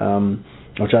D-line,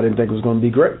 which I didn't think was going to be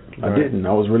great. I didn't.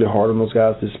 I was really hard on those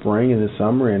guys this spring and this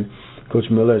summer, and Coach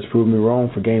Miller has proved me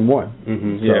wrong for game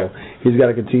 1. So he's got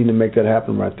to continue to make that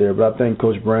happen right there. But I think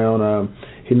Coach Brown,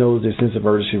 he knows their sense of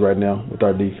urgency right now with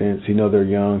our defense. He knows they're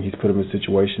young. He's put them in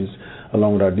situations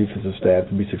along with our defensive staff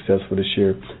to be successful this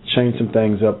year. Change some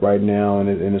things up right now, and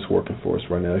it's working for us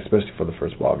right now, especially for the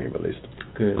first ball game at least.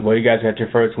 Good. Well, you guys had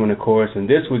your first win, of course, and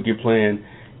this week you're playing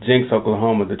Jenks,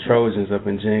 Oklahoma, the Trojans up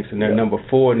in Jenks, and they're number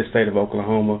 4 in the state of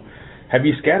Oklahoma. Have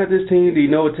you scouted this team? Do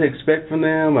you know what to expect from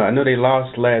them? I know they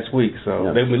lost last week,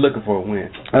 so they'll be looking for a win.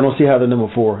 I don't see how they're number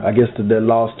 4. I guess their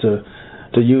loss to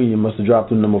Union must have dropped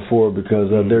them number 4 because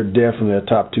they're definitely a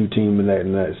top 2 team in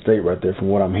that state right there from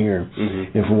what I'm hearing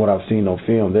and from what I've seen on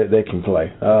film. They can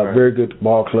play. Very good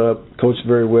ball club, coached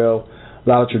very well, a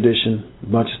lot of tradition, a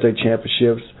bunch of state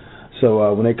championships.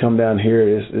 So when they come down here,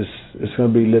 it's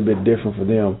going to be a little bit different for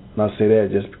them. And I say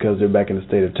that just because they're back in the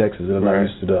state of Texas. They're not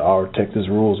used to our Texas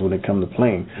rules when they come to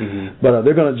playing. But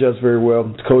they're going to adjust very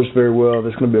well, coach very well.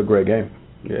 It's going to be a great game.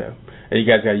 Yeah. And you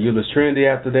guys got Euless Trinity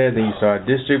after that. Then you start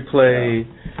district play.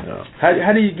 How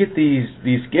do you get these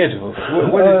schedules?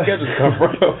 Where do these schedules come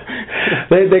from?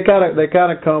 They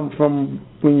kind of come from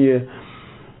when you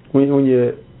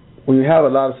have a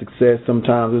lot of success.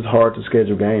 Sometimes it's hard to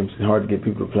schedule games. It's hard to get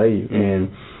people to play you.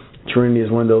 And Trinity is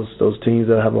one of those teams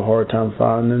that have a hard time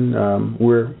finding.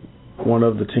 We're one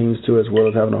of the teams too, as well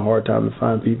as having a hard time to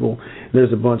find people.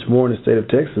 There's a bunch more in the state of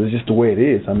Texas. It's just the way it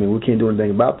is. I mean, we can't do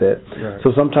anything about that.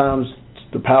 So sometimes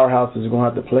the powerhouses are going to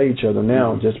have to play each other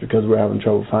now just because we're having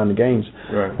trouble finding games.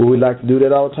 Would we like to do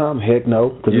that all the time? Heck no,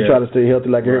 because we try to stay healthy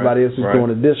like everybody else who's going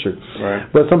to district.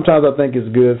 But sometimes I think it's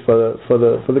good for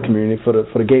the community, for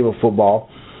the game of football,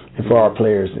 and for our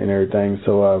players and everything.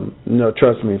 So,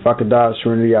 trust me, if I could dodge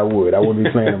Trinity, I would. I wouldn't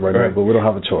be playing them right now, but we don't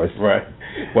have a choice.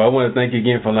 Well, I want to thank you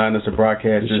again for allowing us to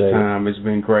broadcast this time. It's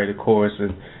been great, of course,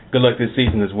 and good luck this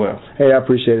season as well. Hey, I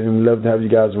appreciate it, and we'd love to have you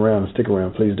guys around. Stick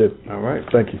around. Please do. All right.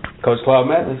 Thank you. Coach Claude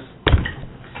Mathis.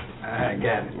 I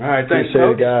got it. All right, thanks, appreciate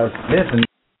Coach. it, guys. Listen.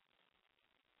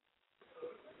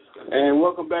 And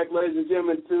welcome back, ladies and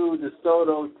gentlemen, to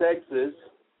DeSoto, Texas.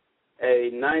 A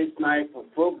nice night for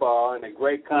football and a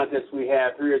great contest we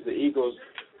have here as the Eagles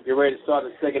get ready to start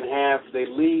the second half. They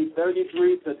lead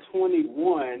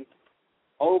 33-21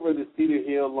 over the Cedar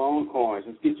Hill Longhorns.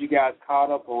 Let's get you guys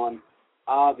caught up on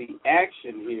all the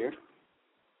action here.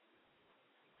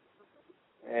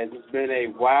 As it's been a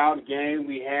wild game,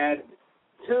 we had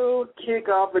 2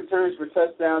 kickoff returns for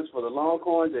touchdowns for the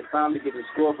Longhorns. They finally get the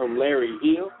score from Larry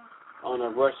Hill on a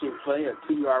rushing play, a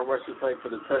 2-yard rushing play for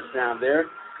the touchdown there.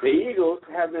 The Eagles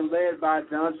have been led by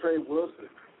Dontre Wilson,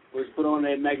 who's put on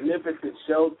a magnificent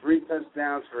show, 3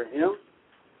 touchdowns for him.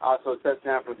 Also a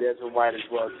touchdown for Desmond White as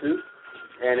well, too.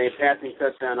 and a passing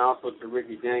touchdown also to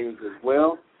Ricky Daniels as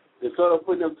well. DeSoto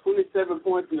putting up 27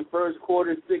 points in the first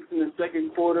quarter, 6 in the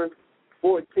second quarter,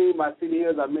 14 by Cedar Hill,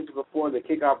 as I mentioned before, the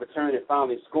kickoff return and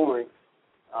finally scoring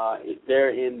there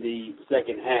in the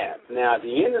second half. Now, at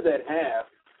the end of that half,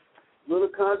 little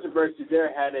controversy there,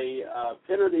 had a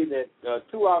penalty that,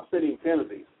 2 offsetting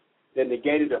penalties that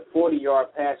negated a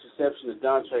 40-yard pass reception to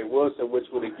Dontre Wilson, which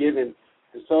would have given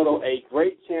DeSoto a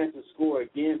great chance to score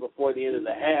again before the end of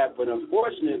the half, but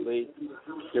unfortunately,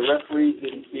 the referees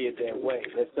didn't see it that way.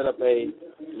 They set up a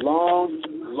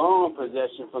long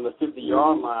possession from the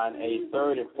 50-yard line, a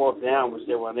 3rd and 4th down, which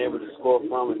they were unable to score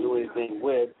from and do anything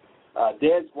with.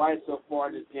 Des White so far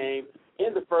in this game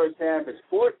in the first half is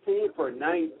 14 for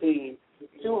 19,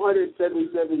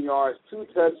 277 yards, 2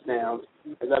 touchdowns.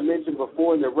 As I mentioned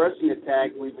before, in the rushing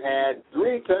attack, we've had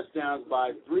 3 touchdowns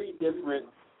by 3 different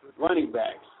running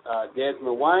backs.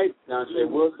 Desmond White, Dontre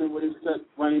Wilson with his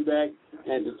running back,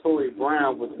 and DeTorre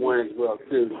Brown with one as well,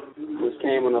 too, which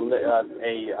came on a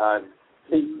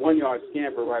 1-yard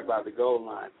scamper right by the goal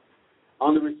line.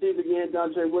 On the receiving end,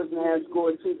 Dontre Wilson has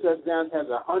scored 2 touchdowns, has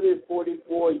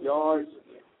 144 yards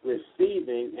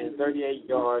receiving and 9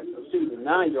 yards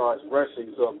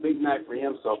rushing, so a big night for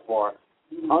him so far.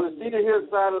 On the Cedar Hill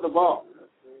side of the ball,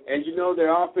 as you know,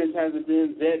 their offense hasn't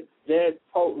been that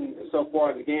potent so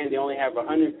far in the game. They only have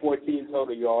 114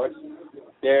 total yards.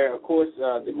 There, of course,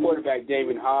 the quarterback,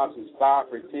 David Hobbs, is 5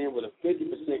 for 10 with a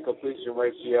 50% completion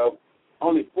ratio,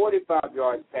 only 45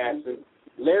 yards passing.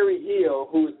 Larry Hill,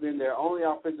 who has been their only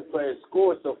offensive player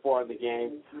scored so far in the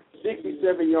game,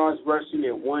 67 yards rushing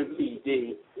and 1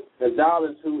 TD.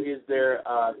 Gonzalez, who is their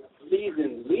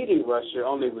season leading rusher,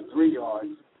 only with 3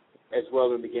 yards as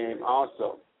well in the game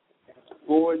also.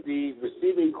 For the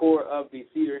receiving core of the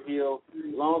Cedar Hill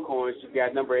Longhorns, you've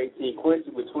got number 18,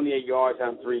 Quincy, with 28 yards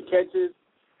on 3 catches,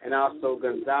 and also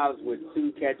Gonzalez with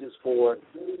 2 catches for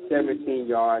 17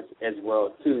 yards as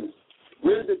well, too.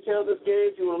 Really, to tell this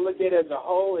game, if you want to look at it as a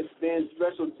whole, it's been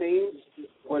special teams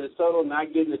for DeSoto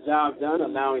not getting the job done,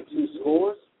 allowing 2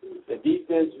 scores. The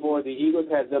defense for the Eagles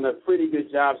has done a pretty good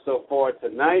job so far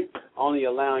tonight, only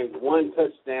allowing 1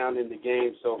 touchdown in the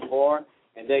game so far.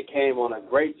 And they came on a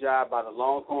great job by the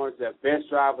Longhorns, their best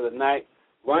drive of the night,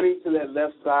 running to that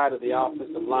left side of the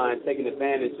offensive line, taking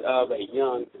advantage of a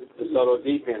young DeSoto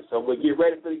defense. So we'll get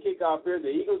ready for the kickoff here. The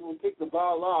Eagles will kick the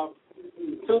ball off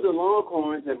to the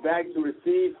Longhorns, and back to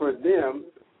receive for them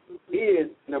is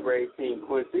number 18,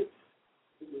 Quincy.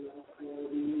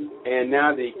 And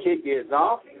now the kick is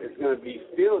off. It's going to be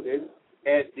fielded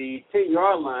at the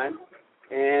 10-yard line.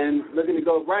 And looking to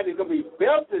go right, it's going to be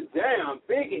belted down.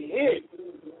 Big hit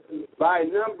by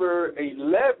number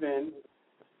 11,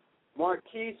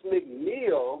 Marquise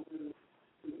McNeil.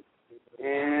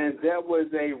 And that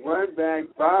was a run back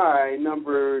by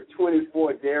number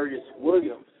 24, Darius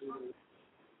Williams.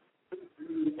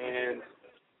 And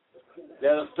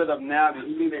that'll set up now the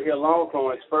Cedar Hill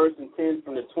Longhorns, 1st and 10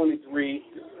 from the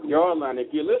 23-yard line.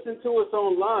 If you listen to us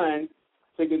online,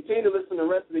 to continue to listen to the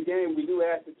rest of the game, we do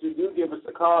ask that you do give us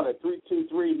a call at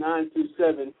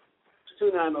 323-927-2906.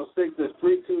 That's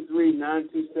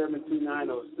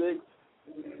 323-927-2906.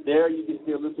 There you can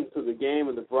still listen to the game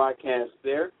and the broadcast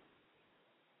there.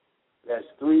 That's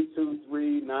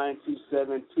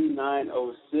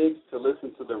 323-927-2906 to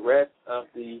listen to the rest of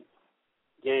the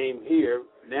game here.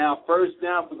 Now, first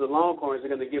down for the Longhorns. They're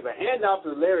going to give a handoff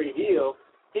to Larry Hill.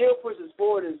 Hill pushes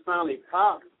forward and is finally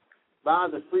popped by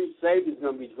the free safety. Is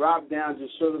going to be dropped down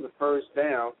just short of the first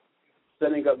down,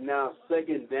 setting up now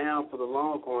 2nd down for the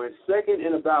Longhorns. 2nd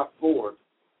and about 4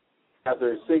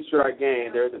 after a 6-yard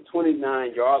gain. They're at the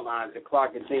 29-yard line. The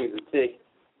clock continues to tick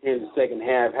in the second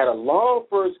half. Had a long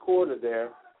first quarter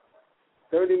there,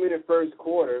 30-minute first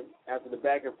quarter after the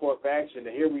back-and-forth action.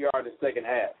 And here we are in the second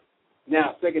half.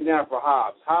 Now, 2nd down for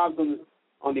Hobbs. Hobbs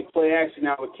on the play action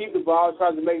now will keep the ball,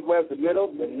 tries to make his way up the middle,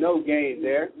 but no gain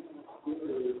there.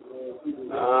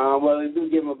 Well, they do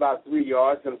give him about 3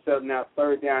 yards. Going to set him now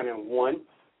 3rd down and 1.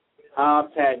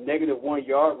 Hobbs had -1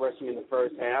 yard rushing in the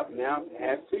first half. Now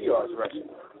has 2 yards rushing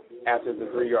after the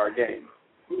 3-yard gain.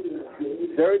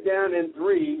 3rd down and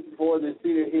 3 for the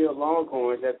Cedar Hill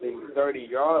Longhorns at the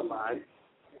 30-yard line.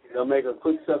 They'll make a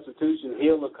quick substitution.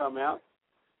 Hill will come out,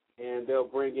 and they'll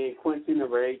bring in Quincy,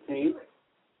 number 18.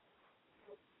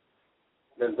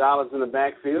 Gonzalez in the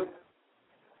backfield.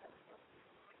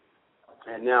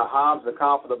 And now Hobbs, the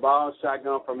call for the ball,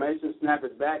 shotgun formation, snap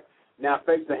it back. Now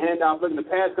fakes the handoff, looking to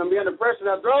pass, going to be under pressure.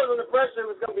 Now throws under pressure,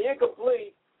 it's going to be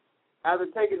incomplete. After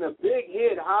taking a big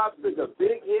hit, Hobbs took a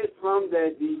big hit from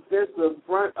the defensive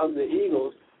front of the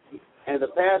Eagles, and the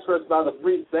pass rush by the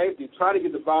free safety. Tried to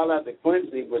get the ball out to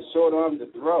Quincy, but short arm to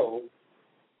throw.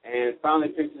 and finally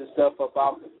picks himself up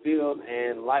off the field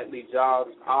and lightly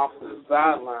jogs off to the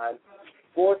sideline.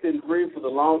 4th and 3 for the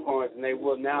Longhorns, and they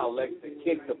will now elect to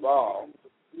kick the ball.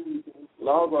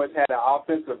 Longhorns had an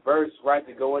offensive burst right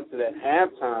to go into that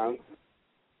halftime,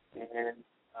 and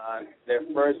their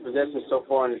first possession so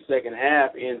far in the second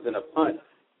half ends in a punt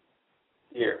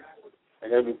here. They're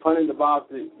going to be punting the ball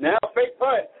now, fake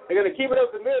punt. They're going to keep it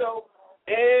up the middle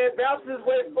and bounce his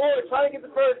way forward, trying to get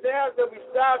the first down. They'll be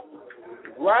stopped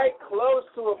right close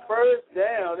to a first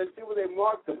down. Let's see where they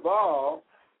mark the ball.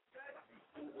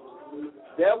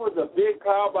 That was a big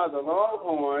call by the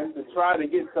Longhorns to try to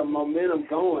get some momentum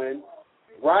going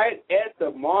right at the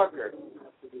marker.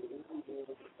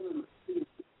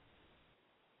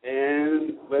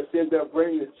 And let's see if they'll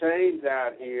bring the chains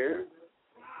out here.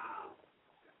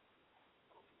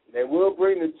 They will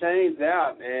bring the chains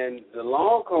out, and the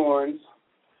Longhorns,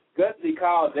 gutsy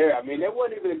call there. I mean, they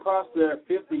wouldn't even across their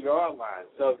 50-yard line.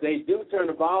 So if they do turn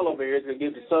the ball over here, it's going to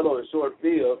give DeSoto a short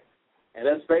field. And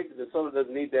let's face it, DeSoto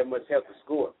doesn't need that much help to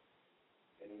score.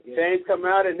 Chains come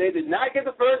out, and they did not get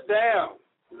the first down.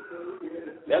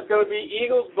 That's going to be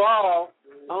Eagles ball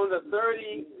on the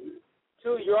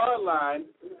 32-yard line.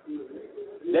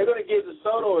 They're going to give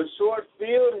DeSoto a short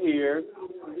field here.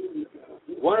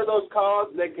 One of those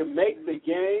calls that can make the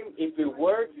game. If it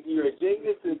works, you're a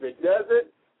genius. If it doesn't,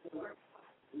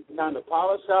 time to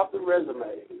polish off the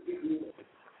resume.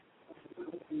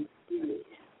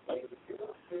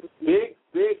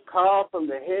 Big call from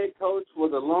the head coach for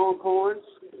the Longhorns,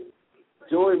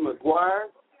 Joey McGuire.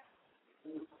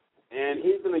 And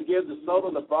he's going to give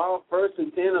DeSoto the ball 1st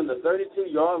and 10 on the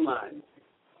 32-yard line.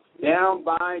 Down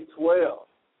by 12.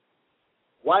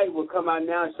 White will come out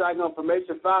now in shotgun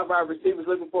formation. 5 wide receivers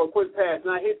looking for a quick pass.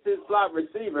 Now hits his slot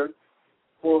receiver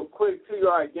for a quick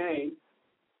 2-yard gain.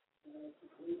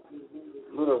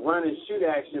 A little run and shoot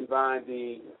action by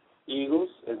the Eagles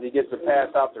as he gets the pass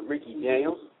off to Ricky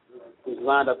Daniels, who's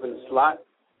lined up in the slot.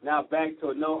 Now back to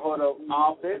a no-huddle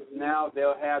offense. Now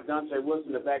they'll have Dante Wilson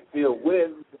in the backfield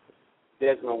with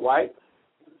Desmond White.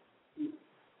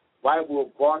 White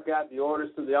will bark out the orders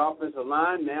to the offensive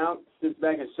line. Now sits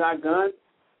back in shotgun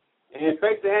and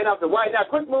fakes the handoff to White. Now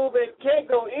quick move and can't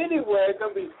go anywhere. It's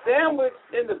going to be sandwiched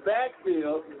in the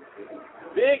backfield.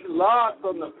 Big loss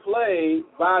on the play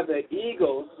by the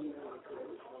Eagles.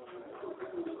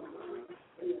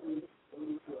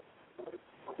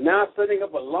 Now setting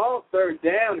up a long 3rd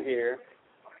down here.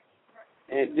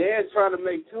 And Dan's trying to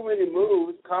make too many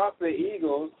moves, cost the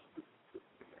Eagles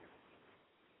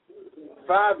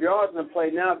 5 yards in the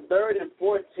play. Now 3rd and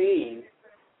 14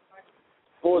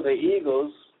 for the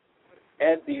Eagles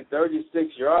at the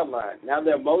 36-yard line. Now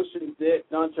they're motioning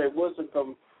Dante Wilson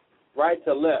from right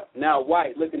to left. Now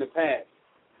White looking to pass.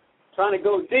 Trying to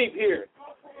go deep here.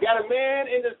 Got a man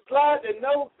in the slot and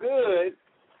no good.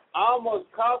 Almost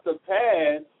caught the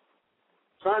pass.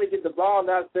 Trying to get the ball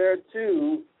out there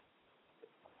to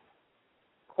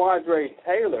Quadre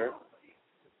Taylor.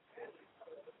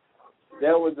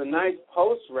 There was a nice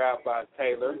post route by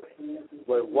Taylor,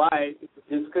 but White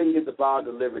just couldn't get the ball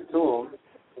delivered to him.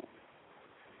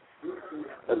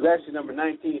 It was actually number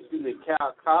 19,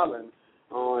 Cal Collins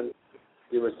on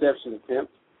the reception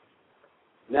attempt.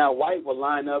 Now White will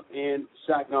line up in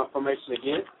shotgun formation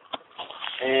again.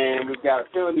 And we've got a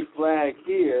penalty flag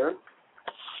here.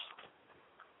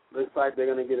 Looks like they're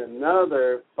going to get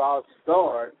another false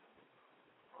start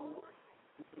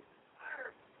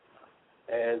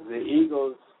as the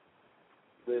Eagles,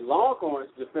 the Longhorns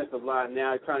defensive line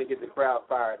now trying to get the crowd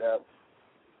fired up.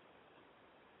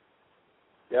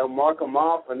 They'll mark them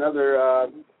off another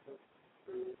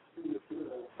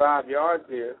 5 yards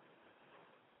here.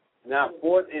 Now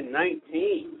 4th and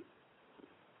 19.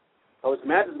 Coach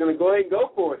Matt is going to go ahead and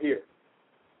go for it here.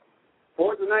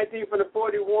 4th and 19 for the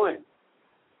 41.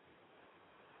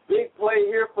 Big play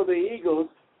here for the Eagles.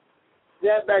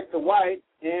 Snap back to White,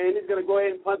 and he's going to go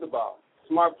ahead and punt the ball.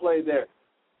 Smart play there.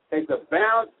 Takes a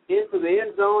bounce into the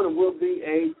end zone and will be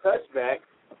a touchback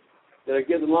that'll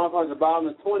give the Longhorns the ball in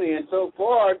the 20. And so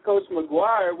far, Coach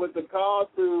McGuire with the call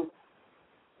to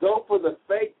go for the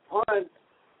fake punt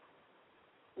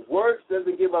works,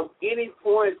 doesn't give up any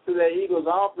points to the Eagles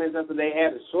offense after they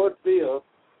had a short field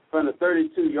from the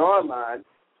 32-yard line.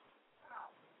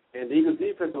 And the Eagles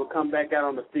defense will come back out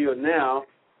on the field now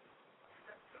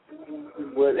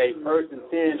with a 1st and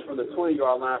 10 from the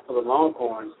 20-yard line for the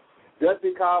Longhorns. Just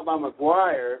be called by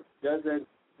McGuire doesn't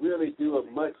really do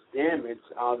much damage,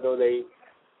 although they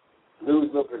lose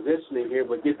the positioning here,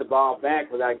 but get the ball back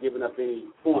without giving up any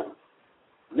points.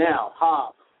 Now,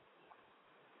 Hobbs.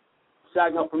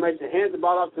 Shotgun formation, hands the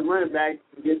ball off to the running back,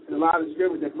 gets to the line of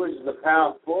scrimmage and pushes the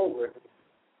power forward.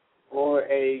 for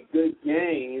a good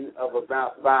gain of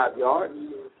about 5 yards.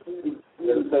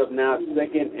 They'll set up now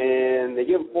second, and they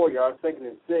give him 4 yards, second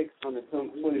and 6 on the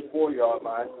 24-yard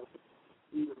line.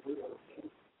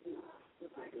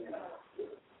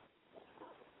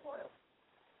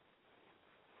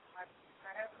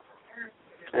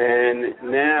 And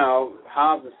now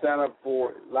Hobbs is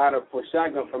lined up for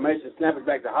shotgun formation. Snap it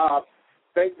back to Hobbs.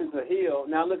 Faces the heel.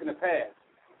 Now looking to pass.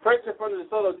 Pressure from the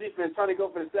DeSoto defense trying to go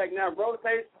for the sack. Now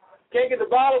rotates. Can't get the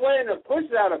ball away and then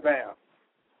pushes out of bounds.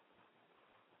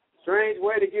 Strange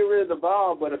way to get rid of the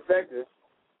ball, but effective.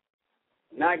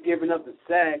 Not giving up the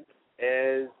sack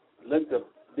as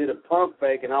did a pump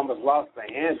fake and almost lost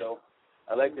the handle.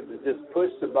 Elected to just push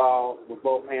the ball with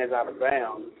both hands out of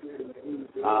bounds.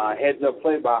 Heads up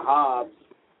play by Hobbs.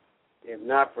 If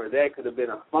not for that, could have been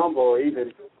a fumble or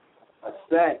even a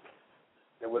sack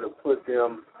that would have put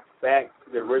them back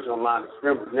to the original line of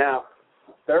scrimmage. Now,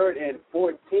 3rd and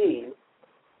 14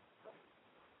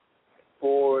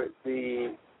 for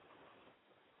the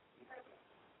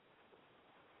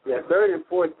 3rd and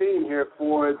 14 here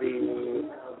for the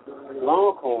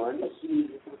Longhorns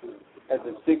at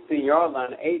the 16-yard line.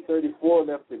 8:34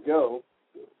 left to go.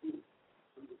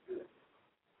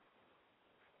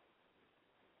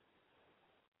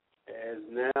 As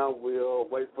now we'll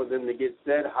wait for them to get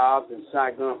set. Hobbs in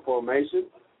shotgun formation.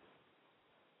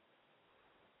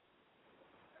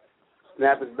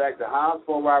 Snap is back to Hobbs.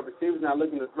 4 wide receivers now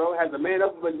looking to throw. Has a man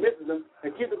open but misses him.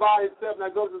 And keeps the ball himself. Now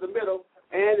goes to the middle.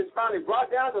 And it's finally brought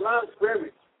down to the line of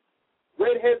scrimmage.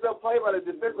 Great heads-up play by the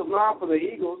defensive line for the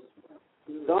Eagles.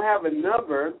 Don't have a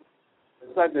number.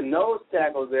 It's like the nose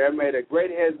tackle there made a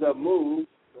great heads-up move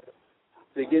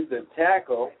to get the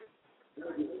tackle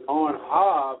on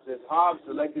Hobbs, as Hobbs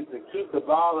selected to keep the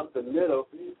ball up the middle.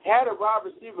 Had a wide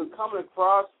receiver coming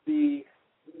across the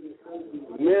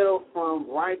middle from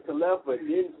right to left, but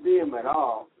didn't see him at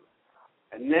all.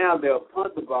 And now they'll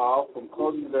punt the ball from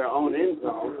close to their own end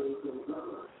zone,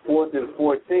 4th and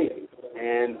 14.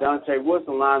 And Dante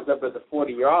Wilson lines up at the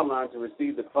 40-yard line to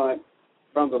receive the punt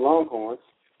from the Longhorns.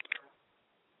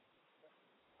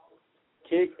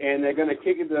 Kick, and they're going to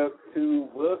kick it to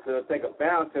Wilson. They'll take a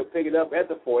bounce. He'll pick it up at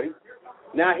the 40.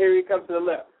 Now here he comes to the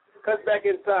left. Cuts back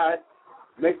inside.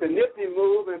 Makes a nifty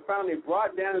move and finally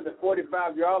brought down to the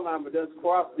 45-yard line, but does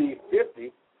cross the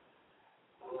 50.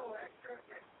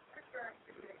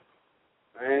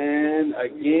 And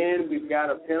again, we've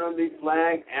got a penalty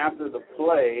flag after the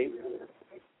play.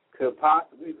 Could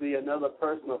possibly be another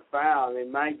personal foul. They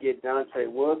might get Dante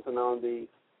Wilson on the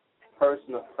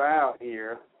personal foul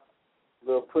here. A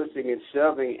little pushing and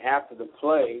shoving after the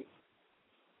play.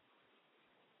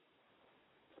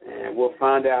 And we'll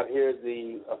find out here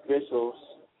the officials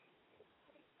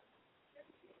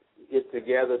get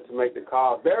together to make the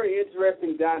call. Very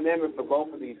interesting dynamic for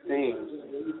both of these teams.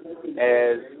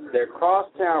 As they're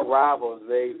crosstown rivals,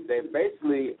 they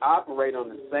basically operate on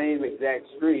the same exact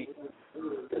street.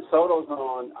 DeSoto's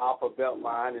on Alpha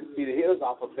Beltline, and Cedar Hill's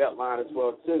Alpha Beltline as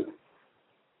well, too.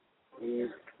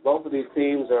 Both of these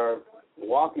teams are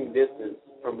walking distance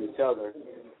from each other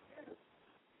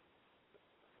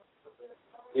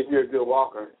if you're a good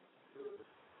walker.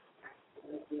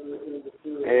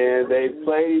 And they've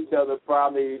played each other,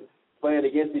 probably playing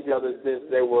against each other since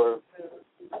they were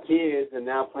kids, and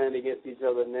now playing against each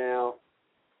other now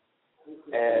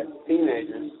as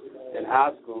teenagers in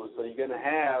high school. So you're going to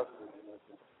have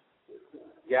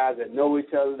guys that know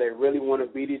each other. They really want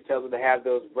to beat each other. They have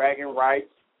those bragging rights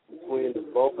between the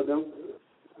both of them.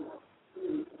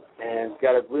 And it's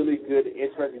got a really good,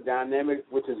 interesting dynamic,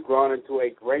 which has grown into a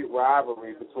great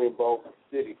rivalry between both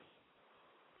cities.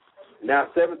 Now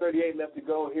 7:38 left to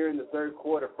go here in the third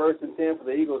quarter. 1st and 10 for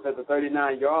the Eagles at the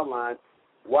 39-yard line.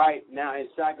 White now in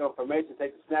shotgun formation,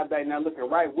 takes a snap back, now looking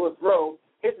right, will throw,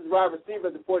 hits his wide receiver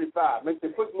at the 45, makes a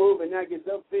quick move and now gets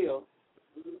upfield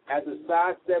after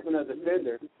sidestepping a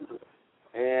defender.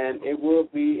 And it will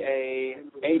be a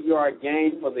 8-yard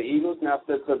gain for the Eagles. Now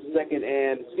sets up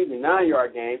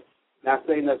 9-yard gain. Now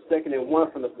setting up 2nd and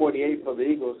 1 from the 48 for the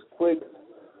Eagles. Quick,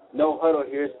 no huddle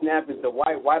here. Snap is to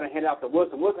White. White and hand out to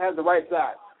Wilson. Wilson has the right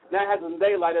side. Now has some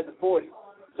daylight at the 40.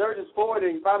 Surges forward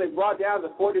and finally brought down the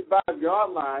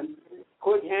 45-yard line.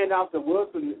 Quick handoff to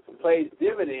Wilson plays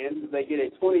dividends. They get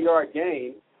a 20-yard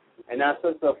gain. And now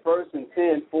sets up 1st and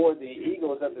 10 for the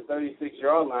Eagles at the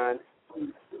 36-yard line.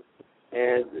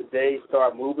 And they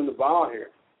start moving the ball here.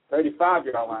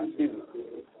 35-yard line, excuse me.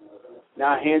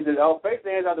 Now hands it off. Fakes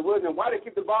the hands out to Wilson. And why they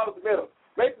keep the ball in the middle?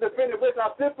 Makes the defender blitz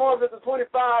out, stiff arms at the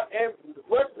 25, and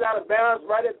rushes out of bounds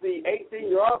right at the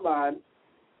 18-yard line.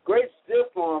 Great stiff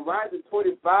arm right at the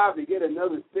 25 to get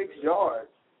another 6 yards.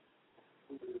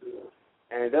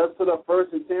 And it does put up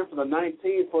 1st and 10 for the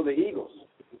 19 for the Eagles.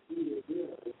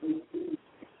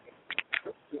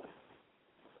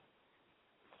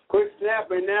 Quick snap,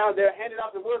 and now they're handed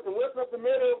off to Wilson. Wilson up the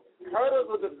middle, hurdles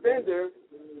the defender,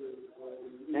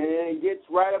 and gets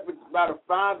right up at about a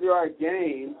 5-yard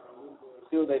gain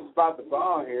until they spot the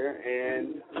ball here.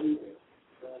 And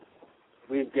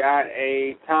we've got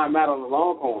a timeout on the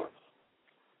Longhorns.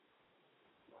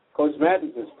 Coach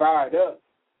Matthews is fired up,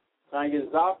 trying to get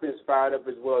his offense fired up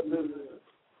as well, too.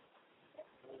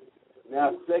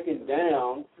 Now 2nd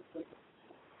down,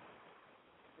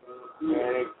 and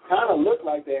it kind of looked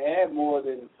like they had more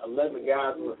than 11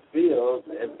 guys on the field.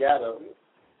 They've got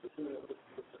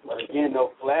but again,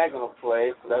 no flag on the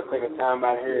play, so let's take a time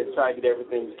out here and try to get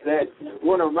everything set. We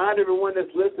want to remind everyone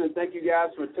that's listening, thank you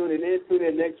guys for tuning in. Tune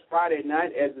in next Friday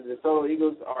night as the Desoto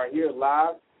Eagles are here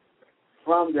live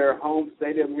from their home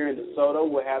stadium here in DeSoto.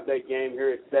 We'll have that game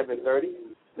here at 7:30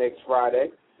 next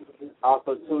Friday.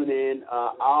 Also tune in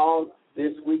all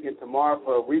this week and tomorrow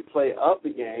for a replay of the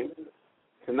game,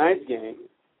 tonight's game.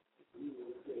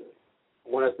 I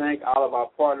want to thank all of our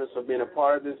partners for being a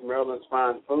part of this. Maryland's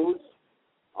Fine Foods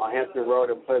on Hampton Road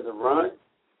and Pleasant Run.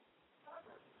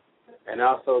 And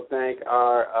also thank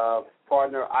our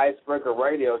partner, Icebreaker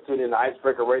Radio. Tune in to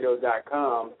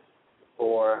icebreakerradio.com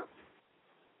for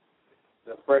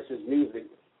the freshest music.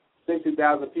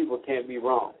 60,000 people can't be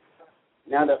wrong.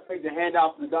 Now they'll fake the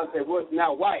handoff to Dante Wilson.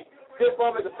 Now White, stiff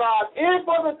over the 5, in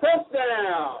for the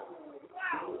touchdown.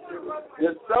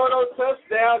 The Soto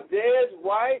touchdown, Des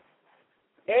White.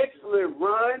 Excellent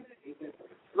run.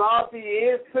 Sloppy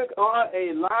is took on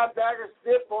a linebacker,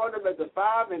 stiff on him at the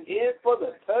 5 and in for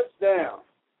the touchdown.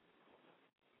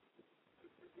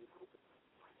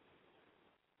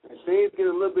 And things get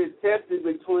a little bit tested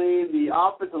between the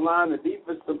offensive line and the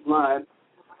defensive line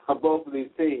of both of these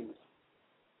teams.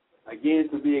 Again,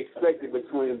 to be expected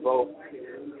between both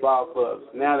ball clubs.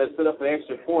 Now they set up an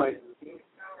extra point.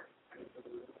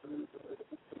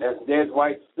 That's Des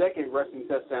White's 2nd rushing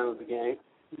touchdown of the game.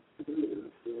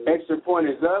 Extra point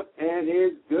is up and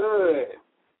is good.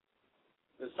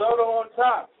 DeSoto on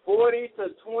top,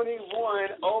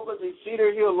 40-21 over the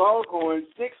Cedar Hill Longhorns.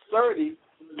 6:30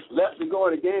 left to go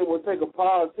in the game. We'll take a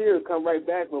pause here and come right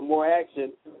back with more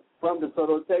action from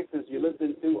DeSoto, Texas. You're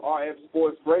listening to RF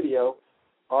Sports Radio,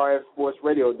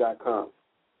 rfsportsradio.com.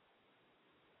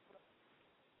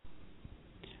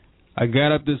 I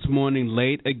got up this morning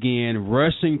late again,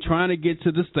 rushing, trying to get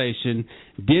to the station.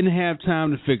 Didn't have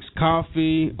time to fix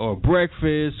coffee or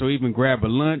breakfast or even grab a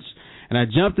lunch. And I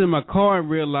jumped in my car and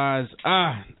realized,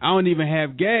 I don't even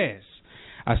have gas.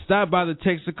 I stopped by the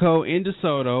Texaco in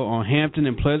DeSoto on Hampton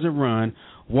and Pleasant Run,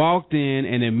 walked in,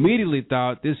 and immediately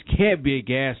thought this can't be a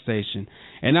gas station.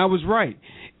 And I was right.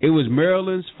 It was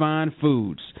Maryland's Fine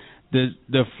Foods.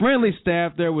 The friendly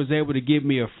staff there was able to give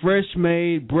me a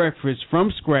fresh-made breakfast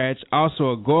from scratch,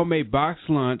 also a gourmet box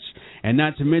lunch, and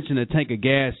not to mention a tank of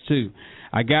gas, too.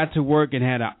 I got to work and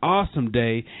had an awesome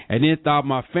day, and then thought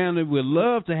my family would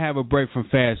love to have a break from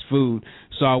fast food.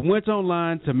 So I went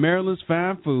online to Maryland's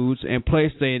Fine Foods and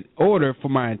placed an order for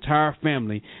my entire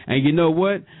family. And you know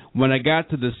what? When I got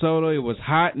to DeSoto, it was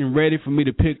hot and ready for me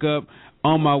to pick up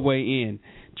on my way in.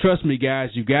 Trust me,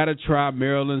 guys, you got to try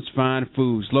Maryland's Fine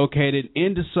Foods, located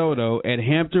in DeSoto at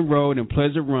Hampton Road and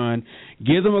Pleasant Run.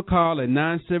 Give them a call at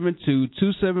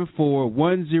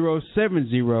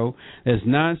 972-274-1070. That's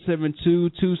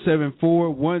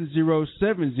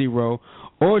 972-274-1070.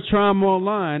 Or try them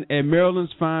online at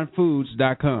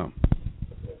marylandsfinefoods.com.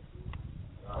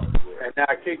 And now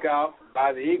kickoff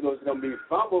by the Eagles is going to be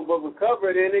fumbled but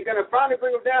recovered, and they're going to finally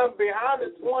bring them down behind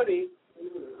the 20.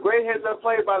 Great heads-up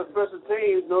play by the special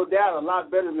teams, no doubt, a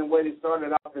lot better than the way they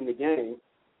started off in the game.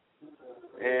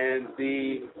 And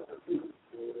the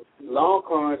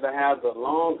Longhorns have the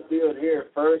long field here,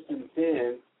 1st and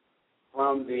 10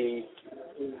 from the,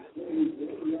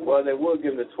 well, they will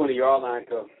give them the 20-yard line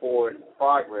to afford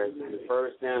progress.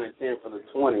 1st down and 10 for the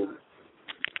 20.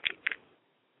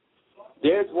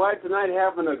 Des White tonight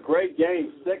having a great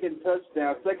game, 2nd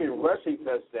touchdown, 2nd rushing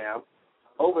touchdown.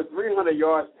 Over 300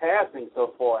 yards passing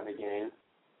so far in the game.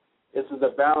 This is the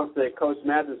balance that Coach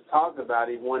Matthews talked about.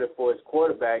 He wanted for his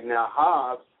quarterback. Now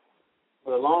Hobbs,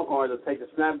 for the Longhorns, will take the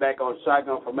snap back on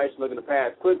shotgun formation, looking to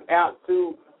pass. Quick out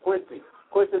to Quincy.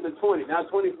 Quincy to 20, now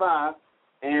 25,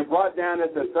 and brought down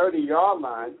at the 30-yard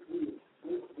line.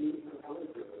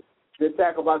 Good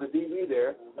tackle by the DB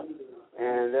there.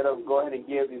 And that'll go ahead and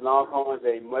give the Longhorns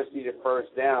a much-needed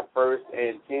 1st down, 1st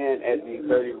and 10 at the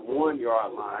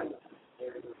 31-yard line.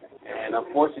 And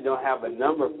unfortunately, don't have a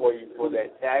number for you for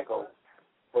that tackle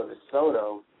for the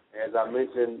Soto. as I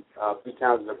mentioned a few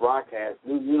times in the broadcast,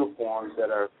 new uniforms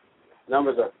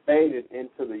numbers are faded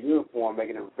into the uniform,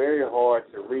 making it very hard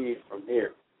to read from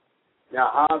here. Now,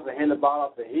 Hobbs will hand the ball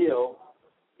off the Hill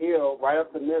right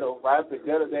up the middle, right up the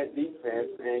gut of that defense,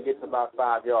 and gets about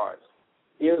 5 yards.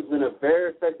 Hill's been a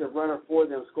very effective runner for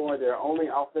them, scoring their only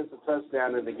offensive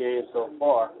touchdown in the game so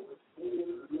far.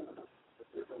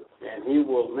 And he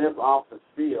will limp off the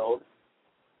field,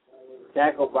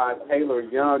 tackled by Taylor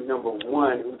Young, number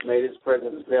 1, who's made his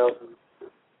presence felt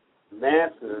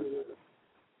massive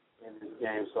in this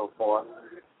game so far.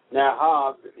 Now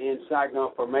Hobbs, in shotgun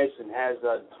formation, has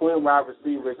twin wide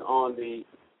receivers on the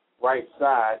right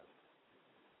side.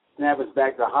 Snap is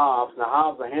back to Hobbs. Now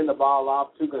Hobbs will hand the ball off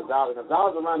to Gonzalez.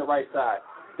 Gonzalez around the right side.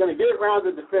 He's going to get it around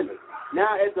the defender.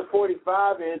 Now at the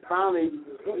 45 and finally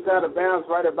he's out of bounds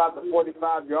right about the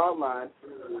 45-yard line.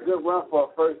 Good run for a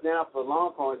first down for the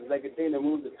Longhorns as they continue to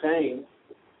move the chains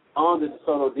on the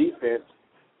DeSoto defense.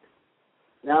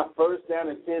 Now first down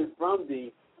and 10 from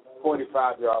the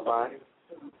 45-yard line.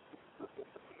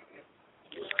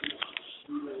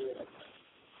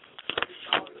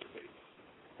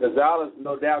 Gonzalez,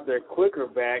 no doubt, their quicker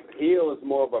back. Hill is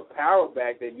more of a power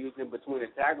back. They use him between the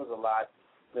tackles a lot.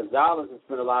 Gonzalez has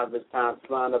spent a lot of his time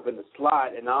flying up in the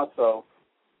slot and also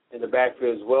in the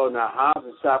backfield as well. Now Hobbs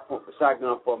is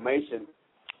shotgun formation,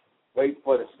 waiting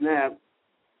for the snap.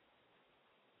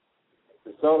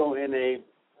 DeSoto in a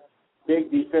big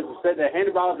defensive set. That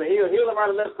handed ball to Hill. Hill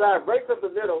around the left side, breaks up the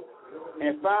middle,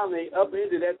 and finally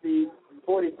upended at the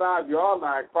 45-yard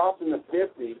line, crossing the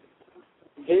 50.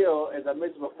 Hill, as I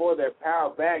mentioned before, their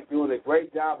power back, doing a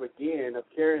great job again of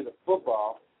carrying the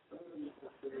football.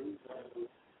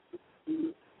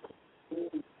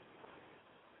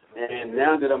 And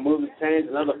now that I'm moving the chains,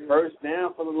 another first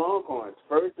down for the Longhorns.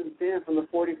 First and 10 from the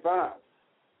 45.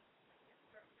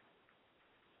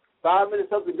 5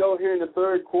 minutes up to go here in the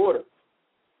third quarter.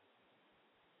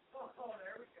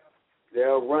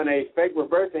 They'll run a fake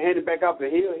reverse and hand it back off to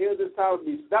Hill. Hill this time will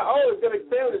be stopped. Oh, he's going to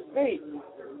stay on his feet.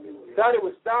 Thought it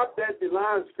was stopped at the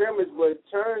line of scrimmage, but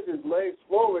turns his legs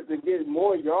forward to get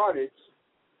more yardage.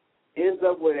 Ends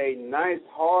up with a nice,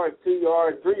 hard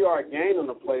 3-yard gain on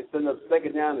the play, setting up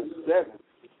second down and 7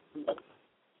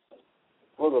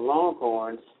 for the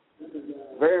Longhorns.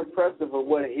 Very impressive of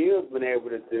what Hill's been able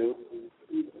to do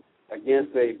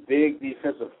against a big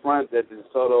defensive front that the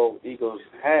DeSoto Eagles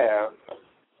have.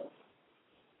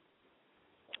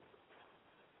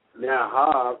 Now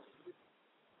Hobbs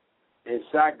in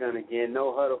shotgun again,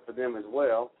 no huddle for them as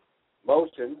well.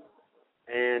 Motion,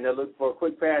 and they'll look for a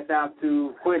quick pass out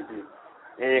to Quincy.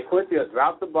 And Quincy will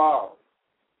drop the ball.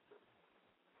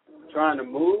 Trying to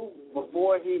move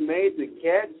before he made the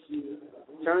catch,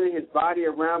 turning his body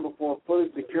around before fully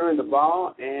securing the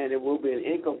ball, and it will be an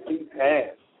incomplete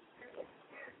pass.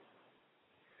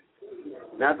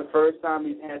 Not the first time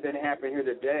he's had that happen here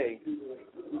today,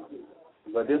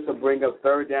 but this will bring up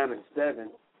third down and 7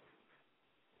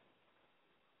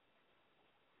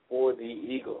 for the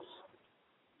Eagles.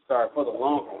 Sorry, for the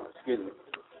Longhorns, excuse me.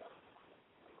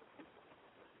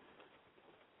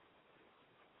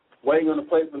 Waiting on the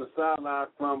play from the sideline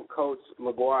from Coach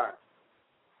McGuire.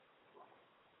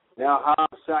 Now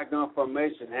Hobbs shotgun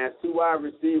formation has 2 wide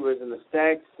receivers in the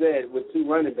stack set with 2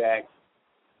 running backs.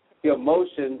 He'll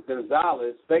motion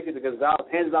Gonzalez, fake it to Gonzalez,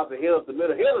 hands it off to Hill at the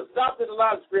middle. Hill is stopped at the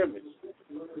line of scrimmage.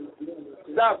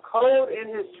 Stopped cold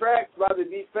in his tracks by the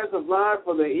defensive line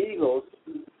for the Eagles.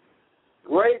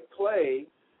 Great play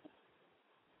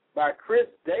by Chris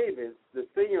Davis, the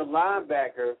senior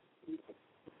linebacker.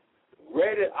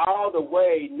 Read it all the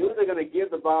way, knew they're going to give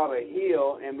the ball to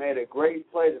Hill, and made a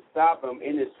great play to stop him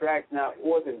in his tracks. Now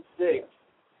 4th and 6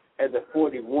 at the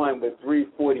 41 with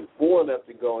 3:44 left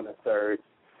to go in the third.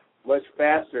 Much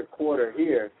faster quarter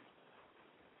here.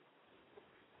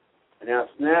 And now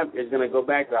snap is going to go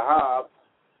back to Hobbs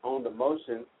on the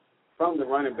motion from the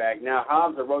running back. Now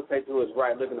Hobbs will rotate to his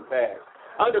right, looking to pass.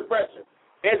 Under pressure.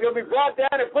 And it's going to be brought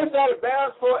down and pushed out of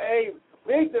bounds for a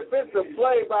big defensive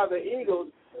play by the Eagles.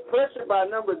 Pressured by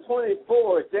number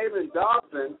 24, David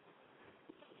Dawson,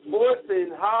 forcing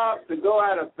Hobbs to go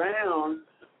out of bounds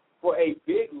for a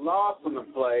big loss on the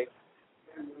play.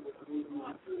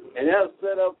 And that'll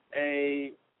set up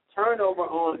a turnover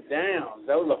on downs.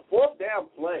 That was a 4th down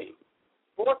play,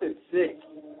 4th and 6.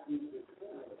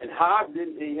 And Hobbs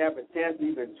didn't have a chance to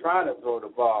even try to throw the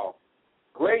ball.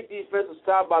 Great defensive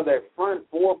stop by their front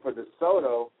 4 for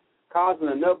DeSoto, causing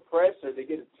enough pressure to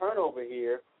get a turnover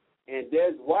here. And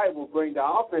Des White will bring the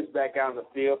offense back out on the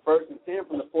field, 1st and 10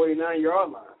 from the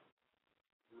 49-yard line.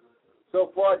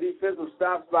 So far, defensive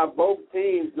stops by both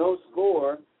teams, no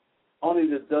score. Only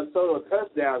the Desoto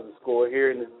touchdowns are scored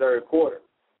here in the third quarter.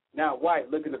 Now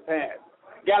White looking to pass.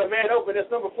 Got a man open. That's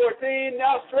number 14.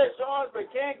 Now stretch arms,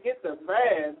 but can't get the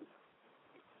pass.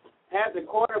 Had the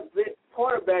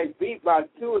quarterback beat by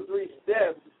 2 or 3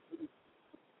 steps.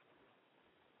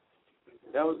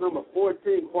 That was number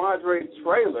 14, Quadre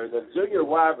Traylor, the junior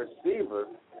wide receiver.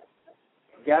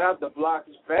 Got out the blocks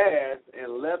fast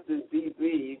and left his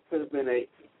DB. Could have been a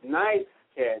nice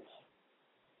catch.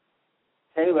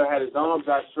 Taylor had his arms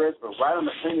outstretched, but right on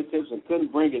the fingertips and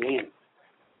couldn't bring it in.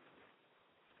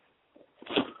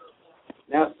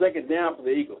 Now second down for the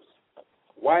Eagles.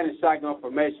 White in shotgun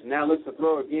formation. Now looks to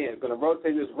throw again. Going to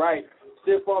rotate this right.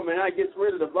 Stiff arm, and now gets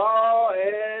rid of the ball.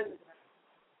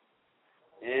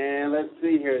 And let's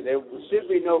see here. There should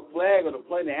be no flag on the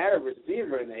play. They had a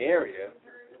receiver in the area.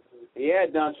 He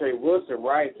had Dontre Wilson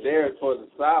right there towards the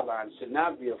sideline. Should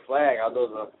not be a flag, although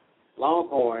the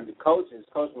Longhorn, the coaches,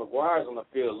 Coach McGuire's on the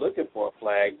field looking for a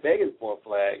flag, begging for a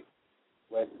flag,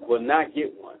 but will not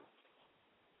get one.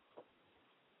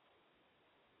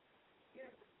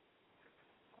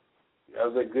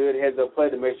 That was a good heads-up play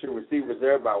to make sure the receiver was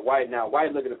there by White. Now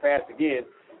White looking to pass again.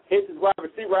 Hits his wide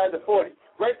receiver right at the 40.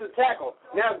 Breaks the tackle.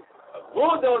 Now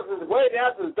bulldozes his way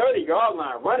down to the 30-yard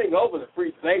line, running over the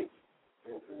free safety.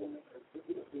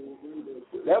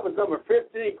 That was number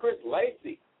 15, Chris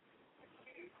Lacey.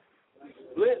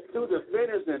 Splits 2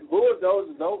 defenders and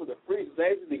bulldozes over the free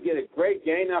safety to get a great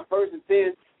gain. Now first and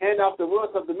 10, hand off to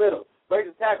Wilson up the middle. Breaks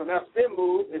the tackle. Now spin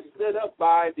move is stood up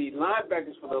by the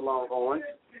linebackers for the Longhorns.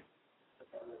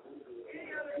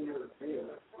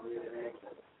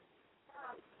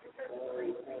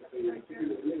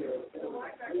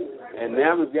 And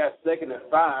now we've got second and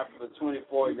 5 for the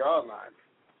 24-yard line.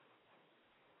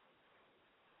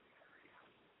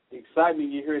 The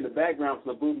excitement you hear in the background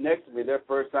from the booth next to me, their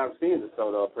first time seeing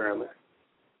DeSoto apparently.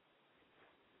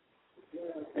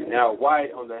 And now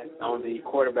White on the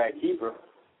quarterback keeper.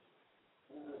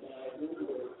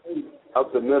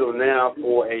 Up the middle now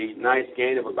for a nice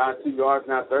gain of about 2 yards.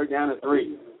 Now third down and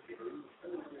 3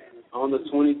 on the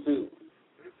 22.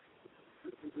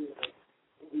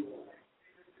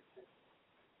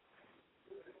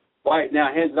 White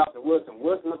now hands it off to Wilson.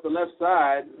 Wilson up the left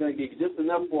side is going to get just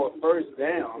enough for a first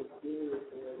down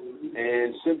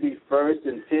and should be first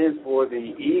and 10 for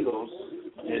the Eagles,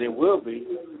 and it will be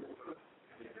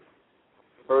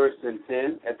first and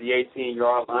 10 at the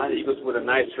 18-yard line. The Eagles with a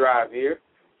nice drive here.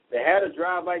 They had a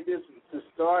drive like this to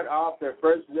start off their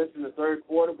first possession in the third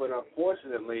quarter, but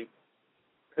unfortunately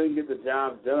couldn't get the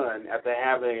job done after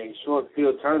having a short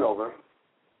field turnover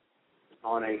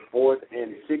on a 4th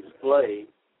and 6 play.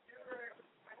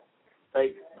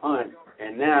 Fake punt.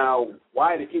 And now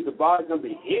White, to keep the ball, is going to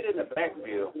be hit in the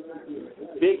backfield.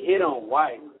 Big hit on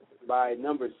White by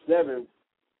number 7,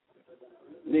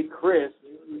 Nick Crisp.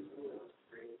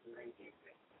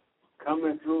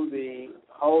 Coming through the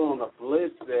hole on the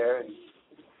blitz there and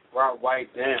brought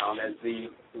White down as the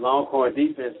Longhorn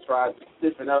defense tries to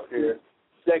stiffen up here.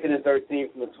 Second and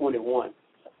 13 from the 21.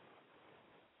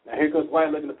 Now here goes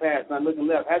White looking to pass, not looking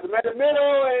left. Has him at the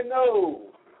middle, and no.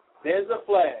 There's a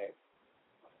flag.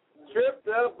 Tripped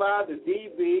up by the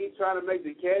DB trying to make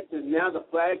the catch, and now the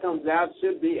flag comes out.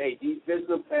 Should be a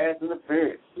defensive pass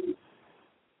interference.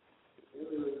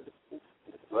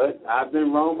 But I've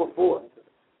been wrong before.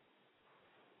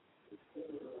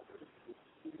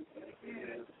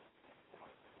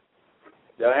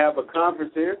 They'll have a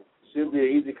conference here. Should be an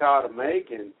easy call to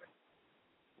make, and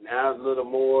now a little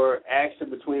more action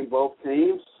between both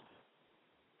teams.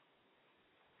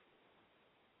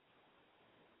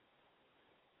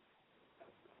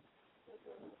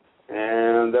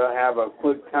 And they'll have a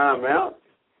quick timeout.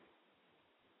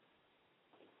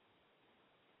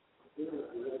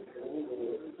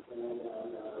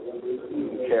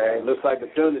 Okay, looks like the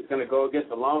field is going to go against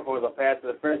the Longhorns. I'll pass to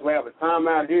the French. We have a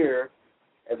timeout here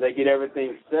as they get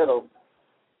everything settled.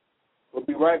 We'll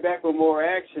be right back with more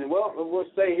action. Well, we'll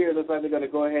stay here. Looks like they're going to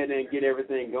go ahead and get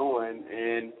everything going.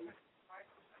 And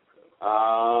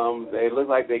they look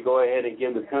like they go ahead and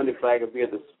give them the penalty flag. It'll be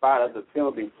at the spot of the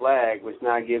penalty flag, which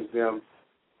now gives them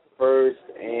first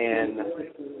and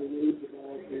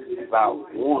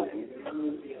about 1.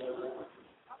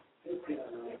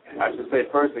 I should say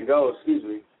first and goal,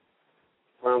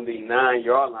 from the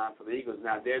 9-yard line for the Eagles.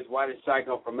 Now, there's White in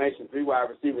shotgun formation. 3 wide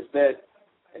receivers set.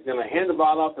 Is going to hand the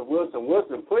ball off to Wilson.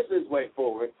 Wilson pushes his way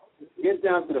forward, gets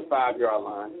down to the 5-yard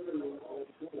line.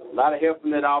 A lot of help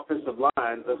from that offensive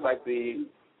line. Looks like the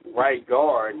right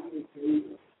guard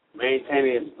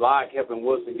maintaining his block, helping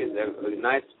Wilson get a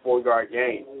nice 4-yard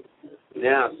gain.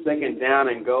 Now, second down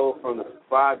and goal from the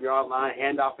 5-yard line.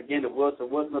 Hand off again to Wilson.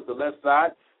 Wilson up the left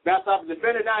side. Bounce off the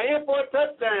defender, now in for a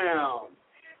touchdown.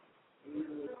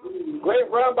 Great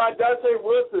run by Dante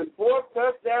Wilson, 4th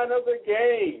touchdown of the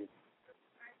game.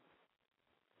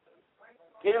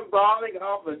 Kim Balling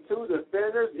off of 2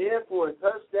 defenders, in for a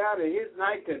touchdown, and his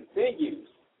night continues.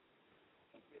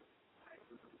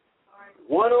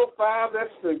 1:05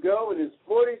 left to go, and it's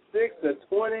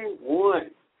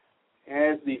 46-21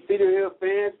 as the Cedar Hill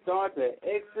fans start to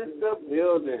exit the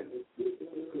building.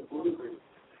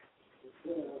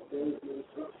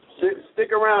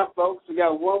 Stick around, folks. We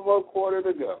got one more quarter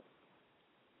to go.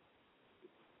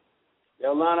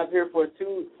 They'll line up here for the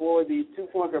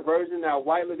 2-point conversion. Now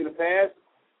White looking to pass.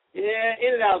 Yeah,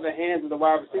 in and out of the hands of the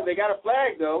wide receiver. They got a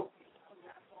flag, though.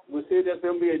 We'll see if that's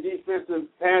going to be a defensive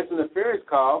pass interference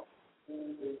call.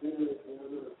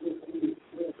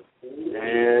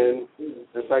 And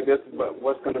looks like this is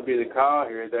what's going to be the call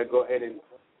here. They'll go ahead and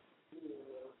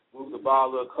move the ball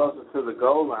a little closer to the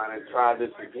goal line and try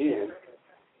this again.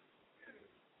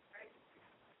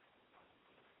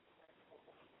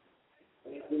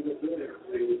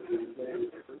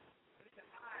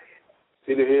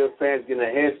 Cedar Hill fans getting a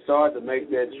head start to make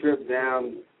that trip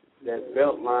down that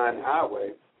Beltline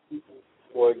Highway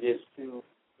before it gets too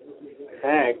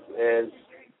packed, as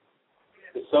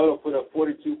Desoto put up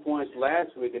 42 points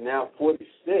last week and now 46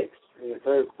 in the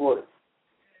third quarter.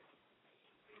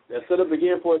 They'll set up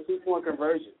again for a 2-point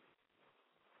conversion.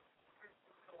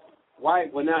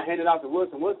 White will now hand it off to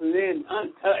Wilson. Wilson in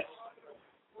untouched.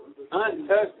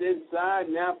 Untouched inside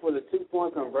now for the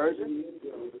 2-point conversion.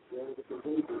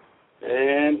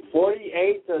 And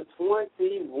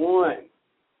 48-21.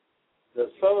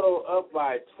 DeSoto up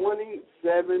by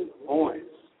 27 points.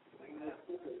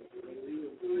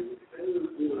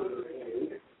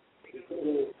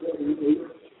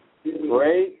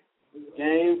 Great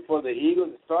game for the Eagles.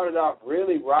 It started off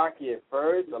really rocky at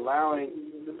first, allowing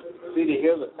Cedar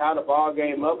Hill to tie the ball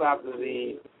game up after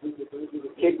the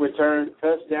kick return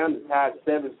touchdown to tie it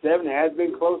 7-7. It has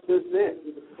been close since then.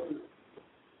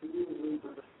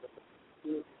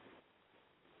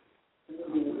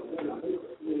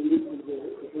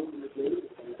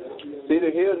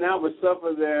 Cedar Hill now will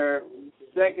suffer their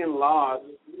second loss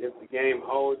if the game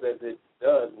holds as it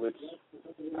does, which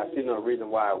I see no reason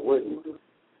why it wouldn't.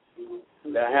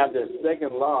 They'll have their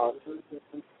third loss of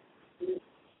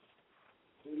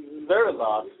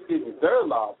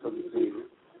the season.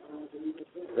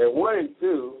 They're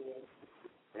 1-2,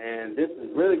 and this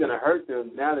is really going to hurt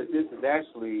them now that this is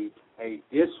actually a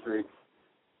district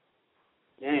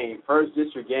game, first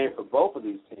district game for both of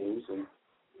these teams. And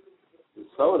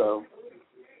DeSoto,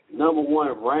 number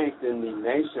 1 ranked in the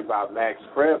nation by Max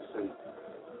Preps, and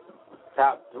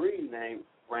top 3 named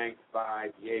ranked by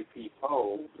the AP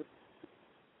poll.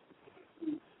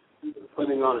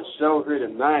 Putting on a show here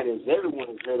tonight as everyone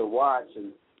is here to watch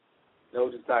and know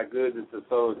just how good this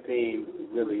DeSoto team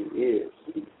really is.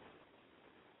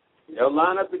 They'll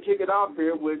line up to kick it off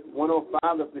here with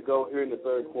 1:05 left to go here in the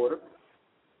third quarter.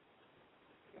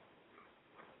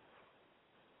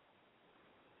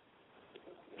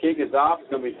 Kick is off. It's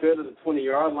going to be fielded at the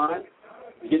 20-yard line.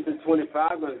 Gets to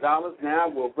 25. Gonzalez now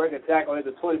will break a tackle at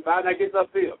the 25. Now gets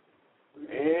upfield.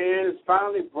 And it's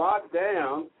finally brought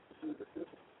down.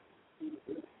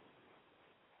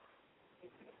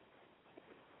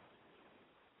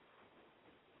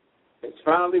 It's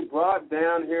finally brought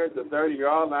down here at the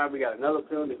 30-yard line. We got another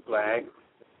penalty flag.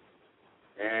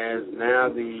 As now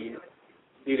the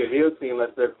Cedar Hill team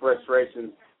lets their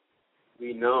frustrations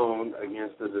be known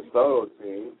against the DeSoto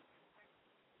team.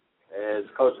 As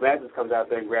Coach Mathis comes out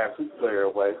there and grabs his player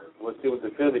away. We'll see what the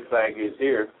penalty flag is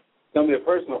here. It's going to be a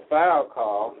personal foul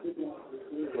call.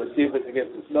 We'll see if it's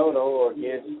against DeSoto or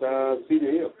against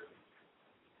Cedar Hill.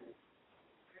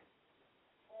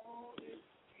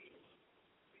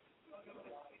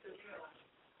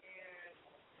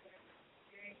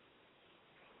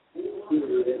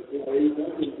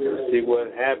 Let's see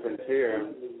what happens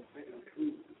here.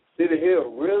 Cedar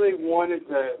Hill really wanted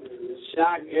to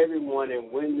shock everyone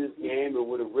and win this game. It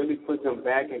would have really put them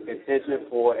back in contention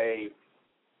for a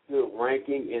good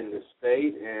ranking in the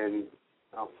state. And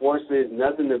unfortunately, it's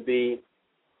nothing to be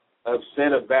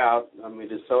upset about. I mean,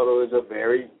 DeSoto is a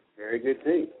very, very good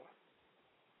team.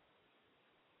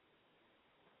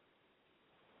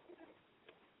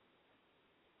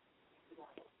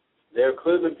 They're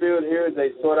clearing the field here as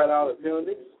they sort out all the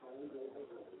penalties.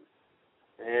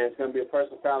 And it's going to be a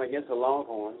personal foul against the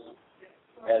Longhorns,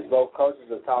 as both coaches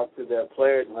have talked to their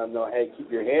players and let them know, hey,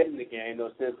 keep your head in the game. No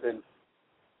sense in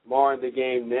marring the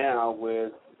game now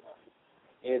with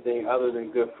anything other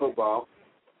than good football.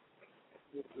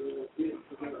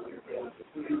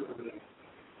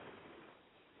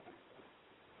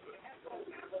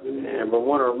 And we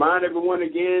want to remind everyone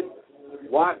again,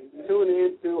 tune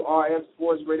in to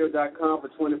rfsportsradio.com for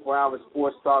 24-hour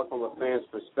sports talk from a fan's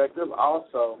perspective.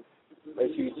 Also,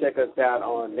 make sure you check us out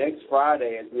on next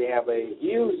Friday as we have a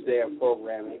huge day of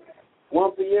programming.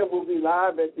 1 p.m. we'll be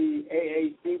live at the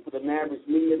AAC for the Mavericks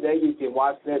Media Day. You can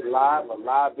watch that live, a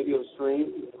live video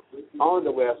stream on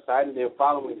the website. And then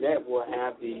following that, we'll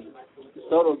have the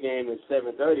Desoto game at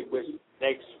 7:30, which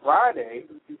next Friday,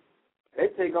 they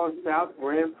take on South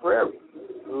Grand Prairie,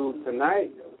 who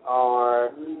tonight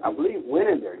are, I believe,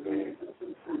 winning their game,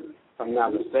 if I'm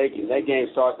not mistaken. That game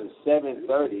starts at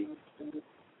 7:30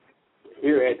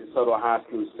 here at DeSoto High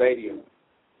School Stadium.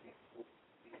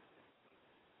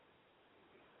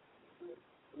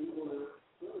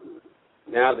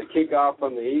 Now the kickoff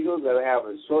from the Eagles, they'll have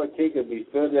a short kick and be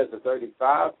fielded at the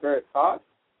 35, fair toss.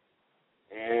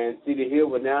 And Cedar Hill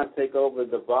will now take over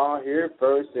the ball here,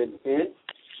 1st and 10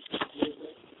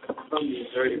 from the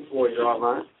 34-yard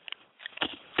line.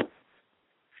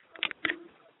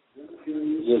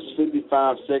 Just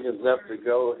 55 seconds left to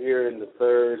go here in the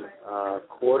third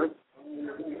quarter.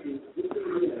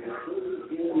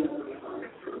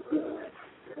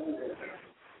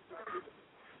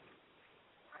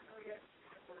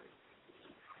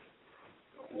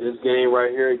 This game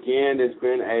right here, again, has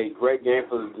been a great game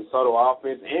for the DeSoto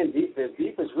offense and defense.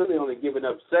 Defense really only giving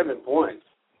up 7 points.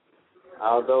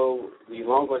 Although the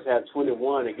Longhorns had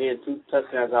 21, again, 2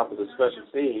 touchdowns off of the special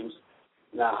teams.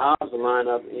 Now Hobbs will line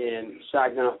up in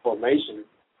shotgun formation.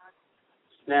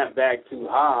 Snap back to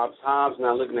Hobbs. Hobbs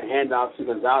now looking to hand off to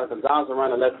Gonzalez. Gonzalez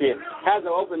around the left end. Has an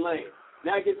open lane.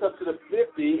 Now gets up to the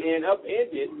 50 and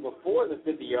upended before the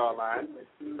 50-yard line.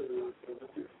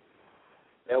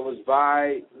 That was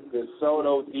by the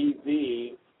DeSoto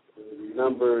DB,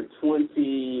 number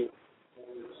 27,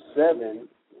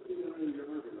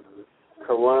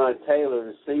 Karan Taylor,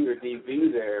 the senior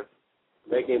DB there,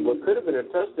 making what could have been a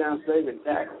touchdown-saving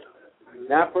tackle.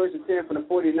 Now 1st and 10 from the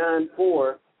 49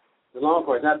 for the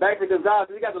Longhorns. Now back to Gonzalez.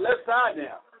 He got the left side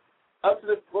now. Up to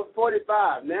the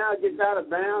 45. Now it gets out of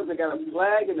bounds. They got a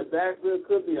flag in the backfield.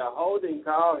 Could be a holding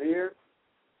call here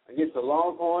against the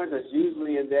Longhorns. That's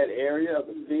usually in that area of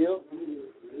the field.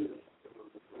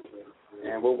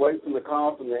 And we'll wait for the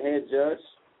call from the head judge.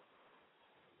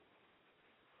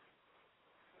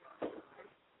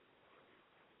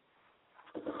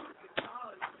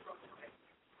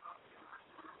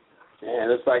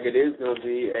 And it looks like it is going to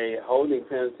be a holding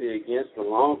penalty against the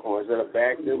Longhorns that'll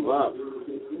back them up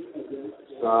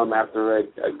some after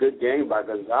a good game by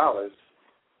Gonzalez.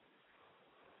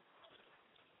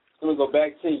 It's going to go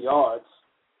back 10 yards.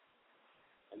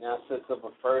 And now sets up a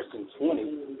 1st and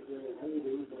 20.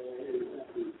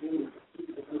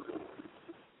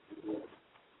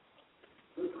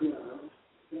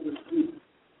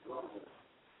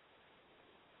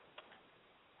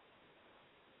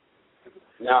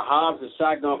 Now Hobbs is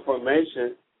shotgun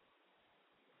formation.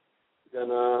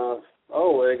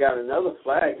 They got another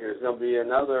flag here. It's gonna be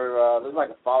another looks like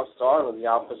a false start on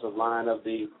the offensive line of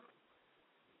the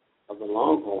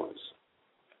Longhorns.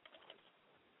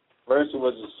 First it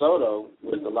was DeSoto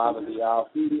with a lot of the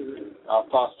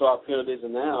false start penalties,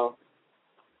 and now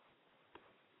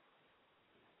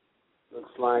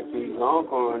looks like the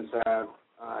Longhorns are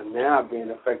now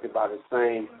being affected by the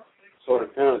same sort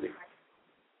of penalty.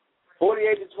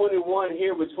 48-21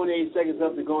 here with 28 seconds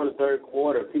left to go in the third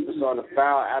quarter. People starting to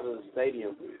foul out of the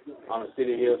stadium on the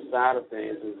Cedar Hill side of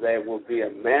things, as there will be a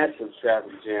massive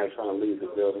traffic jam trying to leave the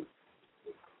building.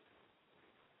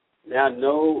 Now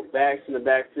no backs in the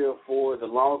backfield for the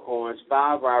Longhorns.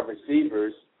 5 wide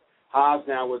receivers. Hobbs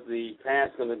now with the pass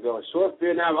going to go a short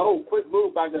field now. Quick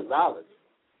move by Gonzalez.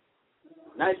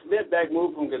 Nice step-back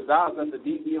move from Gonzalez at the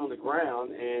DB on the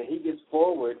ground, and he gets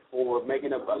forward for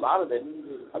making up a lot of it.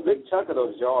 A big chunk of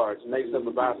those yards, makes up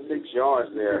about 6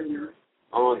 yards there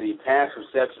on the pass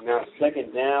reception. Now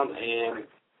second down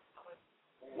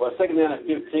at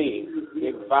 15.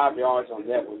 Gave 5 yards on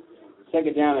that one.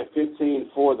 Second down at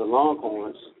 15 for the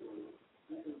Longhorns.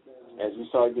 As we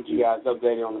start to get you guys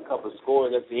updated on a couple of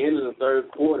scores at the end of the third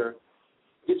quarter.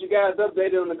 Get you guys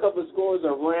updated on a couple of scores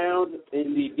around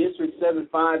in the District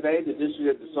 7-5A, the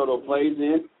district that DeSoto plays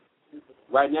in.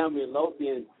 Right now,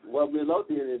 Midlothian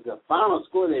is the final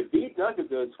score. They beat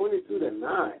Duncanville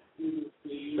 22-9.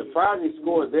 Surprising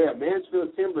score there.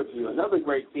 Mansfield Timberview, another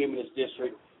great team in this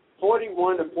district,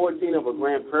 41-14 over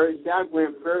Grand Prairie. South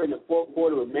Grand Prairie in the fourth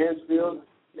quarter with Mansfield.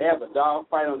 They have a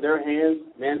dogfight on their hands.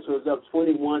 Mansfield's up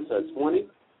 21-20.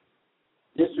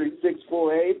 District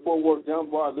 6-4A, Fort Worth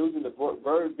Dunbar losing to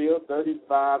Birdville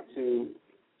 35-17.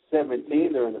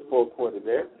 They're in the fourth quarter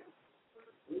there.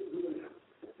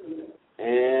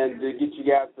 And to get you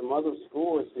guys some other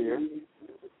scores here,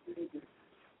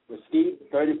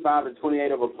 Mesquite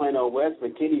 35-28 over Plano West.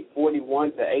 McKinney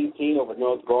 41-18 over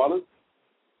North Garland.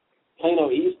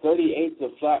 Plano East 38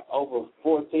 over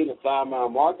 14 to 5 Mile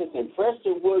Marcus. And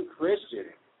Prestonwood Christian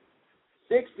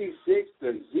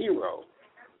 66-0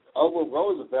 over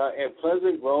Roosevelt at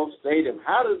Pleasant Grove Stadium.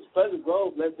 How does Pleasant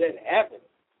Grove let that happen?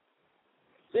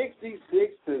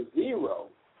 66-0.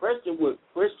 Prestonwood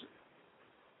Christian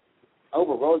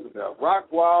over Roosevelt.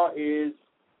 Rockwall is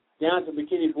down to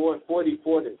McKinney Board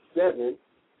 44-7.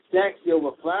 Saxey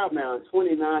over Flower Mound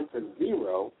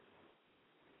 29-0.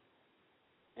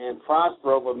 And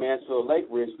Prosper over Mansfield Lake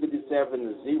Ridge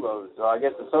 57-0. So I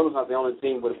guess DeSoto's not the only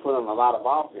team would have put on a lot of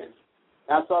offense.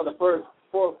 I saw the fourth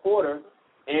quarter,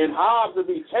 and Hobbs will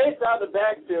be chased out of the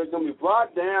backfield, going to be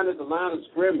brought down at the line of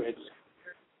scrimmage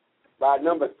by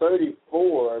number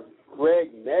 34,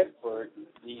 Greg Medford,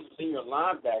 the senior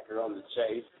linebacker on the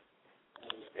chase.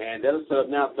 And that'll set up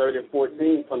now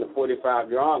 30-14 from the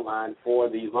 45-yard line for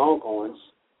the Longhorns.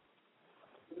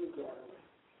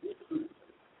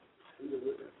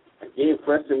 Again,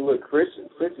 Prestonwood Christian,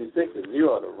 56-0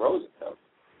 to Roosevelt.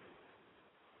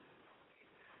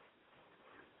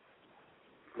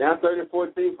 Now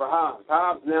 30-14 for Hobbs.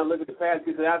 Hobbs now looking to pass,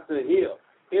 gets it out to the Hill.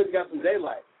 Hill's got some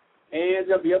daylight. And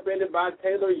they'll be upended by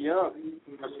Taylor Young.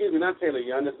 Excuse me, not Taylor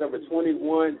Young. That's number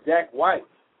 21, Jack White.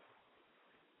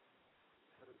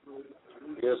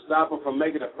 He'll stop him from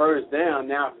making a first down.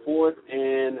 Now 4th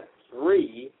and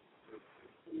 3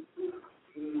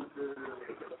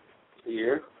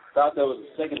 here. Thought that was a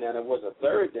second down. It was a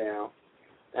third down.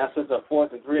 Now since a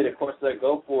 4th and 3, of course, they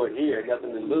go for it here.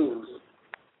 Nothing to lose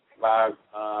by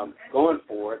going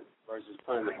for it versus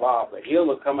playing the ball. But Hill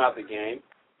will come out the game,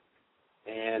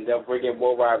 and they'll bring in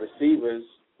more wide receivers.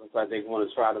 Looks like they want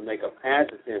to try to make a pass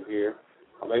attempt here,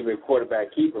 or maybe a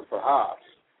quarterback keeper for Hobbs.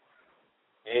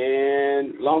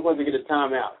 And Longhorns will get a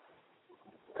timeout.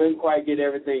 Couldn't quite get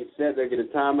everything set. They'll get a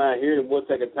timeout here, and we'll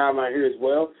take a timeout here as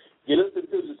well. You listen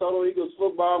to DeSoto Eagles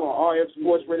football on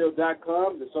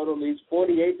rfsportsradio.com. DeSoto leads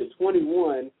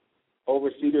 48-21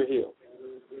 over Cedar Hill.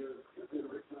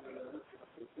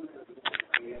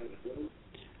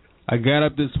 I got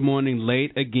up this morning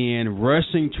late again,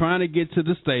 rushing, trying to get to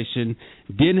the station.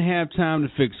 Didn't have time to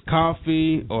fix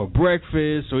coffee or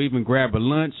breakfast or even grab a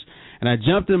lunch. And I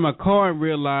jumped in my car and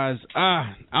realized,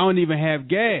 I don't even have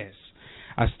gas.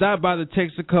 I stopped by the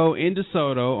Texaco in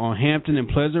DeSoto on Hampton and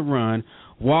Pleasant Run,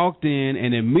 walked in,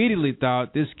 and immediately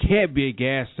thought this can't be a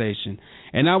gas station.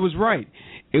 And I was right.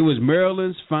 It was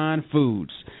Maryland's Fine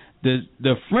Foods.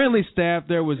 The friendly staff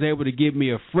there was able to give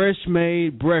me a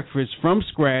fresh-made breakfast from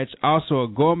scratch, also a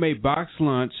gourmet box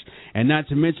lunch, and not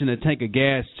to mention a tank of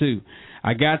gas, too.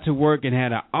 I got to work and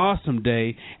had an awesome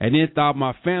day, and then thought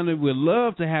my family would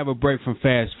love to have a break from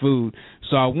fast food.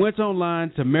 So I went online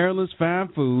to Maryland's Fine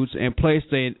Foods and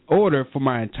placed an order for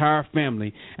my entire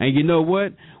family. And you know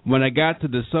what? When I got to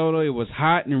DeSoto, it was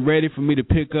hot and ready for me to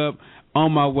pick up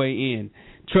on my way in.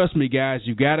 Trust me, guys,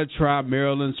 you got to try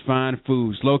Maryland's Fine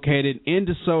Foods, located in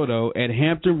DeSoto at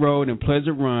Hampton Road and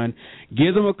Pleasant Run.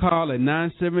 Give them a call at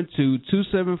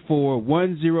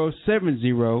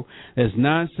 972-274-1070. That's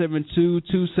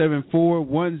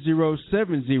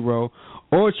 972-274-1070.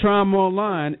 Or try them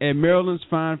online at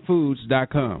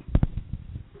marylandsfinefoods.com.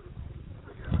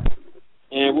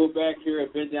 And we're back here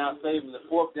at Bend Down Stadium, the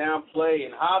 4th down play,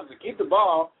 and Hobbs to keep the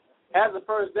ball. Has the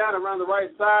first down around the right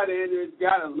side, and it's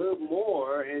got a little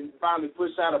more and finally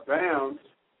pushed out of bounds.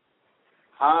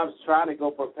 Hobbs trying to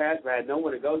go for a pass, but had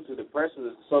nowhere to go to. The pressure of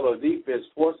the Solo defense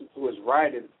forced him to his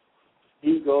right, and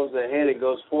he goes ahead and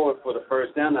goes forward for the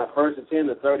first down. Now 1st and 10,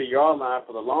 the 30-yard line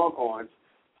for the Longhorns.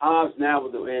 Hobbs now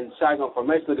in shotgun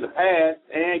formation, looking to pass,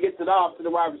 and gets it off to the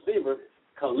wide receiver.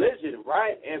 Collision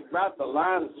right at about the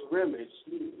line of scrimmage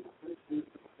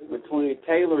between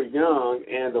Taylor Young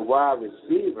and the wide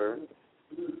receiver.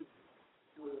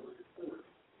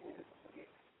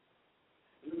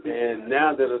 And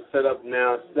now that'll set up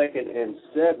now 2nd and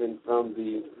 7 from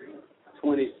the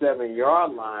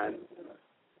 27-yard line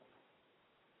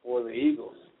for the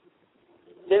Eagles.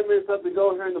 10 minutes up to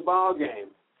go here in the ball game.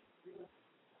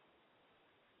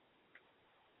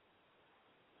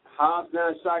 Hobbs now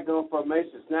in shotgun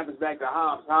formation. Snap is back to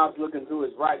Hobbs. Hobbs looking to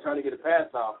his right, trying to get a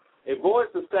pass off.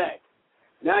 Avoids the sack.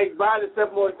 Now he's buying it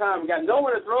 7 more times. He got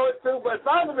nowhere to throw it to, but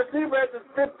finds the receiver at the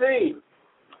 15.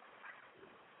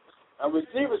 A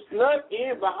receiver snuck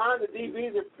in behind the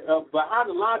DBs, behind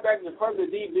the linebackers in front of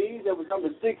the DBs. That was number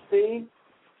 16,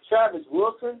 Travis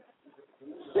Wilson.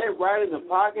 Sat right in the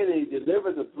pocket, and he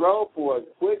delivers a throw for a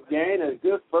quick gain, a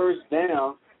good first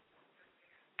down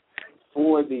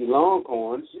for the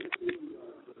Longhorns.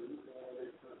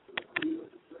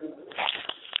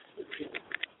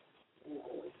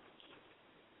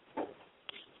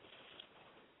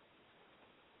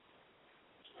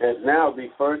 As now will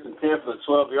be 1st and 10 for the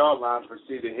 12-yard line for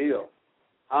Cedar Hill.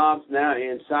 Hobbs now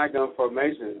in shotgun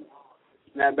formation.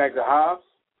 Snap back to Hobbs.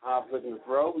 Hobbs looking to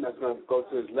throw. And that's going to go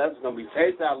to his left. It's going to be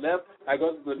chased out left. I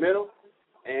goes to the middle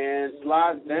and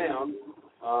slides down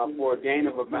for a gain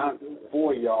of about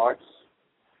 4 yards.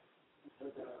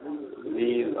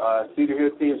 The Cedar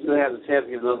Hill team still has a chance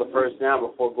to get another first down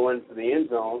before going into the end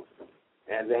zone.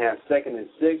 And they have 2nd and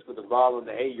 6 with the ball on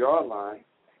the 8-yard line.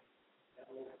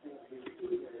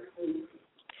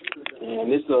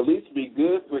 And this will at least be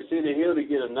good for Cedar Hill to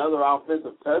get another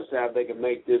offensive touchdown if they can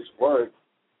make this work.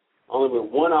 Only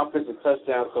with one offensive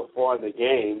touchdown so far in the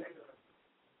game.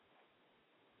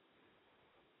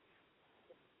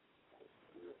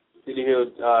 Cedar Hill,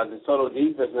 the total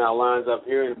defense now lines up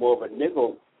here in more of a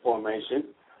nickel formation.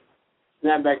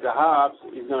 Snap back to Hobbs.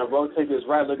 He's going to rotate to his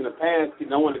right, looking to pass.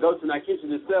 No one to go to. Now keeps it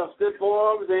himself. Stiff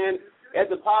arms and at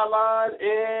the pylon,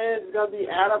 and it's going to be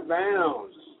out of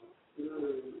bounds.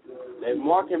 They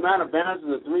mark him out of bounds to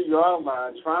the 3-yard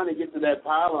line, trying to get to that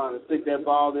pylon and stick that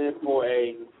ball in for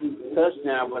a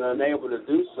touchdown, but unable to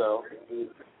do so.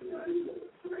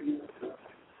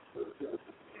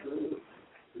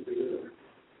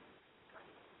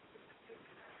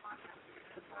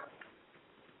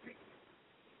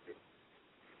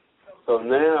 So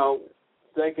now,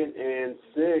 2nd and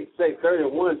 3rd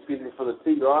and 1, for the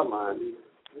 2-yard line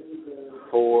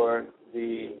for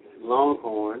the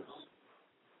Longhorns.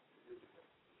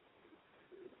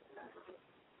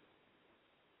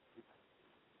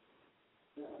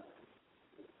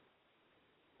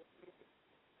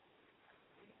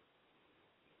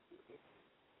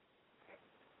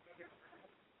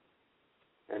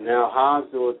 And now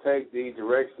Hobbs will take the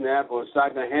direct snap on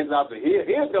shotgun, hands off to Hill.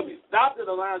 Hill's going to be stopped at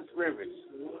the line of scrimmage.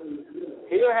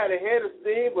 Hill had a head of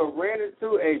steam but ran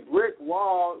into a brick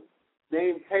wall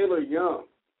named Taylor Young.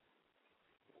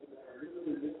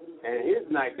 And his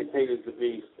night continues to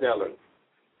be stellar.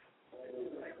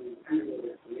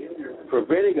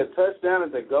 Preventing a touchdown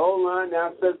at the goal line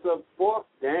now sets up 4th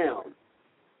down.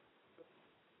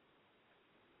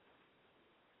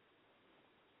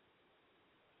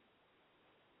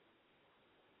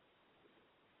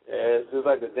 It feels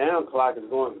like the down clock is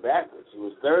going backwards. It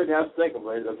was 3rd down, 2nd,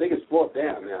 but I think it's 4th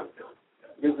down now.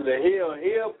 Gets to the Hill.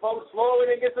 Hill pokes forward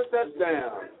and gets a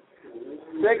touchdown.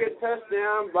 2nd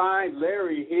touchdown by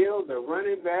Larry Hill, the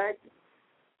running back.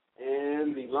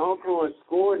 And the Longhorns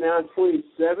score now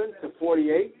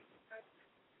 27-48.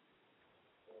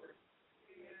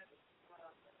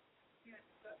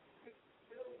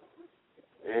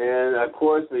 And, of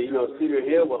course, Cedar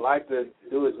Hill would like to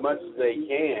do as much as they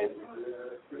can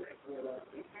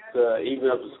to even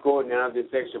up the score now.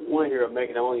 This extra point here will make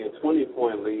it only a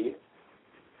 20-point lead.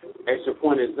 Extra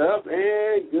point is up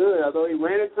and good, although he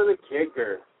ran into the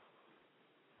kicker.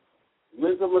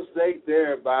 Mental mistake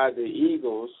there by the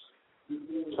Eagles,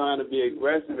 trying to be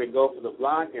aggressive and go for the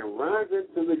block, and runs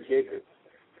into the kicker.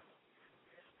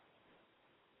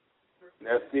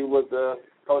 Let's see what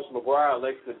Coach McGuire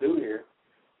elects to do here.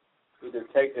 Either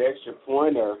take the extra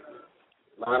point or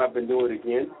line up and do it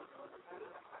again.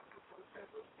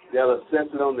 They'll assess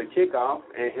it on the kickoff,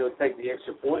 and he'll take the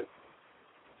extra point.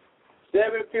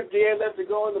 7:58 left to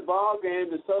go in the ball game.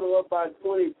 DeSoto up by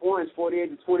 20 points,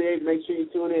 48-28. Make sure you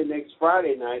tune in next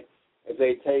Friday night as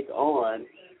they take on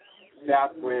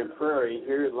South Grand Prairie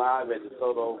here live at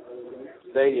DeSoto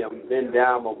Stadium, then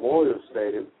down Memorial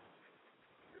Stadium.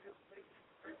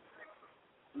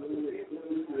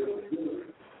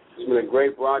 It's been a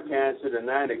great broadcast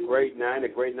tonight, a great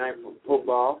night for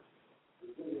football.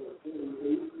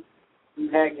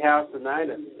 Packed house tonight,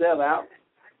 a sellout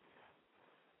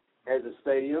at the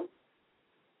stadium.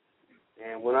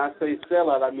 And when I say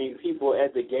sellout, I mean people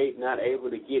at the gate not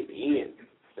able to get in.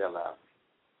 Sellout.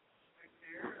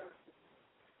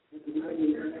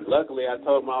 Luckily, I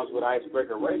told them I was with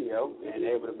Icebreaker Radio and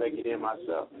able to make it in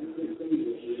myself.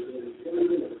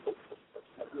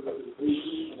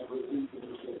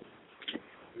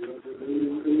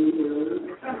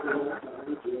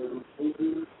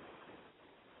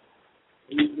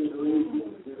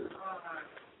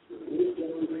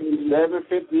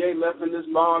 $7:58 left in this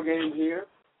ball game here.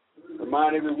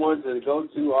 Remind everyone to go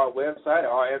to our website,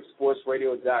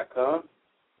 rfsportsradio.com.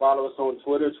 Follow us on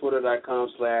Twitter,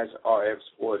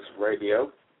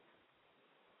 twitter.com/rfsportsradio.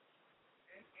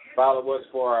 Follow us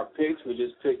for our picks. We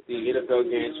just picked the NFL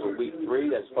games for Week 3.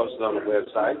 That's posted on the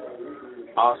website.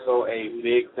 Also, a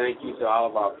big thank you to all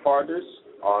of our partners,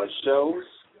 our shows,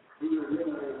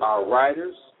 our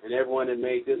writers, and everyone that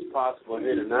made this possible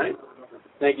here tonight.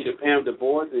 Thank you to Pam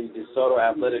DeBoer, the DeSoto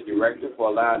Athletic Director, for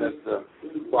allowing us to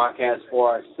broadcast for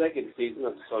our second season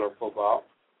of DeSoto football.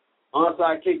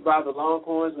 Onside kick by the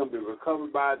Longhorns, going to be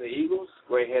recovered by the Eagles.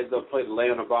 Great heads-up play to lay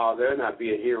on the ball there, not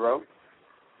be a hero.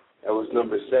 That was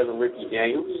number 7, Ricky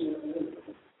Daniels.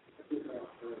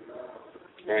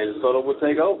 And DeSoto will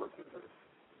take over.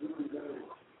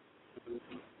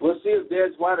 We'll see if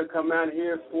Des White will come out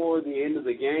here for the end of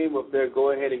the game, or if they'll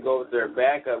go ahead and go with their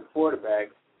backup quarterback.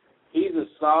 He's a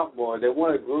sophomore. They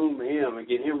want to groom him and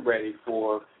get him ready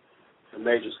for the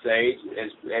major stage,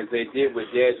 as they did with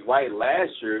Des White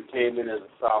last year. Came in as a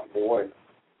sophomore and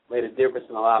made a difference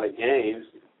in a lot of games.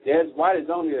 Des White is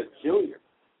only a junior.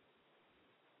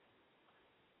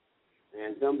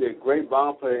 And he's going to be a great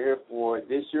ball player here for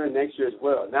this year and next year as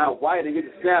well. Now White, they get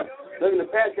the snap. Looking at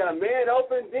the pass, got a man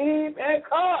open deep and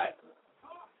caught.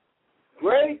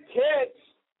 Great catch.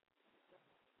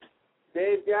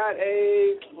 They've got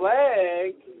a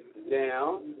flag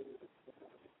down.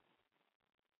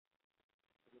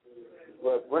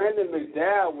 But Brandon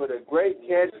McDowell with a great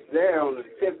catch there on the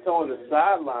tiptoe on the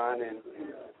sideline, and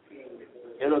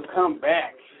it'll come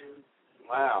back.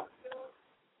 Wow.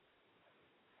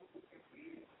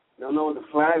 Don't know what the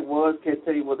flag was. Can't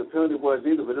tell you what the penalty was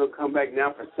either, but it'll come back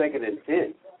now for 2nd and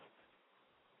 10.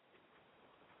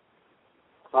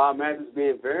 Claude Mathis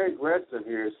being very aggressive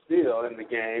here still in the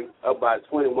game, up by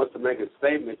 20, wants to make a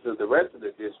statement to the rest of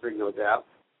the district, no doubt.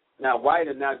 Now White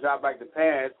has now dropped back the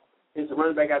pass. He's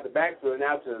running back out the backfield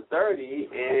now to the 30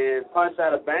 and punched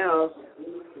out of bounds.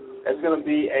 That's going to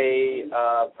be a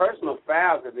personal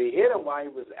foul because he hit him while he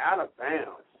was out of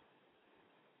bounds.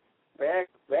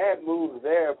 Bad move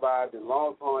there by the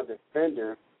Longhorn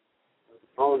defender.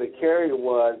 On the carry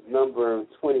was number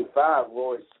 25,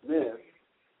 Roy Smith.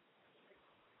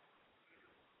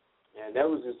 And that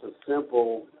was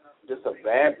just a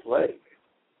bad play.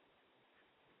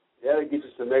 That'll get you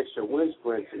some extra wind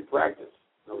sprints in practice,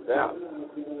 no doubt.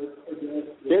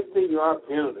 15-yard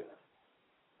penalty.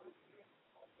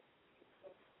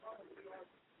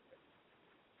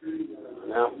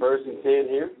 Now 1st and 10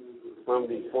 here from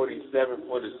the 47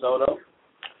 for DeSoto.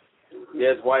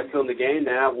 Des White still in the game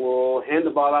now. Will hand the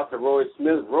ball off to Roy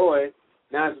Smith. Roy,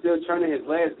 now still turning his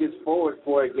legs, gets forward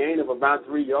for a gain of about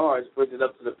 3 yards, puts it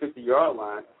up to the 50-yard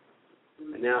line.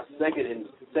 And now second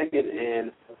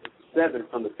and 7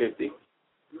 from the 50.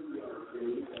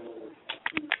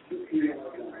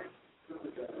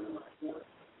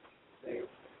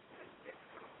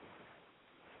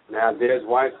 Now Des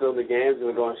White still in the game.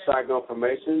 They're going shotgun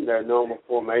formation, their normal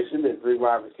formation. The 3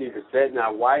 wide receivers set.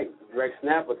 Now White, direct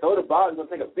snap, but throw the ball. He's going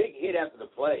to take a big hit after the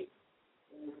play.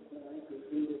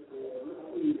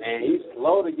 And he's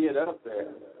slow to get up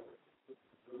there.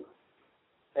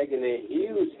 Taking a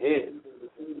huge hit.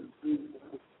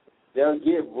 They'll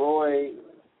get Roy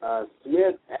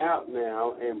Smith out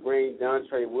now and bring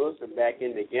Dontre Wilson back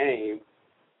in the game.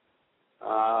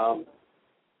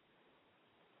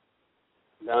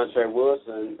 Dontre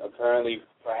Wilson, apparently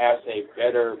perhaps a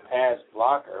better pass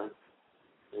blocker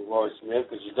than Roy Smith,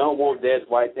 because you don't want Des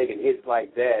White taking hits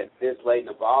like that this late in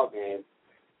the ball game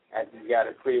after you got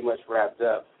it pretty much wrapped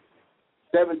up.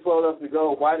 7:12 left to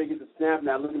go. White to get the snap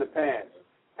now, looking to pass.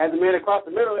 Has a man across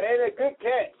the middle, and a good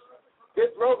catch.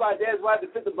 Good throw by Des White to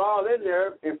fit the ball in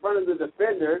there in front of the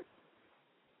defender.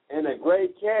 And a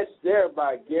great catch there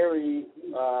by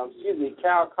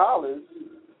Cal Collins,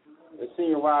 the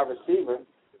senior wide receiver.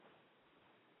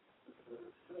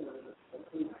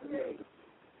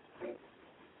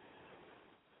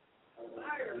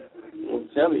 I'm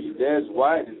telling you, Des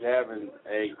White is having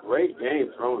a great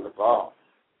game throwing the ball.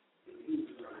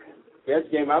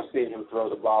 Best game I've seen him throw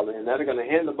the ball in. Now they're going to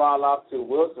hand the ball off to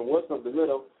Wilson. Wilson up the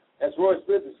middle. That's Roy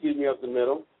Smith, up the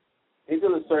middle. He's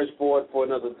going to search for it for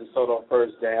another DeSoto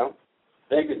first down.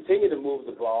 They continue to move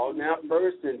the ball. Now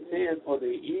 1st and 10 for the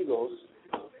Eagles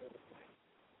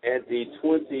at the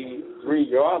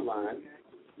 23-yard line.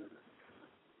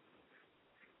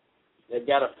 They've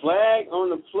got a flag on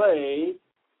the play,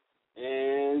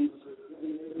 and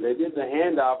they did the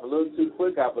handoff a little too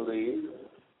quick, I believe.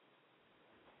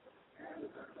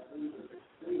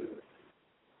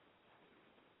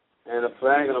 And a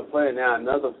flag on the play. Now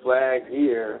another flag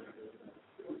here.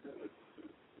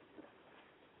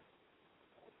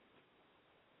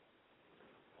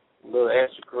 A little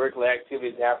extracurricular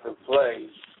activities after play.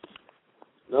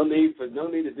 No need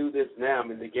to do this now. I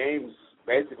mean, the game's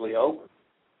basically over.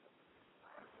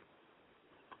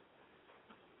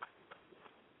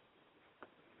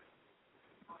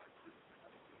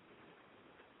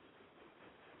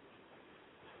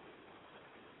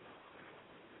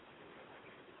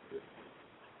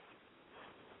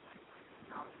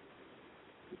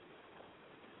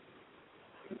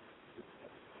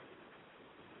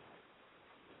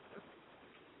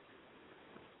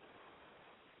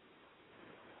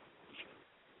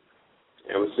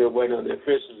 And we're still waiting on the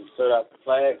officials to set out the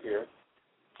flag here.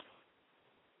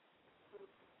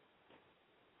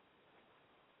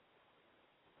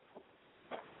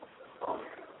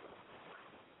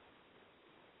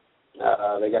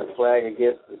 They got a flag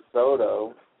against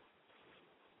Desoto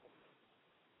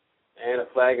and a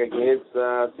flag against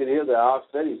Cedar Hill. They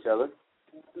offset each other.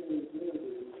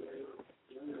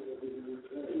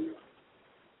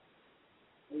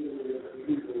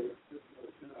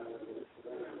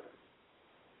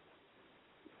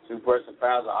 Two-person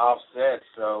fouls are offset,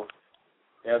 so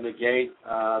they'll negate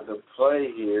the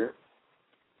play here.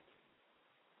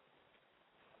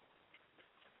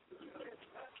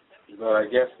 But I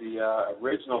guess the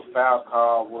original foul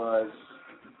call was,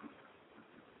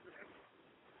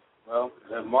 well,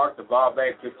 they marked the ball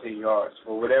back 15 yards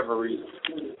for whatever reason.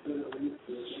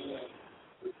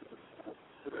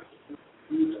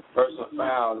 Personal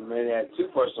foul, the man had two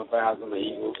personal fouls on the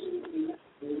Eagles.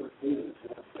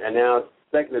 And now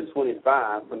 2nd and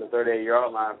 25 from the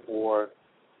 38-yard line for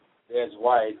Des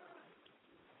White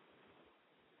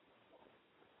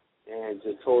and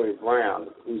Jatory Brown,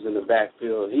 who's in the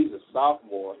backfield. He's a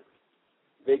sophomore,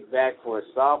 big back for a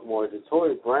sophomore.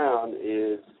 Jatory Brown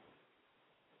is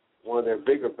one of their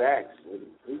bigger backs.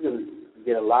 He's going to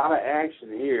get a lot of action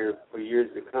here for years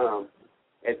to come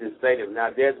at this stadium. Now,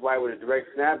 Des White with a direct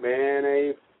snap,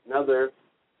 and another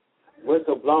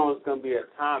whistle blown. It's going to be a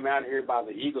timeout here by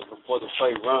the Eagles before the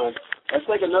play runs. Let's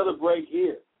take another break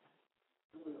here.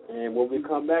 And when we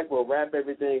come back, we'll wrap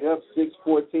everything up.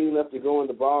 6:14 left to go in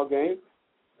the ball game.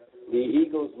 The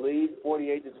Eagles lead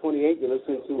 48-28. You're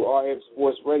listening to RF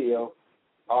Sports Radio,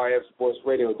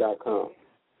 rfsportsradio.com.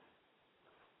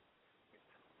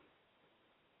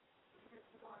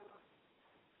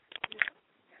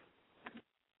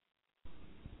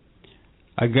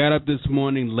 I got up this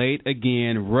morning late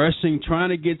again, rushing, trying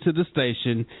to get to the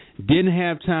station. Didn't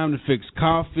have time to fix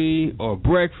coffee or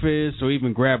breakfast or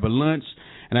even grab a lunch.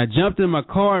 And I jumped in my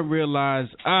car and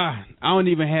realized, I don't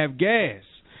even have gas.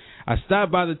 I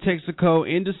stopped by the Texaco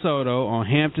in DeSoto on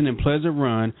Hampton and Pleasant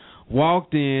Run,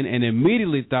 walked in, and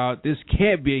immediately thought this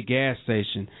can't be a gas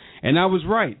station. And I was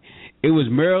right. It was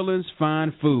Maryland's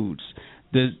Fine Foods.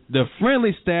 The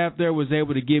friendly staff there was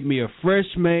able to give me a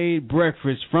fresh-made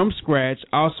breakfast from scratch,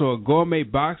 also a gourmet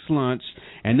box lunch,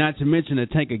 and not to mention a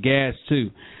tank of gas,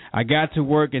 too. I got to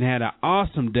work and had an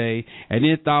awesome day, and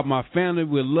then thought my family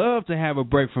would love to have a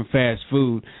break from fast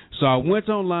food. So I went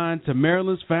online to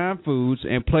Maryland's Fine Foods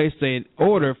and placed an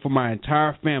order for my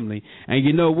entire family. And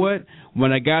you know what?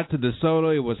 When I got to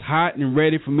DeSoto, it was hot and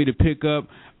ready for me to pick up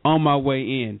on my way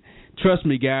in. Trust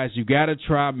me, guys, you got to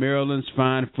try Maryland's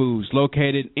Fine Foods,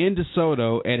 located in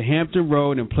DeSoto at Hampton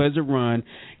Road and Pleasant Run.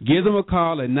 Give them a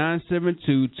call at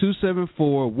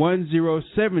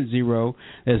 972-274-1070.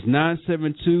 That's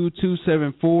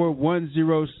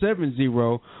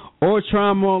 972-274-1070. Or try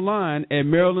them online at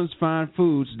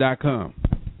marylandsfinefoods.com.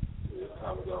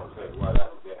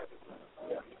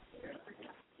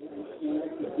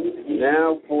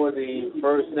 Now for the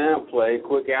first down play,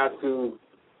 quick out to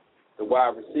the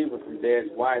wide receiver from Des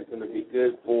White. Is going to be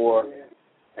good for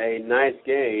a nice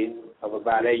gain of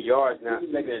about 8 yards. Now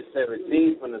 2nd and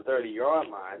 17 from the 30-yard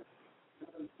line.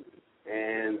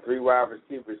 And 3 wide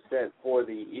receivers set for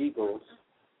the Eagles.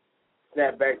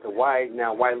 Snap back to White.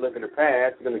 Now White looking to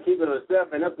pass. He's going to keep it on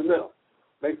himself and up the middle.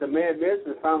 Makes a man miss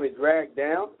and finally dragged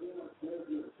down.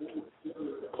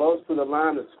 Close to the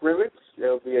line of scrimmage.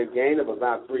 There will be a gain of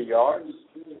about 3 yards.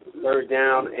 3rd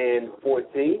down and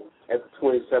 14 at the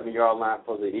 27-yard line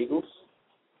for the Eagles.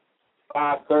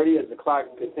 5:30 as the clock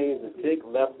continues to tick,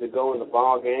 left to go in the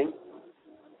ball game.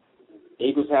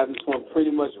 Eagles have this one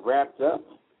pretty much wrapped up.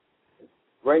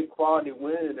 Great quality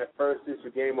win in their first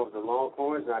district game over the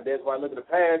Longhorns. Now Des White looking to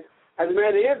pass. Has a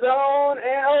man in the end zone,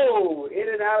 and in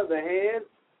and out of the hands.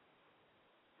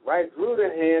 Right through the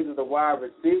hands of the wide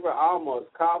receiver.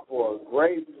 Almost caught for a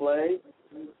great play.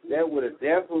 That would have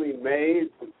definitely made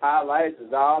some highlights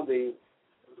as all the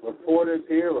reporters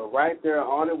here were right there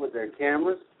on it with their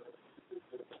cameras.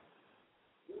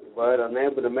 But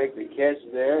unable to make the catch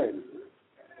there. And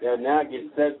they'll now get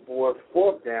set for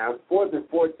 4th down. 4th and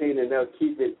 14, and they'll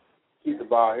keep the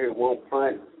ball here. Won't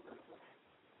punt.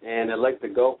 And elect to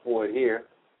go for it here.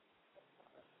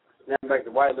 Snap back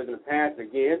to White looking to pass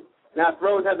again. Now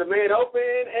throws has a man open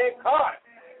and caught.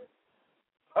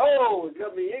 It's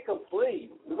going to be incomplete.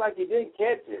 Looks like he didn't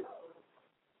catch it.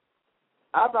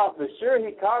 I thought for sure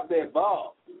he caught that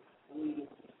ball.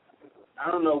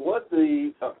 I don't know what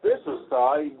the officials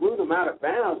saw. He blew them out of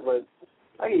bounds, but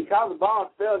like he caught the ball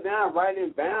and fell down right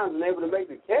in bounds and able to make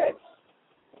the catch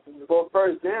for a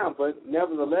 1st down. But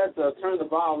nevertheless, turn the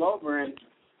ball over, and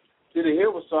Cedar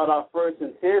Hill will start off 1st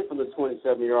and 10 from the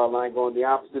 27-yard line, going the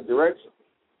opposite direction.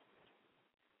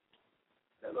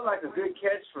 That looked like a good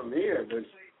catch from here, but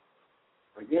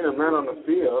again, I'm not on the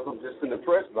field. I'm just in the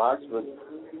press box, but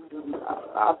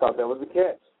I thought that was a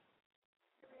catch.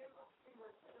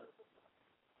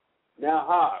 Now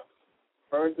Hobbs,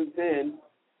 1st and 10.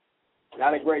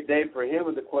 Not a great day for him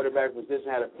at the quarterback position.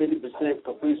 Had a 50%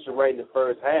 completion rate in the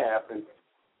first half and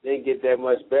didn't get that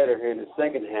much better here in the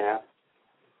second half.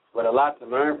 But a lot to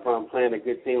learn from playing a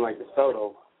good team like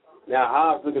DeSoto. Now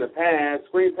Hobbs looking to pass.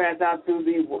 Screen pass out to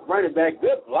the running back.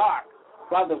 Good block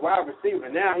by the wide receiver.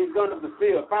 Now he's going up the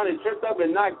field. Finally tripped up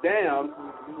and knocked down.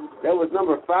 That was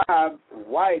number 5,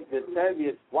 White,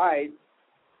 Desoto White.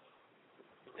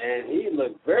 And he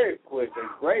looked very quick. A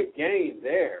great gain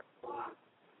there.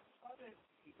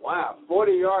 Wow,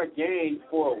 40-yard gain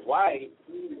for White.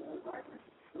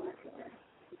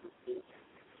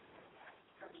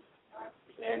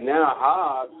 And now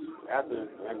Hobbs, after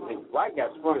White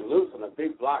got sprung loose on a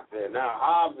big block there. Now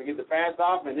Hobbs will get the pass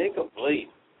off and incomplete.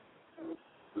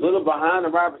 A little behind the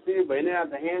wide receiver, but in and out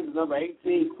the hands of number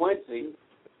 18, Quincy.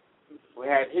 We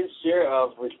had his share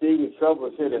of receiving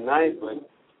troubles here tonight, but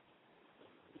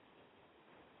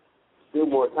still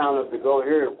more time left to go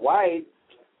here. White,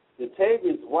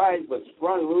 Desoto White, was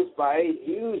sprung loose by a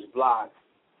huge block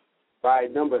by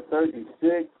number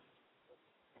 36,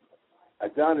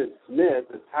 Adonis Smith,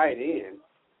 the tight end,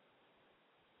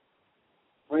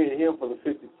 bringing him for the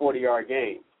 40-yard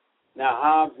gain. Now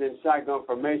Hobbs in shotgun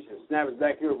formation. Snap is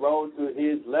back here, roll to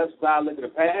his left side, looking to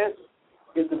pass.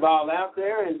 Gets the ball out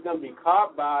there, and it's going to be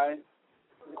caught by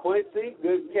Quincy.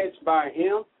 Good catch by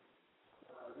him.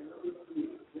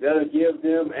 That'll give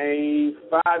them a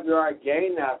 5-yard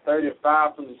gain, now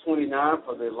 35 from the 29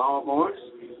 for the Longhorns.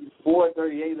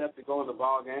 4:38 left to go in the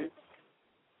ball game.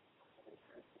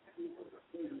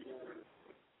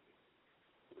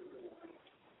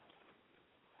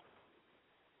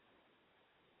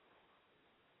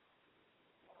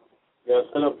 They'll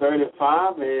set up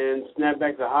 35 and snap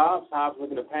back to Hobbs. Hobbs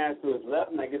looking to pass to his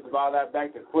left, and they get the ball out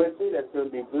back to Quincy. That's going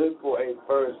to be good for a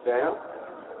first down.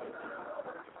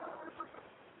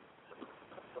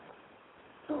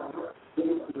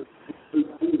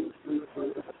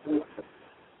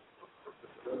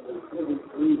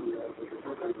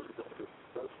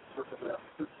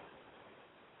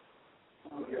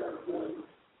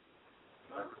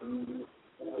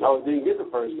 Didn't get the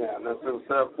first down. That's going to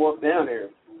set up 4th down here.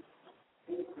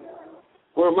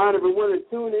 We're reminded everyone to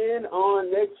tune in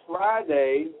on next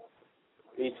Friday,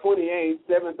 the 28th,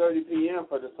 7:30 p.m.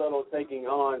 for DeSoto taking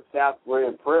on South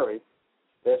Grand Prairie.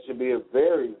 That should be a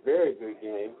very, very good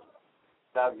game.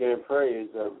 South Grand Prairie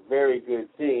is a very good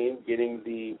team, getting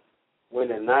the win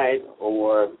tonight,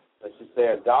 or let's just say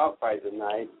a dogfight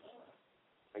tonight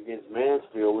against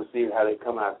Mansfield. We'll see how they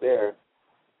come out there.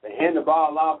 They hand the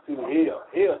ball off to Hill.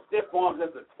 Hill stiff arms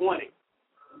at the 20.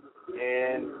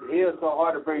 And Hill's so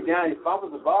hard to bring down. He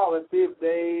fumbles the ball. Let's see if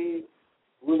they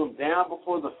rule him down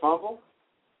before the fumble.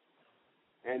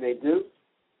 And they do.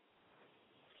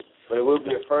 But it will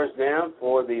be a first down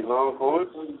for the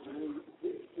Longhorns. I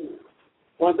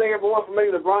want to thank everyone for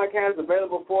making the broadcast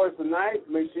available for us tonight.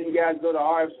 Make sure you guys go to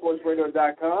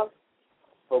rfsportsradio.com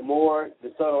for more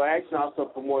DeSoto action,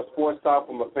 also for more sports talk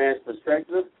from a fan's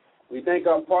perspective. We thank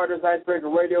our partners, Icebreaker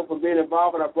Radio, for being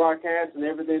involved in our broadcast and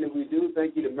everything that we do.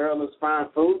 Thank you to Maryland's Fine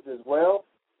Foods as well.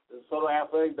 The DeSoto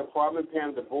Athletic Department,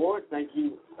 Pam DeBoard, thank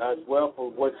you as well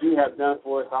for what you have done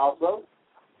for us also.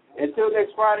 Until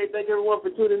next Friday, thank everyone for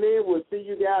tuning in. We'll see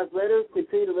you guys later.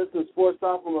 Continue to listen to Sports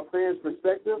Talk from a fan's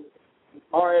perspective.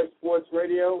 RF Sports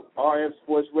Radio,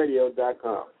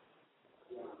 rfsportsradio.com.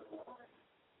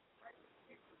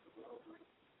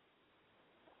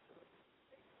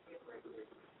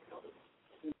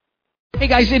 Hey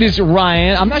guys, it is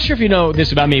Ryan. I'm not sure if you know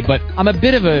this about me, but I'm a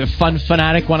bit of a fun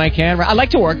fanatic when I can. I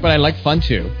like to work, but I like fun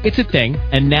too. It's a thing.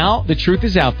 And now the truth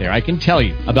is out there. I can tell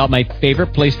you about my favorite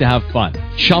place to have fun.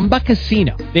 Chumba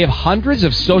Casino. They have hundreds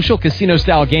of social casino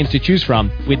style games to choose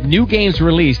from with new games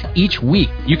released each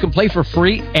week. You can play for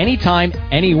free anytime,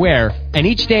 anywhere. And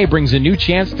each day brings a new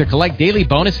chance to collect daily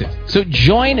bonuses. So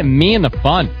join me in the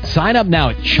fun. Sign up now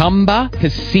at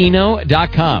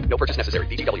ChumbaCasino.com. No purchase necessary.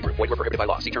 VGW Group. Void where prohibited by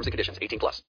law. See terms and conditions. 18+.